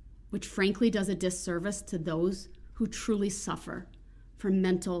 which frankly does a disservice to those who truly suffer from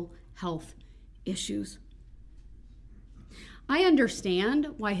mental health issues. I understand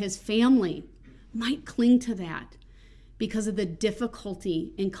why his family might cling to that because of the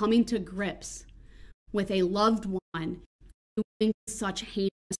difficulty in coming to grips with a loved one doing such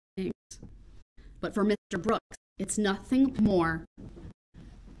heinous things. But for Mr. Brooks, it's nothing more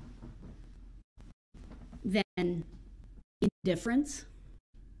than indifference,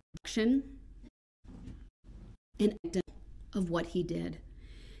 action, and of what he did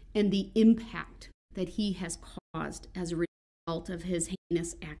and the impact that he has caused as a result of his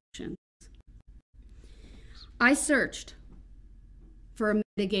heinous actions. I searched for a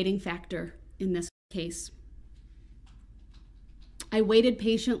mitigating factor in this case. I waited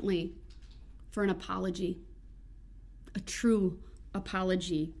patiently for an apology, a true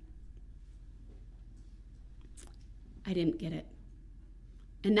apology. I didn't get it.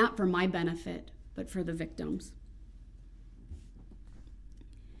 And not for my benefit, but for the victims.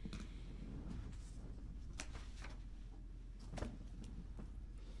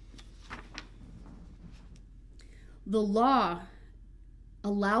 The law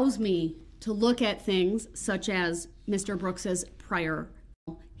allows me to look at things such as Mr. Brooks's prior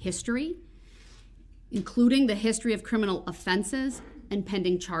history, including the history of criminal offenses and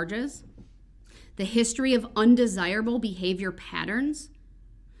pending charges, the history of undesirable behavior patterns,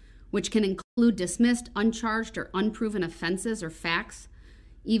 which can include dismissed, uncharged, or unproven offenses or facts,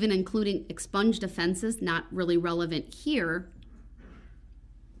 even including expunged offenses not really relevant here.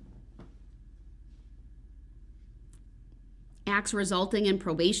 Acts resulting in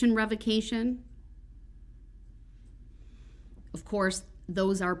probation revocation. Of course,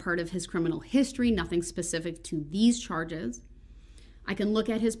 those are part of his criminal history, nothing specific to these charges. I can look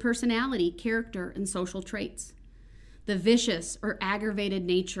at his personality, character, and social traits, the vicious or aggravated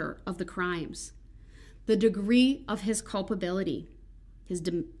nature of the crimes, the degree of his culpability, his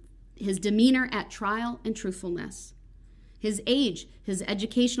demeanor at trial and truthfulness, his age, his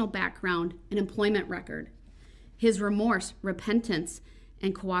educational background and employment record, his remorse, repentance,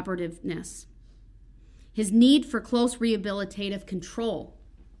 and cooperativeness, his need for close rehabilitative control,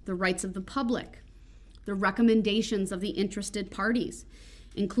 the rights of the public, the recommendations of the interested parties,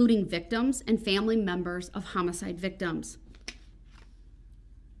 including victims and family members of homicide victims.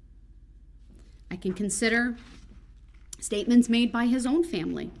 I can consider statements made by his own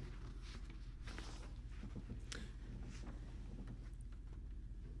family.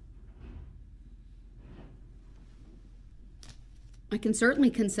 I can certainly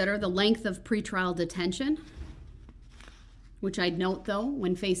consider the length of pretrial detention, which I'd note, though,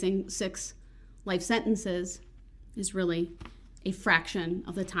 when facing 6 life sentences, is really a fraction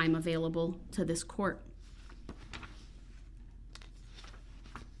of the time available to this court.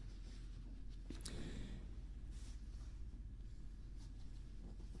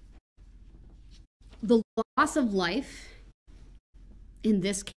 The loss of life in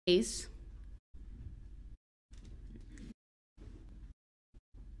this case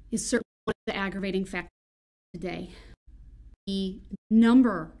is certainly one of the aggravating factors today. The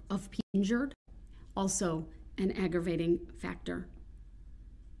number of people injured, also an aggravating factor.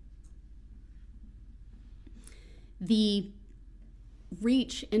 The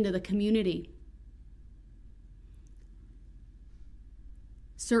reach into the community,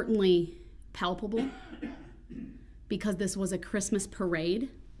 certainly palpable because this was a Christmas parade.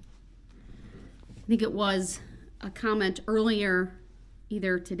 I think it was a comment earlier,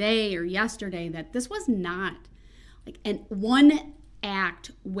 either today or yesterday, that this was not like one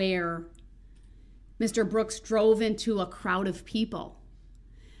act where Mr. Brooks drove into a crowd of people.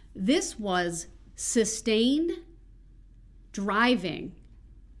 This was sustained driving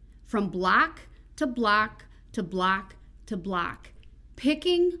from block to block to block to block,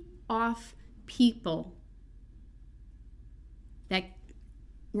 picking off people that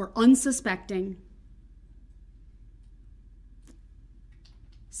were unsuspecting.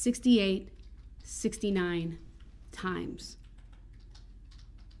 68, 69 times.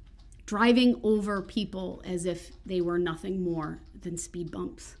 Driving over people as if they were nothing more than speed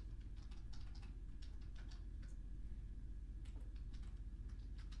bumps.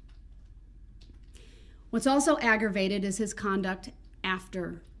 What's also aggravated is his conduct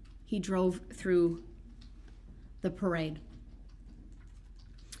after he drove through the parade.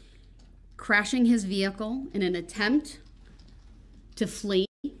 Crashing his vehicle in an attempt to flee.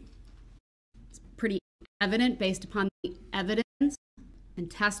 It's pretty evident based upon the evidence and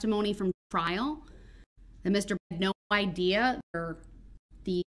testimony from trial that Mr. had no idea there were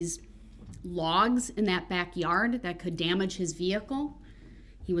these logs in that backyard that could damage his vehicle.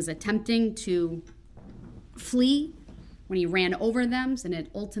 He was attempting to flee when he ran over them, and it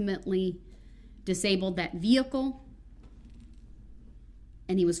ultimately disabled that vehicle,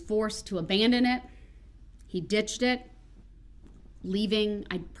 and he was forced to abandon it. He ditched it, leaving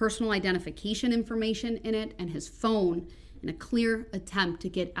personal identification information in it and his phone in a clear attempt to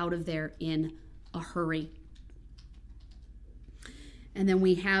get out of there in a hurry. And then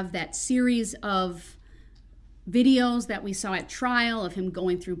we have that series of videos that we saw at trial of him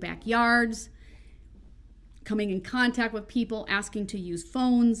going through backyards, coming in contact with people, asking to use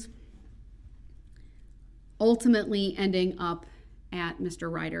phones, ultimately ending up at Mr.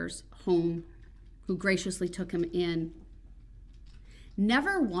 Ryder's home, who graciously took him in.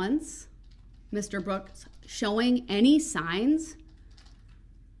 Never once, Mr. Brooks showing any signs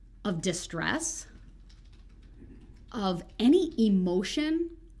of distress, of any emotion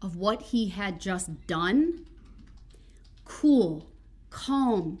of what he had just done. Cool,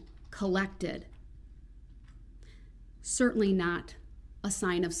 calm, collected. Certainly not a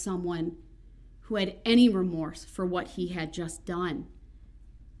sign of someone who had any remorse for what he had just done.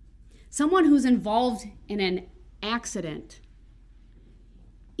 Someone who's involved in an accident,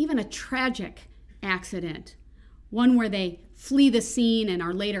 even a tragic accident, one where they flee the scene and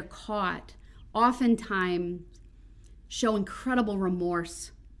are later caught, oftentimes show incredible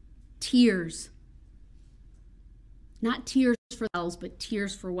remorse, tears. Not tears for themselves, but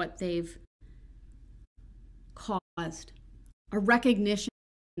tears for what they've caused. A recognition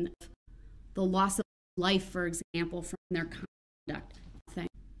of the loss of life, for example, from their conduct.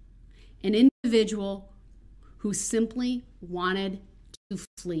 An individual who simply wanted to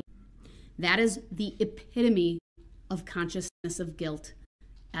flee. That is the epitome of consciousness of guilt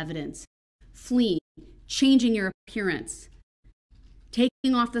evidence. Fleeing, changing your appearance,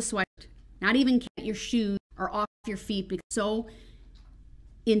 taking off the sweat, not even get your shoes or off your feet because so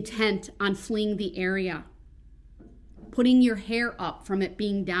intent on fleeing the area, putting your hair up from it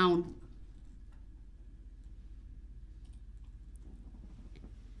being down.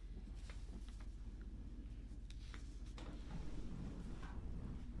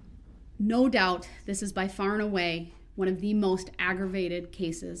 No doubt, this is by far and away one of the most aggravated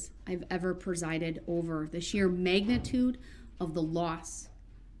cases I've ever presided over. The sheer magnitude of the loss,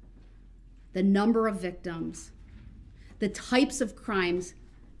 the number of victims, the types of crimes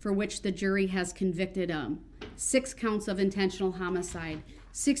for which the jury has convicted him. 6 counts of intentional homicide,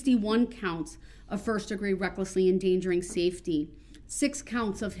 61 counts of first-degree recklessly endangering safety, 6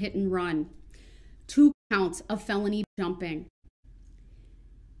 counts of hit and run, 2 counts of felony jumping,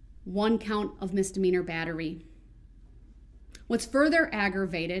 1 count of misdemeanor battery. What's further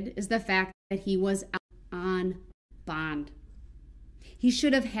aggravated is the fact that he was out on bond. He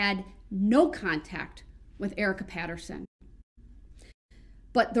should have had no contact with Erica Patterson.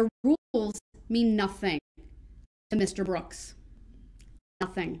 But the rules mean nothing to Mr. Brooks.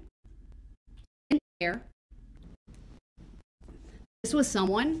 Nothing. He didn't care. This was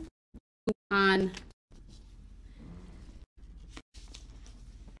someone who on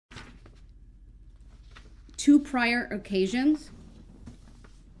two prior occasions,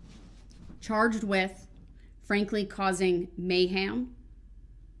 charged with, frankly, causing mayhem.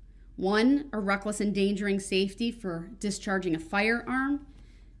 1, a reckless endangering safety for discharging a firearm.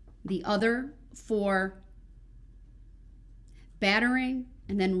 The other for battering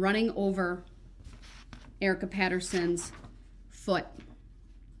and then running over Erica Patterson's foot.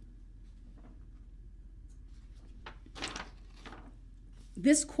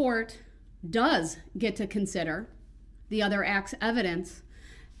 This court does get to consider the other act's evidence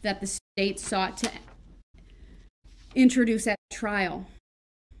that the state sought to introduce at trial.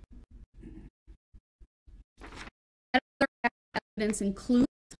 That other act's evidence includes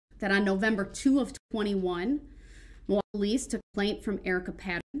that on November 2 of 21, Milwaukee police took a complaint from Erica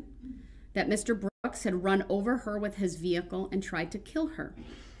Patterson that Mr. Brooks had run over her with his vehicle and tried to kill her.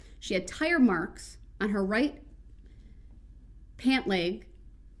 She had tire marks on her right pant leg.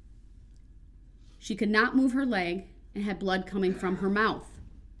 She could not move her leg and had blood coming from her mouth.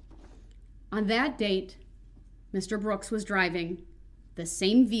 On that date, Mr. Brooks was driving the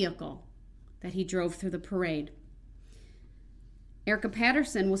same vehicle that he drove through the parade. Erica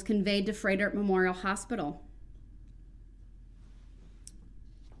Patterson was conveyed to Frederick Memorial Hospital.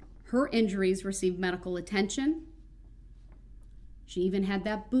 Her injuries received medical attention. She even had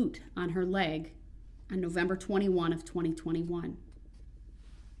that boot on her leg on November 21 of 2021.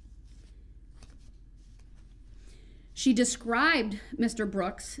 She described Mr.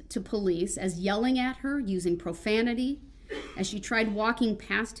 Brooks to police as yelling at her, using profanity, as she tried walking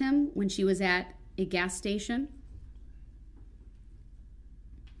past him when she was at a gas station.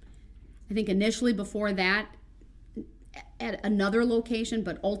 I think initially before that, at another location,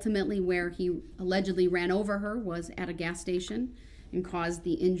 but ultimately where he allegedly ran over her was at a gas station and caused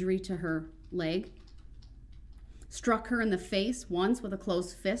the injury to her leg. Struck her in the face once with a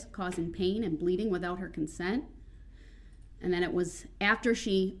closed fist, causing pain and bleeding without her consent. And then it was after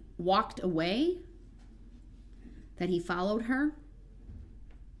she walked away that he followed her.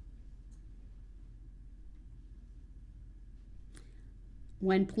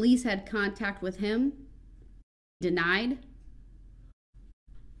 When police had contact with him, he denied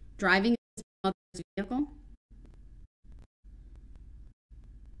driving his mother's vehicle.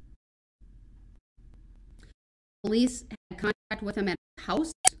 Police had contact with him at his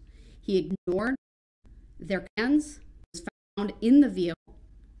house. He ignored their commands. He was found in the vehicle,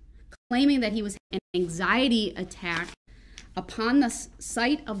 claiming that he was having an anxiety attack upon the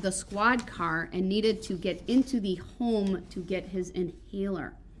sight of the squad car and needed to get into the home to get his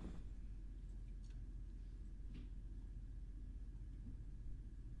inhaler.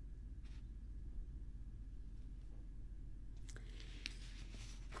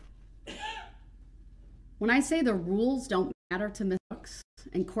 When I say the rules don't matter to Ms. Brooks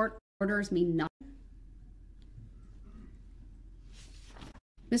and court orders mean nothing,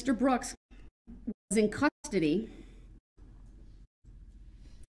 Mr. Brooks was in custody,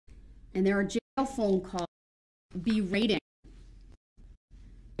 and there are jail phone calls berating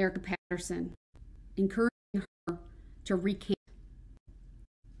Erica Patterson, encouraging her to recant,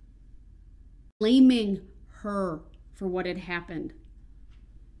 blaming her for what had happened,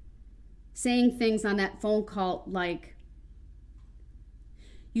 saying things on that phone call like,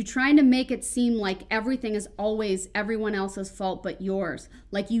 "You trying to make it seem like everything is always everyone else's fault but yours.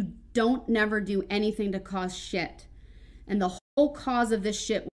 Like you don't never do anything to cause shit. And the whole cause of this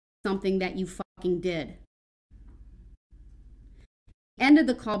shit was something that you fucking did." He ended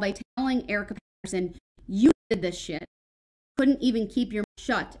the call by telling Erica Patterson, "You did this shit. Couldn't even keep your mouth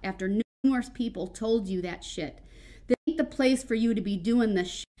shut after numerous people told you that shit. This ain't the place for you to be doing this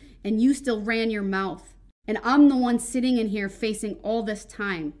shit, and you still ran your mouth. And I'm the one sitting in here facing all this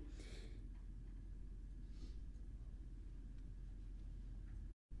time."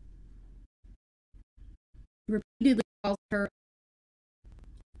 He repeatedly calls her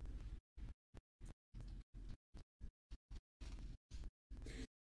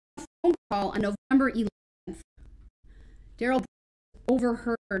a phone call on November 11th. Darrell Brooks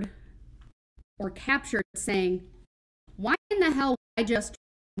overheard or captured saying, "Why in the hell would I just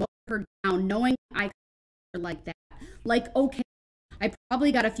mow her down knowing I could her like that? Like, okay, I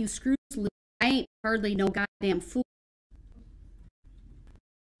probably got a few screws loose. I ain't hardly no goddamn fool."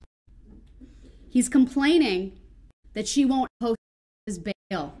 He's complaining that she won't post his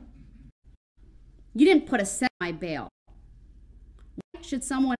bail. "You didn't put a cent in my bail. Why should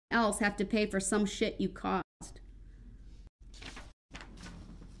someone else have to pay for some shit you caused?"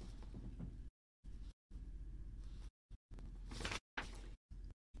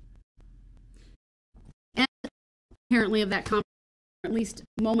 And apparently of that conversation, at least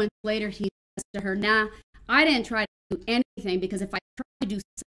moments later, he says to her, "Nah, I didn't try to do anything, because if I tried to do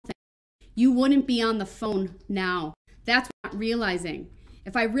something, you wouldn't be on the phone now. That's what I'm not realizing.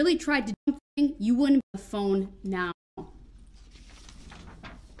 If I really tried to do something, you wouldn't be on the phone now."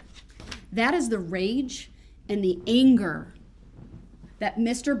 That is the rage and the anger that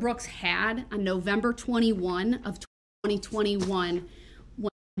Mr. Brooks had on November 21 of 2021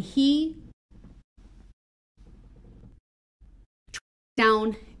 when he tracked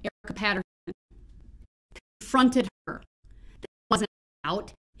down Erica Patterson, confronted her. That wasn't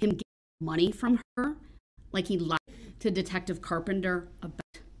about him getting money from her like he lied to Detective Carpenter about.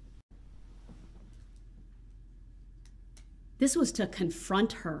 This was to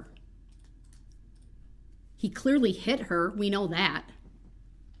confront her. He clearly hit her, we know that.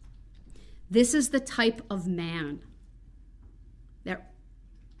 This is the type of man that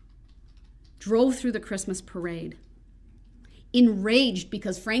drove through the Christmas parade, enraged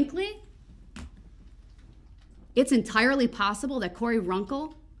because, frankly, it's entirely possible that Corey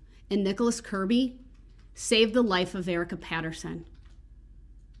Runkle and Nicholas Kirby saved the life of Erica Patterson.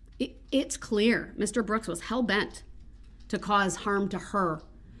 It's clear Mr. Brooks was hell-bent to cause harm to her.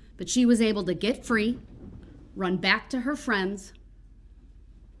 But she was able to get free, run back to her friends.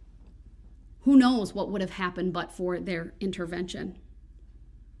 Who knows what would have happened but for their intervention.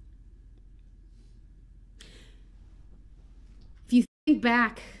 If you think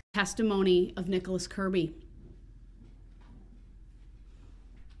back to the testimony of Nicholas Kirby,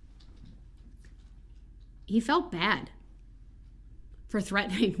 he felt bad for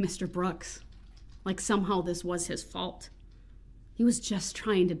threatening Mr. Brooks, like somehow this was his fault. He was just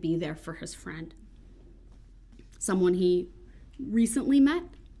trying to be there for his friend, someone he recently met.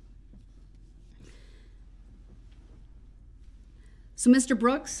 So, Mr.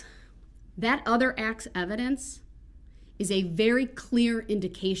 Brooks, that other act's evidence is a very clear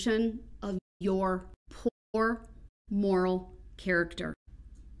indication of your poor moral character.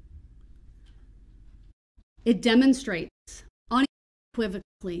 It demonstrates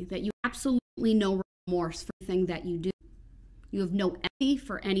unequivocally that you absolutely no remorse for anything that you do. You have no empathy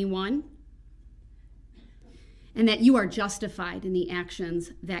for anyone, and that you are justified in the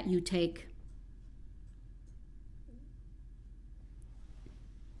actions that you take.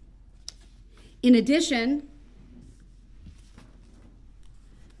 In addition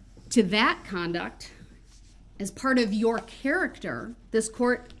to that conduct, as part of your character, this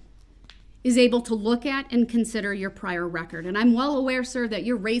court is able to look at and consider your prior record. And I'm well aware, sir, that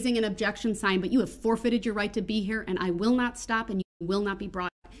you're raising an objection sign, but you have forfeited your right to be here, and I will not stop, and you will not be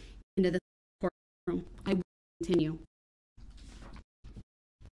brought into the courtroom. I will continue.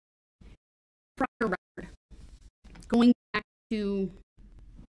 Prior record. Going back to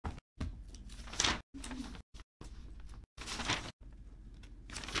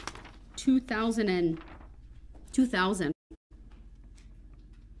two thousand.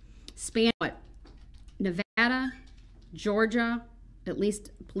 Span what? Nevada, Georgia, at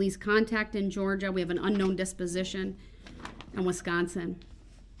least police contact in Georgia. We have an unknown disposition, and Wisconsin.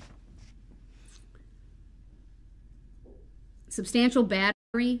 Substantial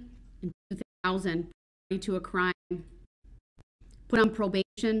battery in 2000 to a crime. Put on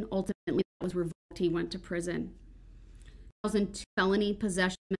probation. Ultimately, that was revoked. He went to prison. 2002 felony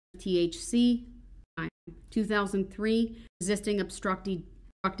possession of THC. 2003 resisting obstructing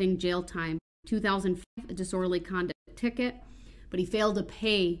jail time. 2005 a disorderly conduct ticket, but he failed to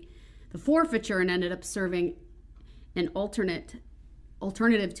pay the forfeiture and ended up serving an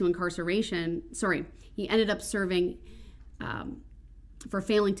alternative to incarceration. He ended up serving for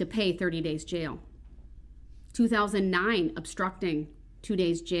failing to pay 30 days jail. 2009 obstructing 2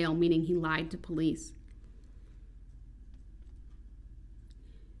 days jail, meaning he lied to police.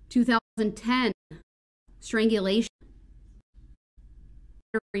 2010 strangulation.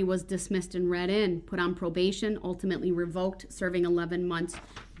 He was dismissed and read in, put on probation, ultimately revoked, serving 11 months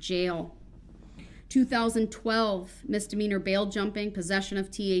jail. 2012 misdemeanor bail jumping, possession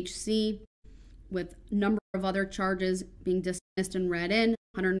of THC, with a number of other charges being dismissed and read in,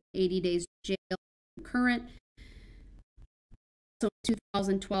 180 days jail current. So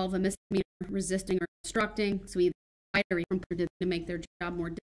 2012 a misdemeanor resisting or obstructing, so either to make their job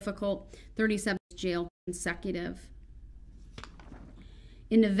more difficult, 37 jail consecutive.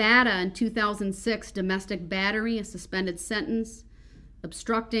 In Nevada in 2006, domestic battery, a suspended sentence,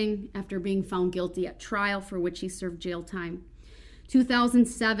 obstructing after being found guilty at trial, for which he served jail time.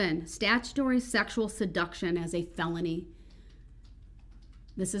 2007, statutory sexual seduction as a felony.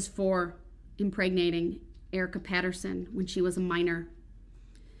 This is for impregnating Erica Patterson when she was a minor.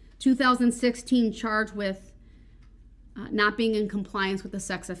 2016, charged with not being in compliance with the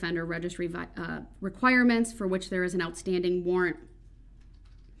sex offender registry requirements, for which there is an outstanding warrant.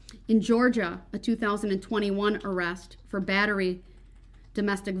 In Georgia, a 2021 arrest for battery,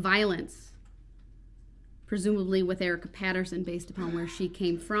 domestic violence, presumably with Erica Patterson based upon where she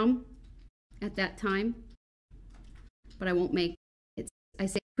came from at that time. But I won't make it, I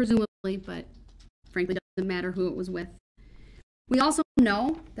say presumably, but frankly it doesn't matter who it was with. We also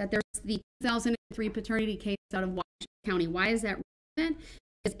know that there's the 2003 paternity case out of Waukesha County. Why is that relevant?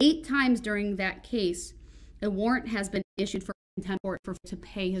 Because 8 times during that case, a warrant has been issued for contempt court to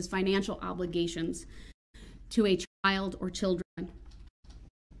pay his financial obligations to a child or children.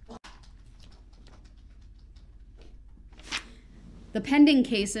 The pending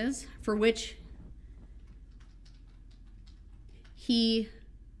cases for which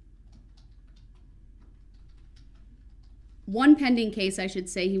one pending case, I should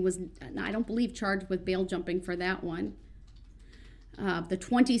say, he was, I don't believe, charged with bail jumping for that one. The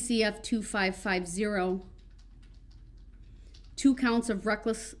 20 CF 2550, 2 counts of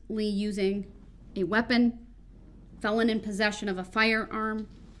recklessly using a weapon, felon in possession of a firearm,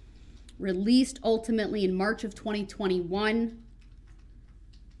 released ultimately in March of 2021.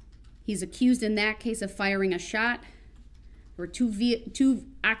 He's accused in that case of firing a shot. There were two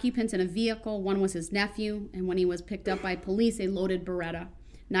occupants in a vehicle. One was his nephew, and when he was picked up by police, a loaded Beretta,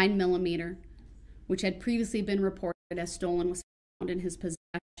 9mm, which had previously been reported as stolen, was found in his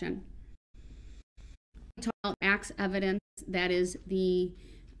possession. We talk about acts evidence, that is the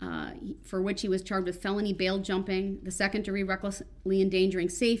for which he was charged with felony bail jumping, the second-degree recklessly endangering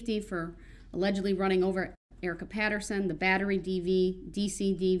safety for allegedly running over Erica Patterson, the battery DV,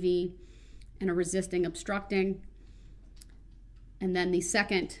 DC DV, and a resisting obstructing. And then the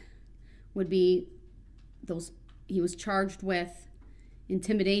second would be he was charged with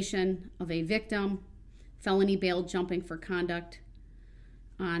intimidation of a victim, felony bail jumping for conduct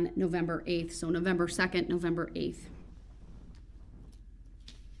on November 8th. So November 2nd, November 8th.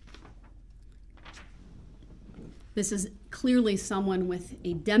 This is clearly someone with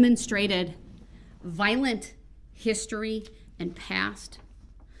a demonstrated violent history and past,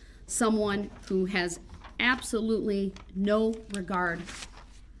 someone who has absolutely no regard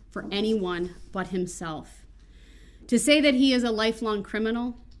for anyone but himself. To say that he is a lifelong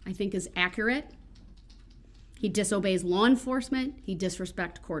criminal, I think, is accurate. He disobeys law enforcement, he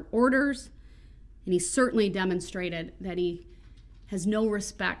disrespects court orders, and he certainly demonstrated that he has no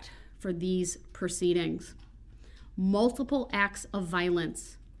respect for these proceedings. Multiple acts of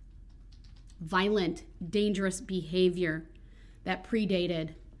violence, violent, dangerous behavior that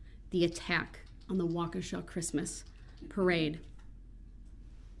predated the attack on the Waukesha Christmas parade.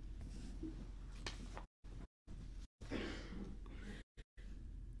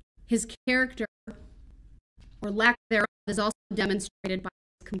 His character, or lack thereof, is also demonstrated by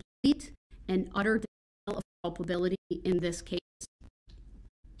his complete and utter denial of culpability in this case.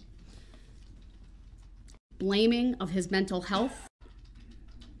 Blaming of his mental health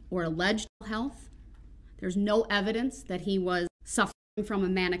or alleged health. There's no evidence that he was suffering from a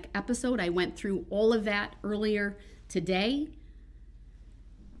manic episode. I went through all of that earlier today,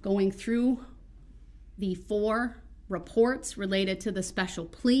 going through the 4 reports related to the special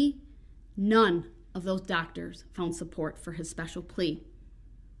plea. None of those doctors found support for his special plea.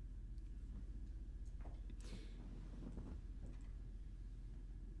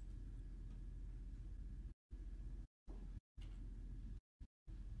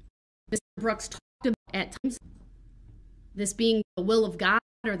 Mr. Brooks talked about at times this being the will of God,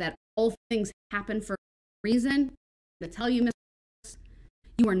 or that all things happen for a reason. To tell you, Mr. Brooks,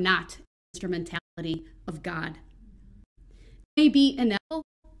 you are not an instrumentality of God. It may be inevitable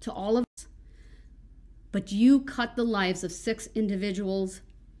to all of us, but you cut the lives of 6 individuals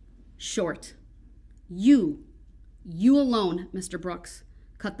short. You alone, Mr. Brooks,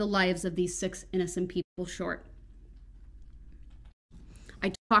 cut the lives of these 6 innocent people short.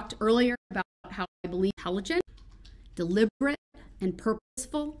 I talked earlier about how I believe intelligent, deliberate, and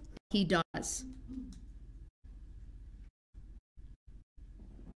purposeful he does.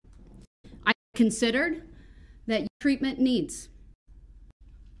 I considered that your treatment needs.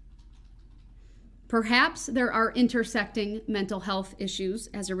 Perhaps there are intersecting mental health issues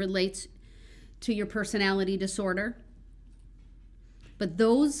as it relates to your personality disorder, but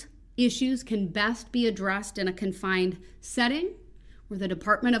those issues can best be addressed in a confined setting where the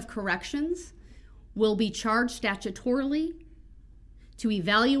Department of Corrections will be charged statutorily to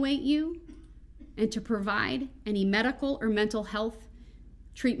evaluate you and to provide any medical or mental health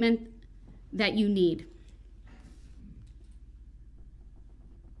treatment that you need.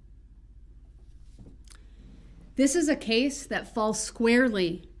 This is a case that falls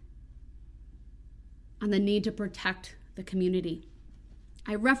squarely on the need to protect the community.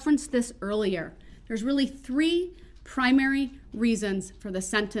 I referenced this earlier. There's really 3 primary reasons for the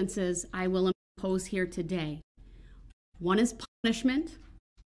sentences I will impose here today. One is punishment,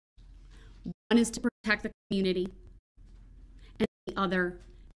 one is to protect the community, and the other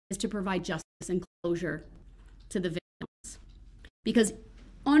is to provide justice and closure to the victims. Because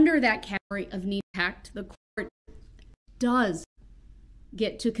under that category of need to protect, the court does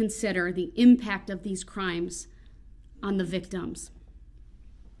get to consider the impact of these crimes on the victims.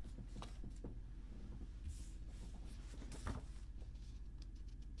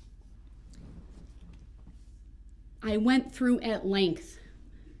 I went through at length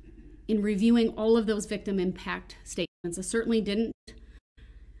in reviewing all of those victim impact statements. I certainly didn't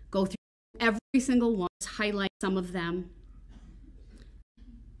go through every single one, just highlight some of them.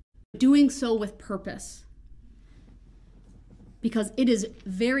 Doing so with purpose, because it is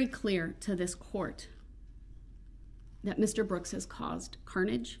very clear to this court that Mr. Brooks has caused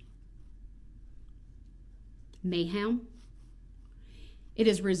carnage, mayhem. It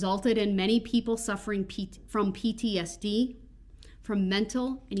has resulted in many people suffering from PTSD, from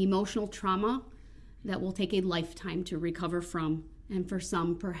mental and emotional trauma that will take a lifetime to recover from, and for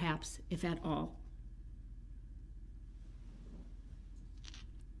some, perhaps, if at all.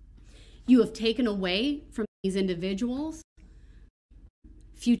 You have taken away from these individuals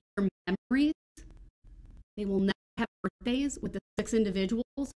future memories. They will never have birthdays with the 6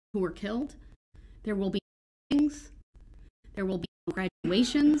 individuals who were killed. There will be weddings. There will be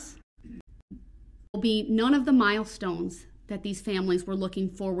graduations. There will be none of the milestones that these families were looking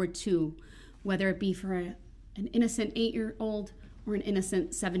forward to, whether it be for an innocent 8-year-old or an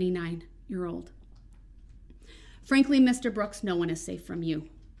innocent 79-year-old. Frankly, Mr. Brooks, no one is safe from you.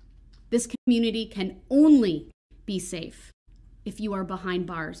 This community can only be safe if you are behind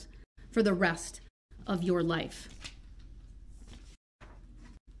bars for the rest of your life.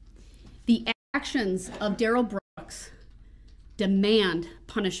 The actions of Darrell Brooks demand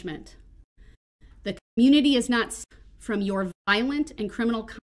punishment. The community is not safe from your violent and criminal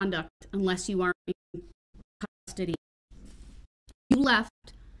conduct unless you are in custody. You left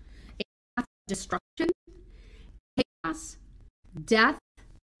a path of destruction, chaos, death,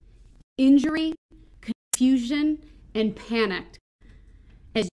 injury, confusion, and panic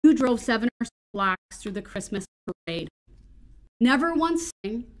as you drove 7 or 6 blocks through the Christmas parade. Never once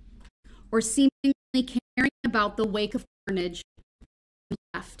saying or seemingly caring about the wake of carnage you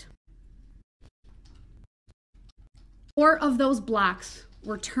left. 4 of those blocks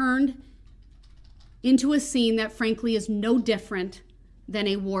were turned into a scene that frankly is no different than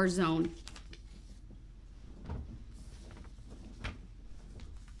a war zone.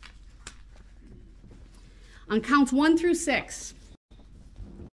 On counts 1 through 6,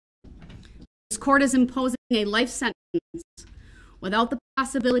 this court is imposing a life sentence without the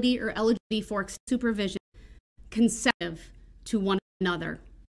possibility or eligibility for supervision consecutive to one another.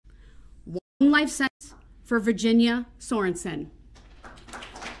 1 life sentence for Virginia Sorensen.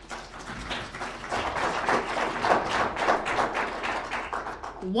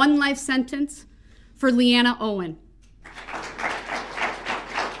 1 life sentence for Leanna Owen.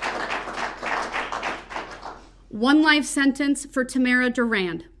 1 life sentence for Tamara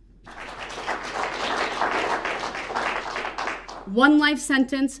Durand. 1 life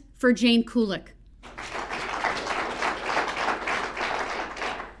sentence for Jane Kulik.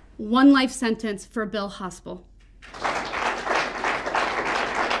 1 life sentence for Bill Hospel.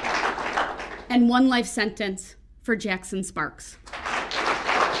 And 1 life sentence for Jackson Sparks.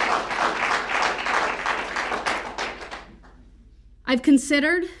 I've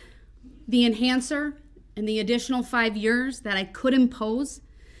considered the enhancer and the additional 5 years that I could impose,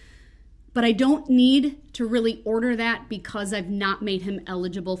 but I don't need to really order that because I've not made him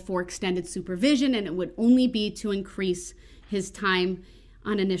eligible for extended supervision, and it would only be to increase his time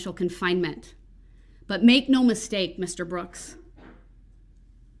on initial confinement. But make no mistake, Mr. Brooks,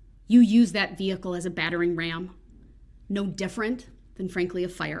 you use that vehicle as a battering ram, no different than, frankly, a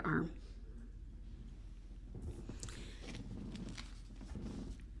firearm.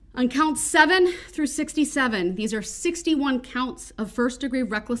 On counts 7 through 67, these are 61 counts of first-degree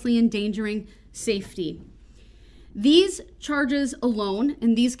recklessly endangering safety. These charges alone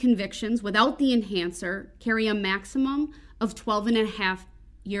and these convictions without the enhancer carry a maximum of 12.5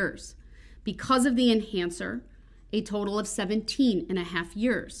 years. Because of the enhancer, a total of 17.5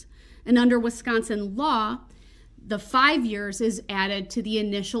 years. And under Wisconsin law, the 5 years is added to the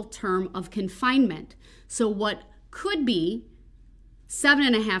initial term of confinement. So what could be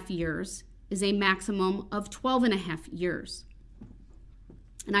 7.5 years is a maximum of 12.5 years.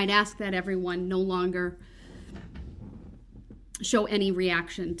 And I'd ask that everyone no longer show any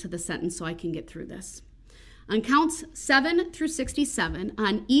reaction to the sentence so I can get through this. On counts 7 through 67,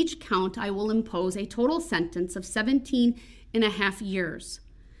 on each count I will impose a total sentence of 17.5 years.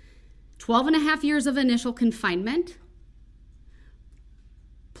 12.5 years of initial confinement,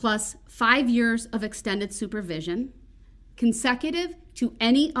 plus 5 years of extended supervision, consecutive to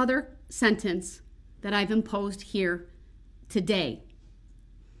any other sentence that I've imposed here today.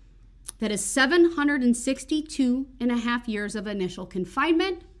 That is 762.5 years of initial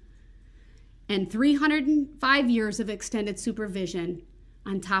confinement and 305 years of extended supervision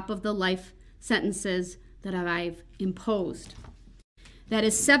on top of the life sentences that I've imposed. That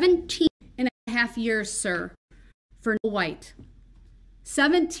is 17.5 years, sir, for Noel White.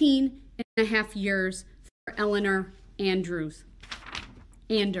 17.5 years for Eleanor Anders.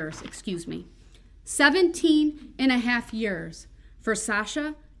 17.5 years for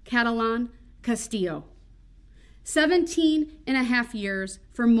Sasha Catalan Castillo. 17.5 years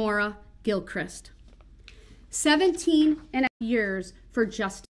for Maura Gilchrist. 17 and a half years for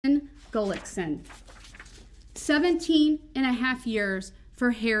Justin Gullickson. 17 and a half years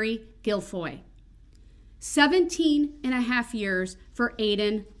for Harry Guilfoy. 17 and a half years for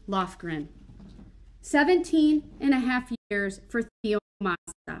Aiden Lofgren. 17 and a half years for Theo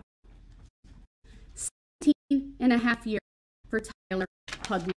Mazda. 17 and a half years for Tyler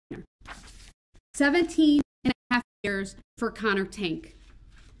Pugner. 17 and a half years for Connor Tank.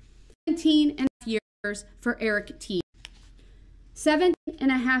 17 and a half years for Eric T. 17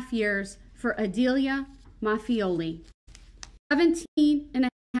 and a half years for Adelia Maffioli. 17 and a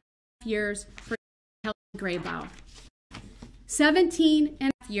half years for Helen Graybow. 17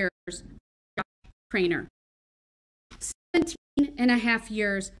 and a half years for Josh Craner. 17 and a half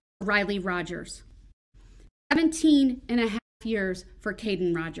years for Riley Rogers. 17 and a half years for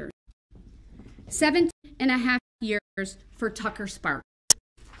Caden Rogers. 17 and a half years for Tucker Sparks.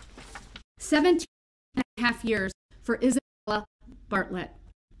 17 and a half years for Isabella Bartlett.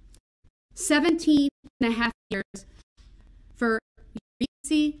 17 and a half years for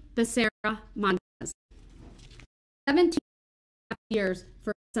Yurisi Becerra Montes. 17 and a half years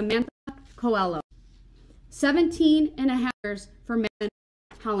for Samantha Coelho. 17 and a half years for Megan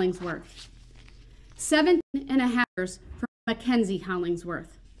Hollingsworth. 17 and a half years for Mackenzie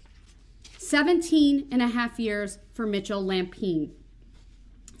Hollingsworth. 17 and a half years for Mitchell Lampine.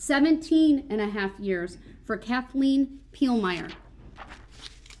 17 and a half years for Kathleen Pielmeyer.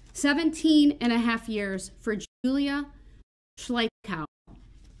 17 and a half years for Julia Schleichow.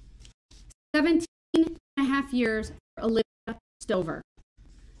 17 and a half years for Olivia Stover.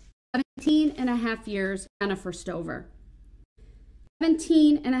 17 and a half years for Jennifer Stover.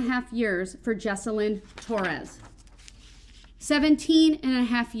 17 and a half years for Jesselyn Torres. 17 and a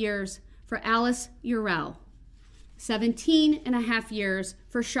half years for Alice Urell. 17 and a half years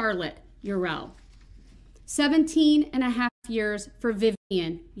for Charlotte Urell. 17 and a half years for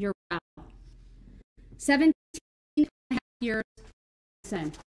Vivian Urell. 17 and a half years for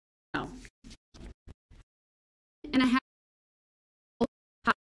Jason Urell. And a half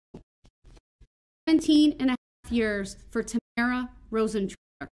 17 and a half years for Tamara Rosentrader.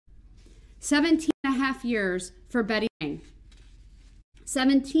 17 and a half years for Betty Lang.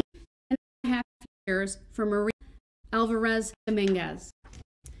 17 and a half years for Maria Alvarez Dominguez.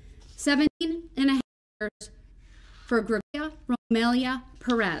 17 and a half years for Gregoria Romelia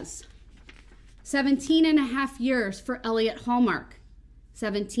Perez. 17 and a half years for Elliot Hallmark.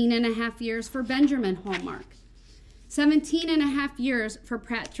 17 and a half years for Benjamin Hallmark. 17 and a half years for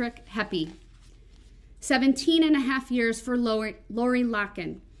Patrick Heppy. 17 and a half years for Lori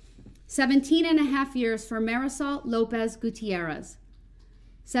Locken. 17 and a half years for Marisol Lopez Gutierrez.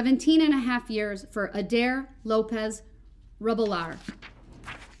 17 and a half years for Adair Lopez Rubelar.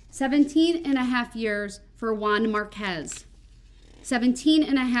 17 and a half years for Juan Marquez. 17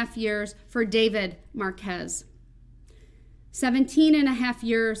 and a half years for David Marquez. 17 and a half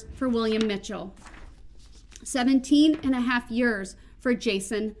years for William Mitchell. 17 and a half years for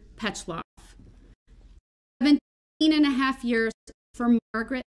Jason Petchloff. 17 and a half years for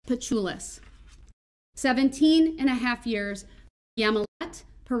Margaret Pachulis. 17 and a half years for Yamilet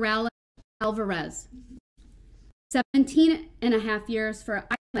Perales Alvarez. 17 and a half years for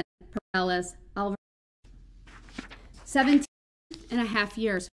Island Perales Alvarez. 17 and a half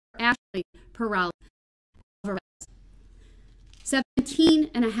years for Ashley Perales Alvarez. 17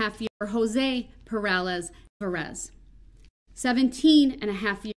 and a half years for Jose Perales Alvarez. 17 and a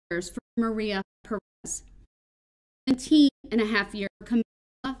half years for Maria Perez. 17 and a half years for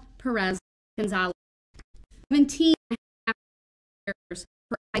Camila Perez Gonzalez. 17 and a half years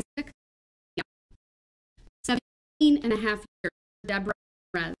for Isaac. 17 and a half years for Deborah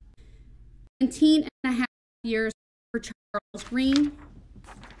Perez. 17 and a half years for Charles Green.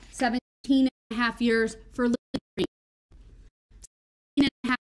 17 and a half years for Lily Green. 17 and a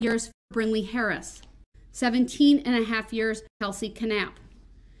half years for Brinley Harris. 17 and a half years for Kelsey Knapp.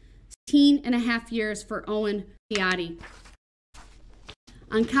 17 and a half years for Owen Piatti.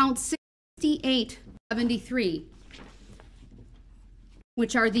 On count 6873,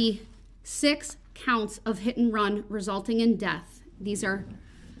 which are the 6 counts of hit and run resulting in death. These are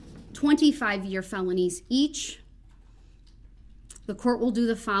 25-year felonies each. The court will do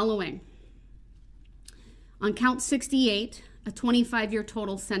the following. On count 68, a 25-year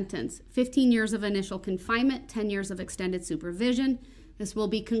total sentence, 15 years of initial confinement, 10 years of extended supervision. This will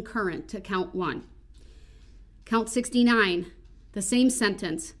be concurrent to count 1. Count 69, the same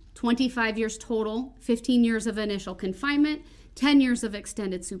sentence, 25 years total, 15 years of initial confinement, 10 years of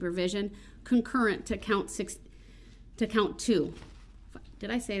extended supervision, concurrent to count 2. Did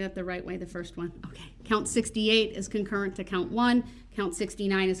I say that the right way, the first one? Okay. Count 68 is concurrent to count 1. Count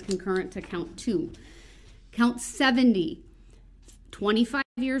 69 is concurrent to count 2. Count 70, 25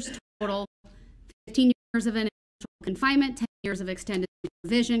 years total, 15 years of initial confinement, 10 years of extended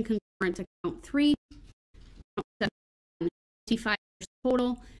supervision, concurrent to count 3. Count 71, 25 years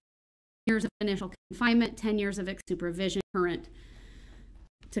total, 10 years of initial confinement, 10 years of supervision, concurrent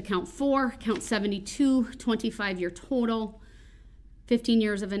to count 4. Count 72, 25-year total, 15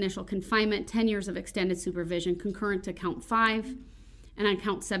 years of initial confinement, 10 years of extended supervision, concurrent to count 5. And on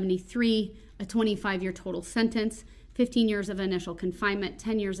count 73, a 25-year total sentence, 15 years of initial confinement,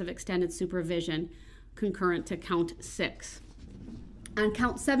 10 years of extended supervision, concurrent to count 6. On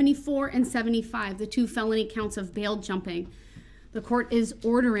count 74 and 75, the 2 felony counts of bail jumping, the court is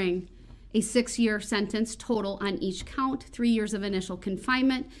ordering a 6-year sentence total on each count, 3 years of initial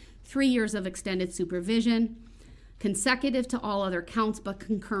confinement, 3 years of extended supervision, consecutive to all other counts but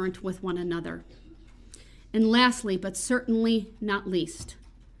concurrent with one another. And lastly, but certainly not least,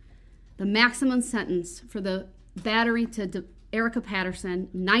 the maximum sentence for the battery to Erica Patterson,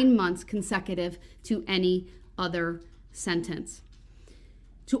 9 months consecutive to any other sentence.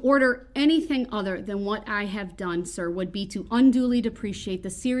 To order anything other than what I have done, sir, would be to unduly depreciate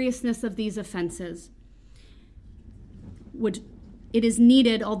the seriousness of these offenses. It is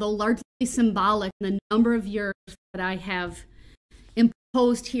needed, although largely symbolic, in the number of years that I have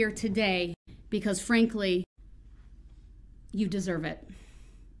imposed here today, because frankly, you deserve it.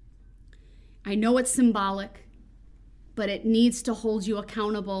 I know it's symbolic, but it needs to hold you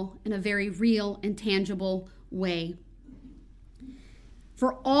accountable in a very real and tangible way.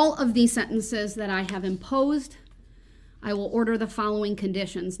 For all of these sentences that I have imposed, I will order the following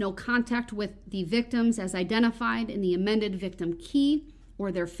conditions: no contact with the victims as identified in the amended victim key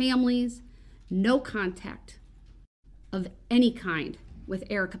or their families, no contact of any kind with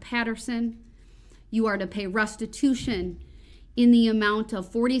Erica Patterson. You are to pay restitution in the amount of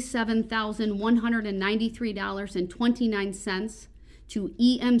 $47,193.29 to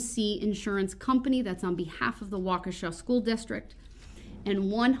EMC Insurance Company, that's on behalf of the Waukesha School District, and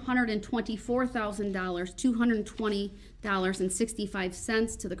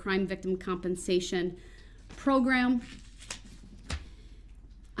 $124,220.65 to the Crime Victim Compensation Program.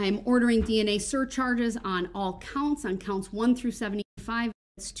 I am ordering DNA surcharges on all counts. On counts 1 through 75,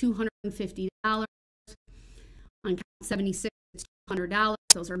 it's $250. On count 76, it's $200.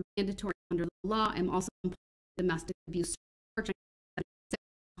 Those are mandatory under the law. I'm also imposing domestic abuse surcharge on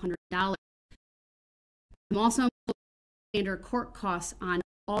 $100. I'm also imposing standard court costs on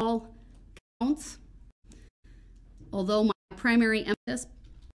all counts. Although my primary emphasis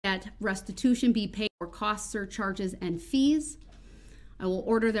that restitution be paid for costs, surcharges, and fees, I will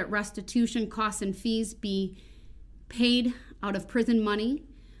order that restitution, costs, and fees be paid out of prison money.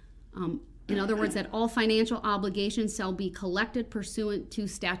 In other words, that all financial obligations shall be collected pursuant to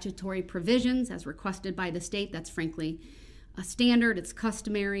statutory provisions as requested by the state. That's frankly a standard, it's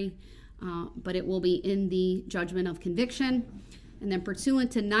customary, but it will be in the judgment of conviction. And then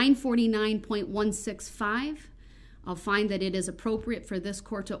pursuant to 949.165, I'll find that it is appropriate for this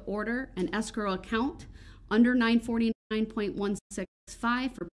court to order an escrow account under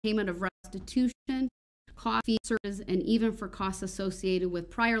 949.165 for payment of restitution, cost, fees, services, and even for costs associated with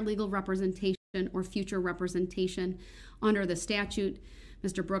prior legal representation or future representation under the statute.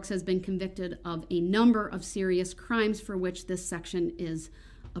 Mr. Brooks has been convicted of a number of serious crimes for which this section is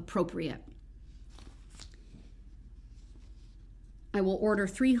appropriate. I will order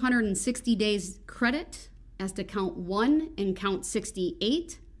 360 days credit as to count 1 and count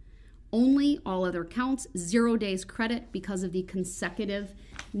 68. Only all other counts, 0 days credit because of the consecutive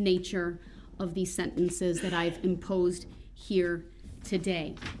nature of these sentences that I've imposed here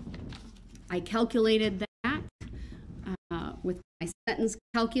today. I calculated that with my sentence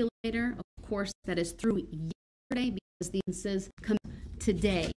calculator. Of course, that is through yesterday because the sentences come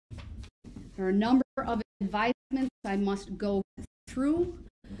today. There are a number of advisements I must go through.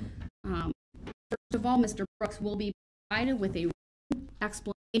 First of all, Mr. Brooks will be provided with a written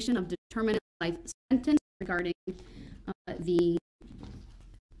explanation of determinate life sentence regarding the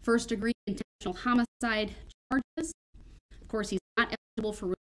first-degree intentional homicide charges. Of course, he's not eligible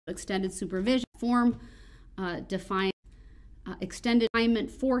for extended supervision. Form defines extended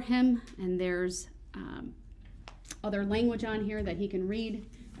assignment for him, and there's other language on here that he can read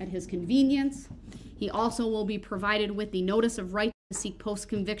at his convenience. He also will be provided with the notice of right to seek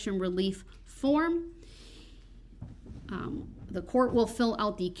post-conviction relief form. The court will fill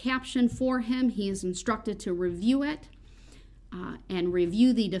out the caption for him. He is instructed to review it. and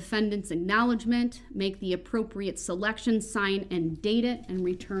review the defendant's acknowledgement, make the appropriate selection, sign and date it, and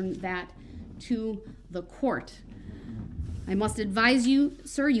return that to the court. I must advise you,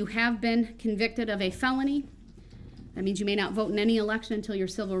 sir, you have been convicted of a felony. That means you may not vote in any election until your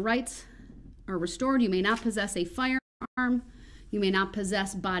civil rights are restored. You may not possess a firearm. You may not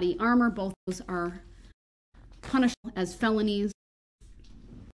possess body armor. Both those are punishable as felonies.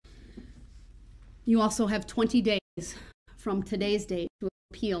 You also have 20 days from today's date to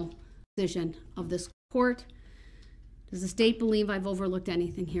appeal the decision of this court. Does the state believe I've overlooked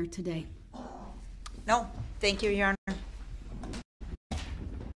anything here today? No, thank you, Your Honor.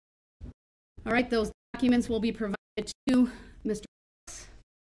 All right, those documents will be provided to Mr. Brooks.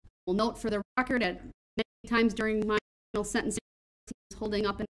 We'll note for the record at many times during my sentencing, he's holding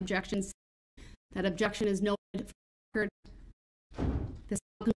up an objection. That objection is noted for the record. This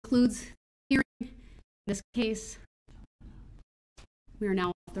concludes the hearing. In this case, we are now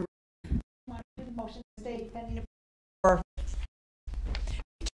off the Motion to stay pending. I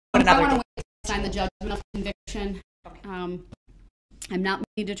want to wait to sign the judgment of conviction. Okay. I'm not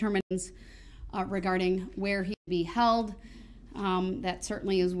making determinations regarding where he will be held. That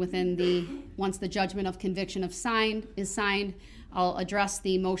certainly is within the, once the judgment of conviction is signed, I'll address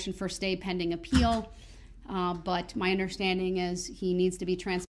the motion for stay pending appeal. But my understanding is he needs to be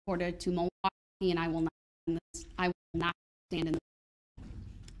transported to Milwaukee, and I will not stand in the.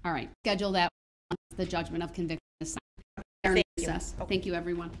 All right, schedule that once the judgment of conviction is signed. Thank you. Thank you,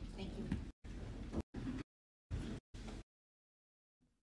 everyone. Thank you.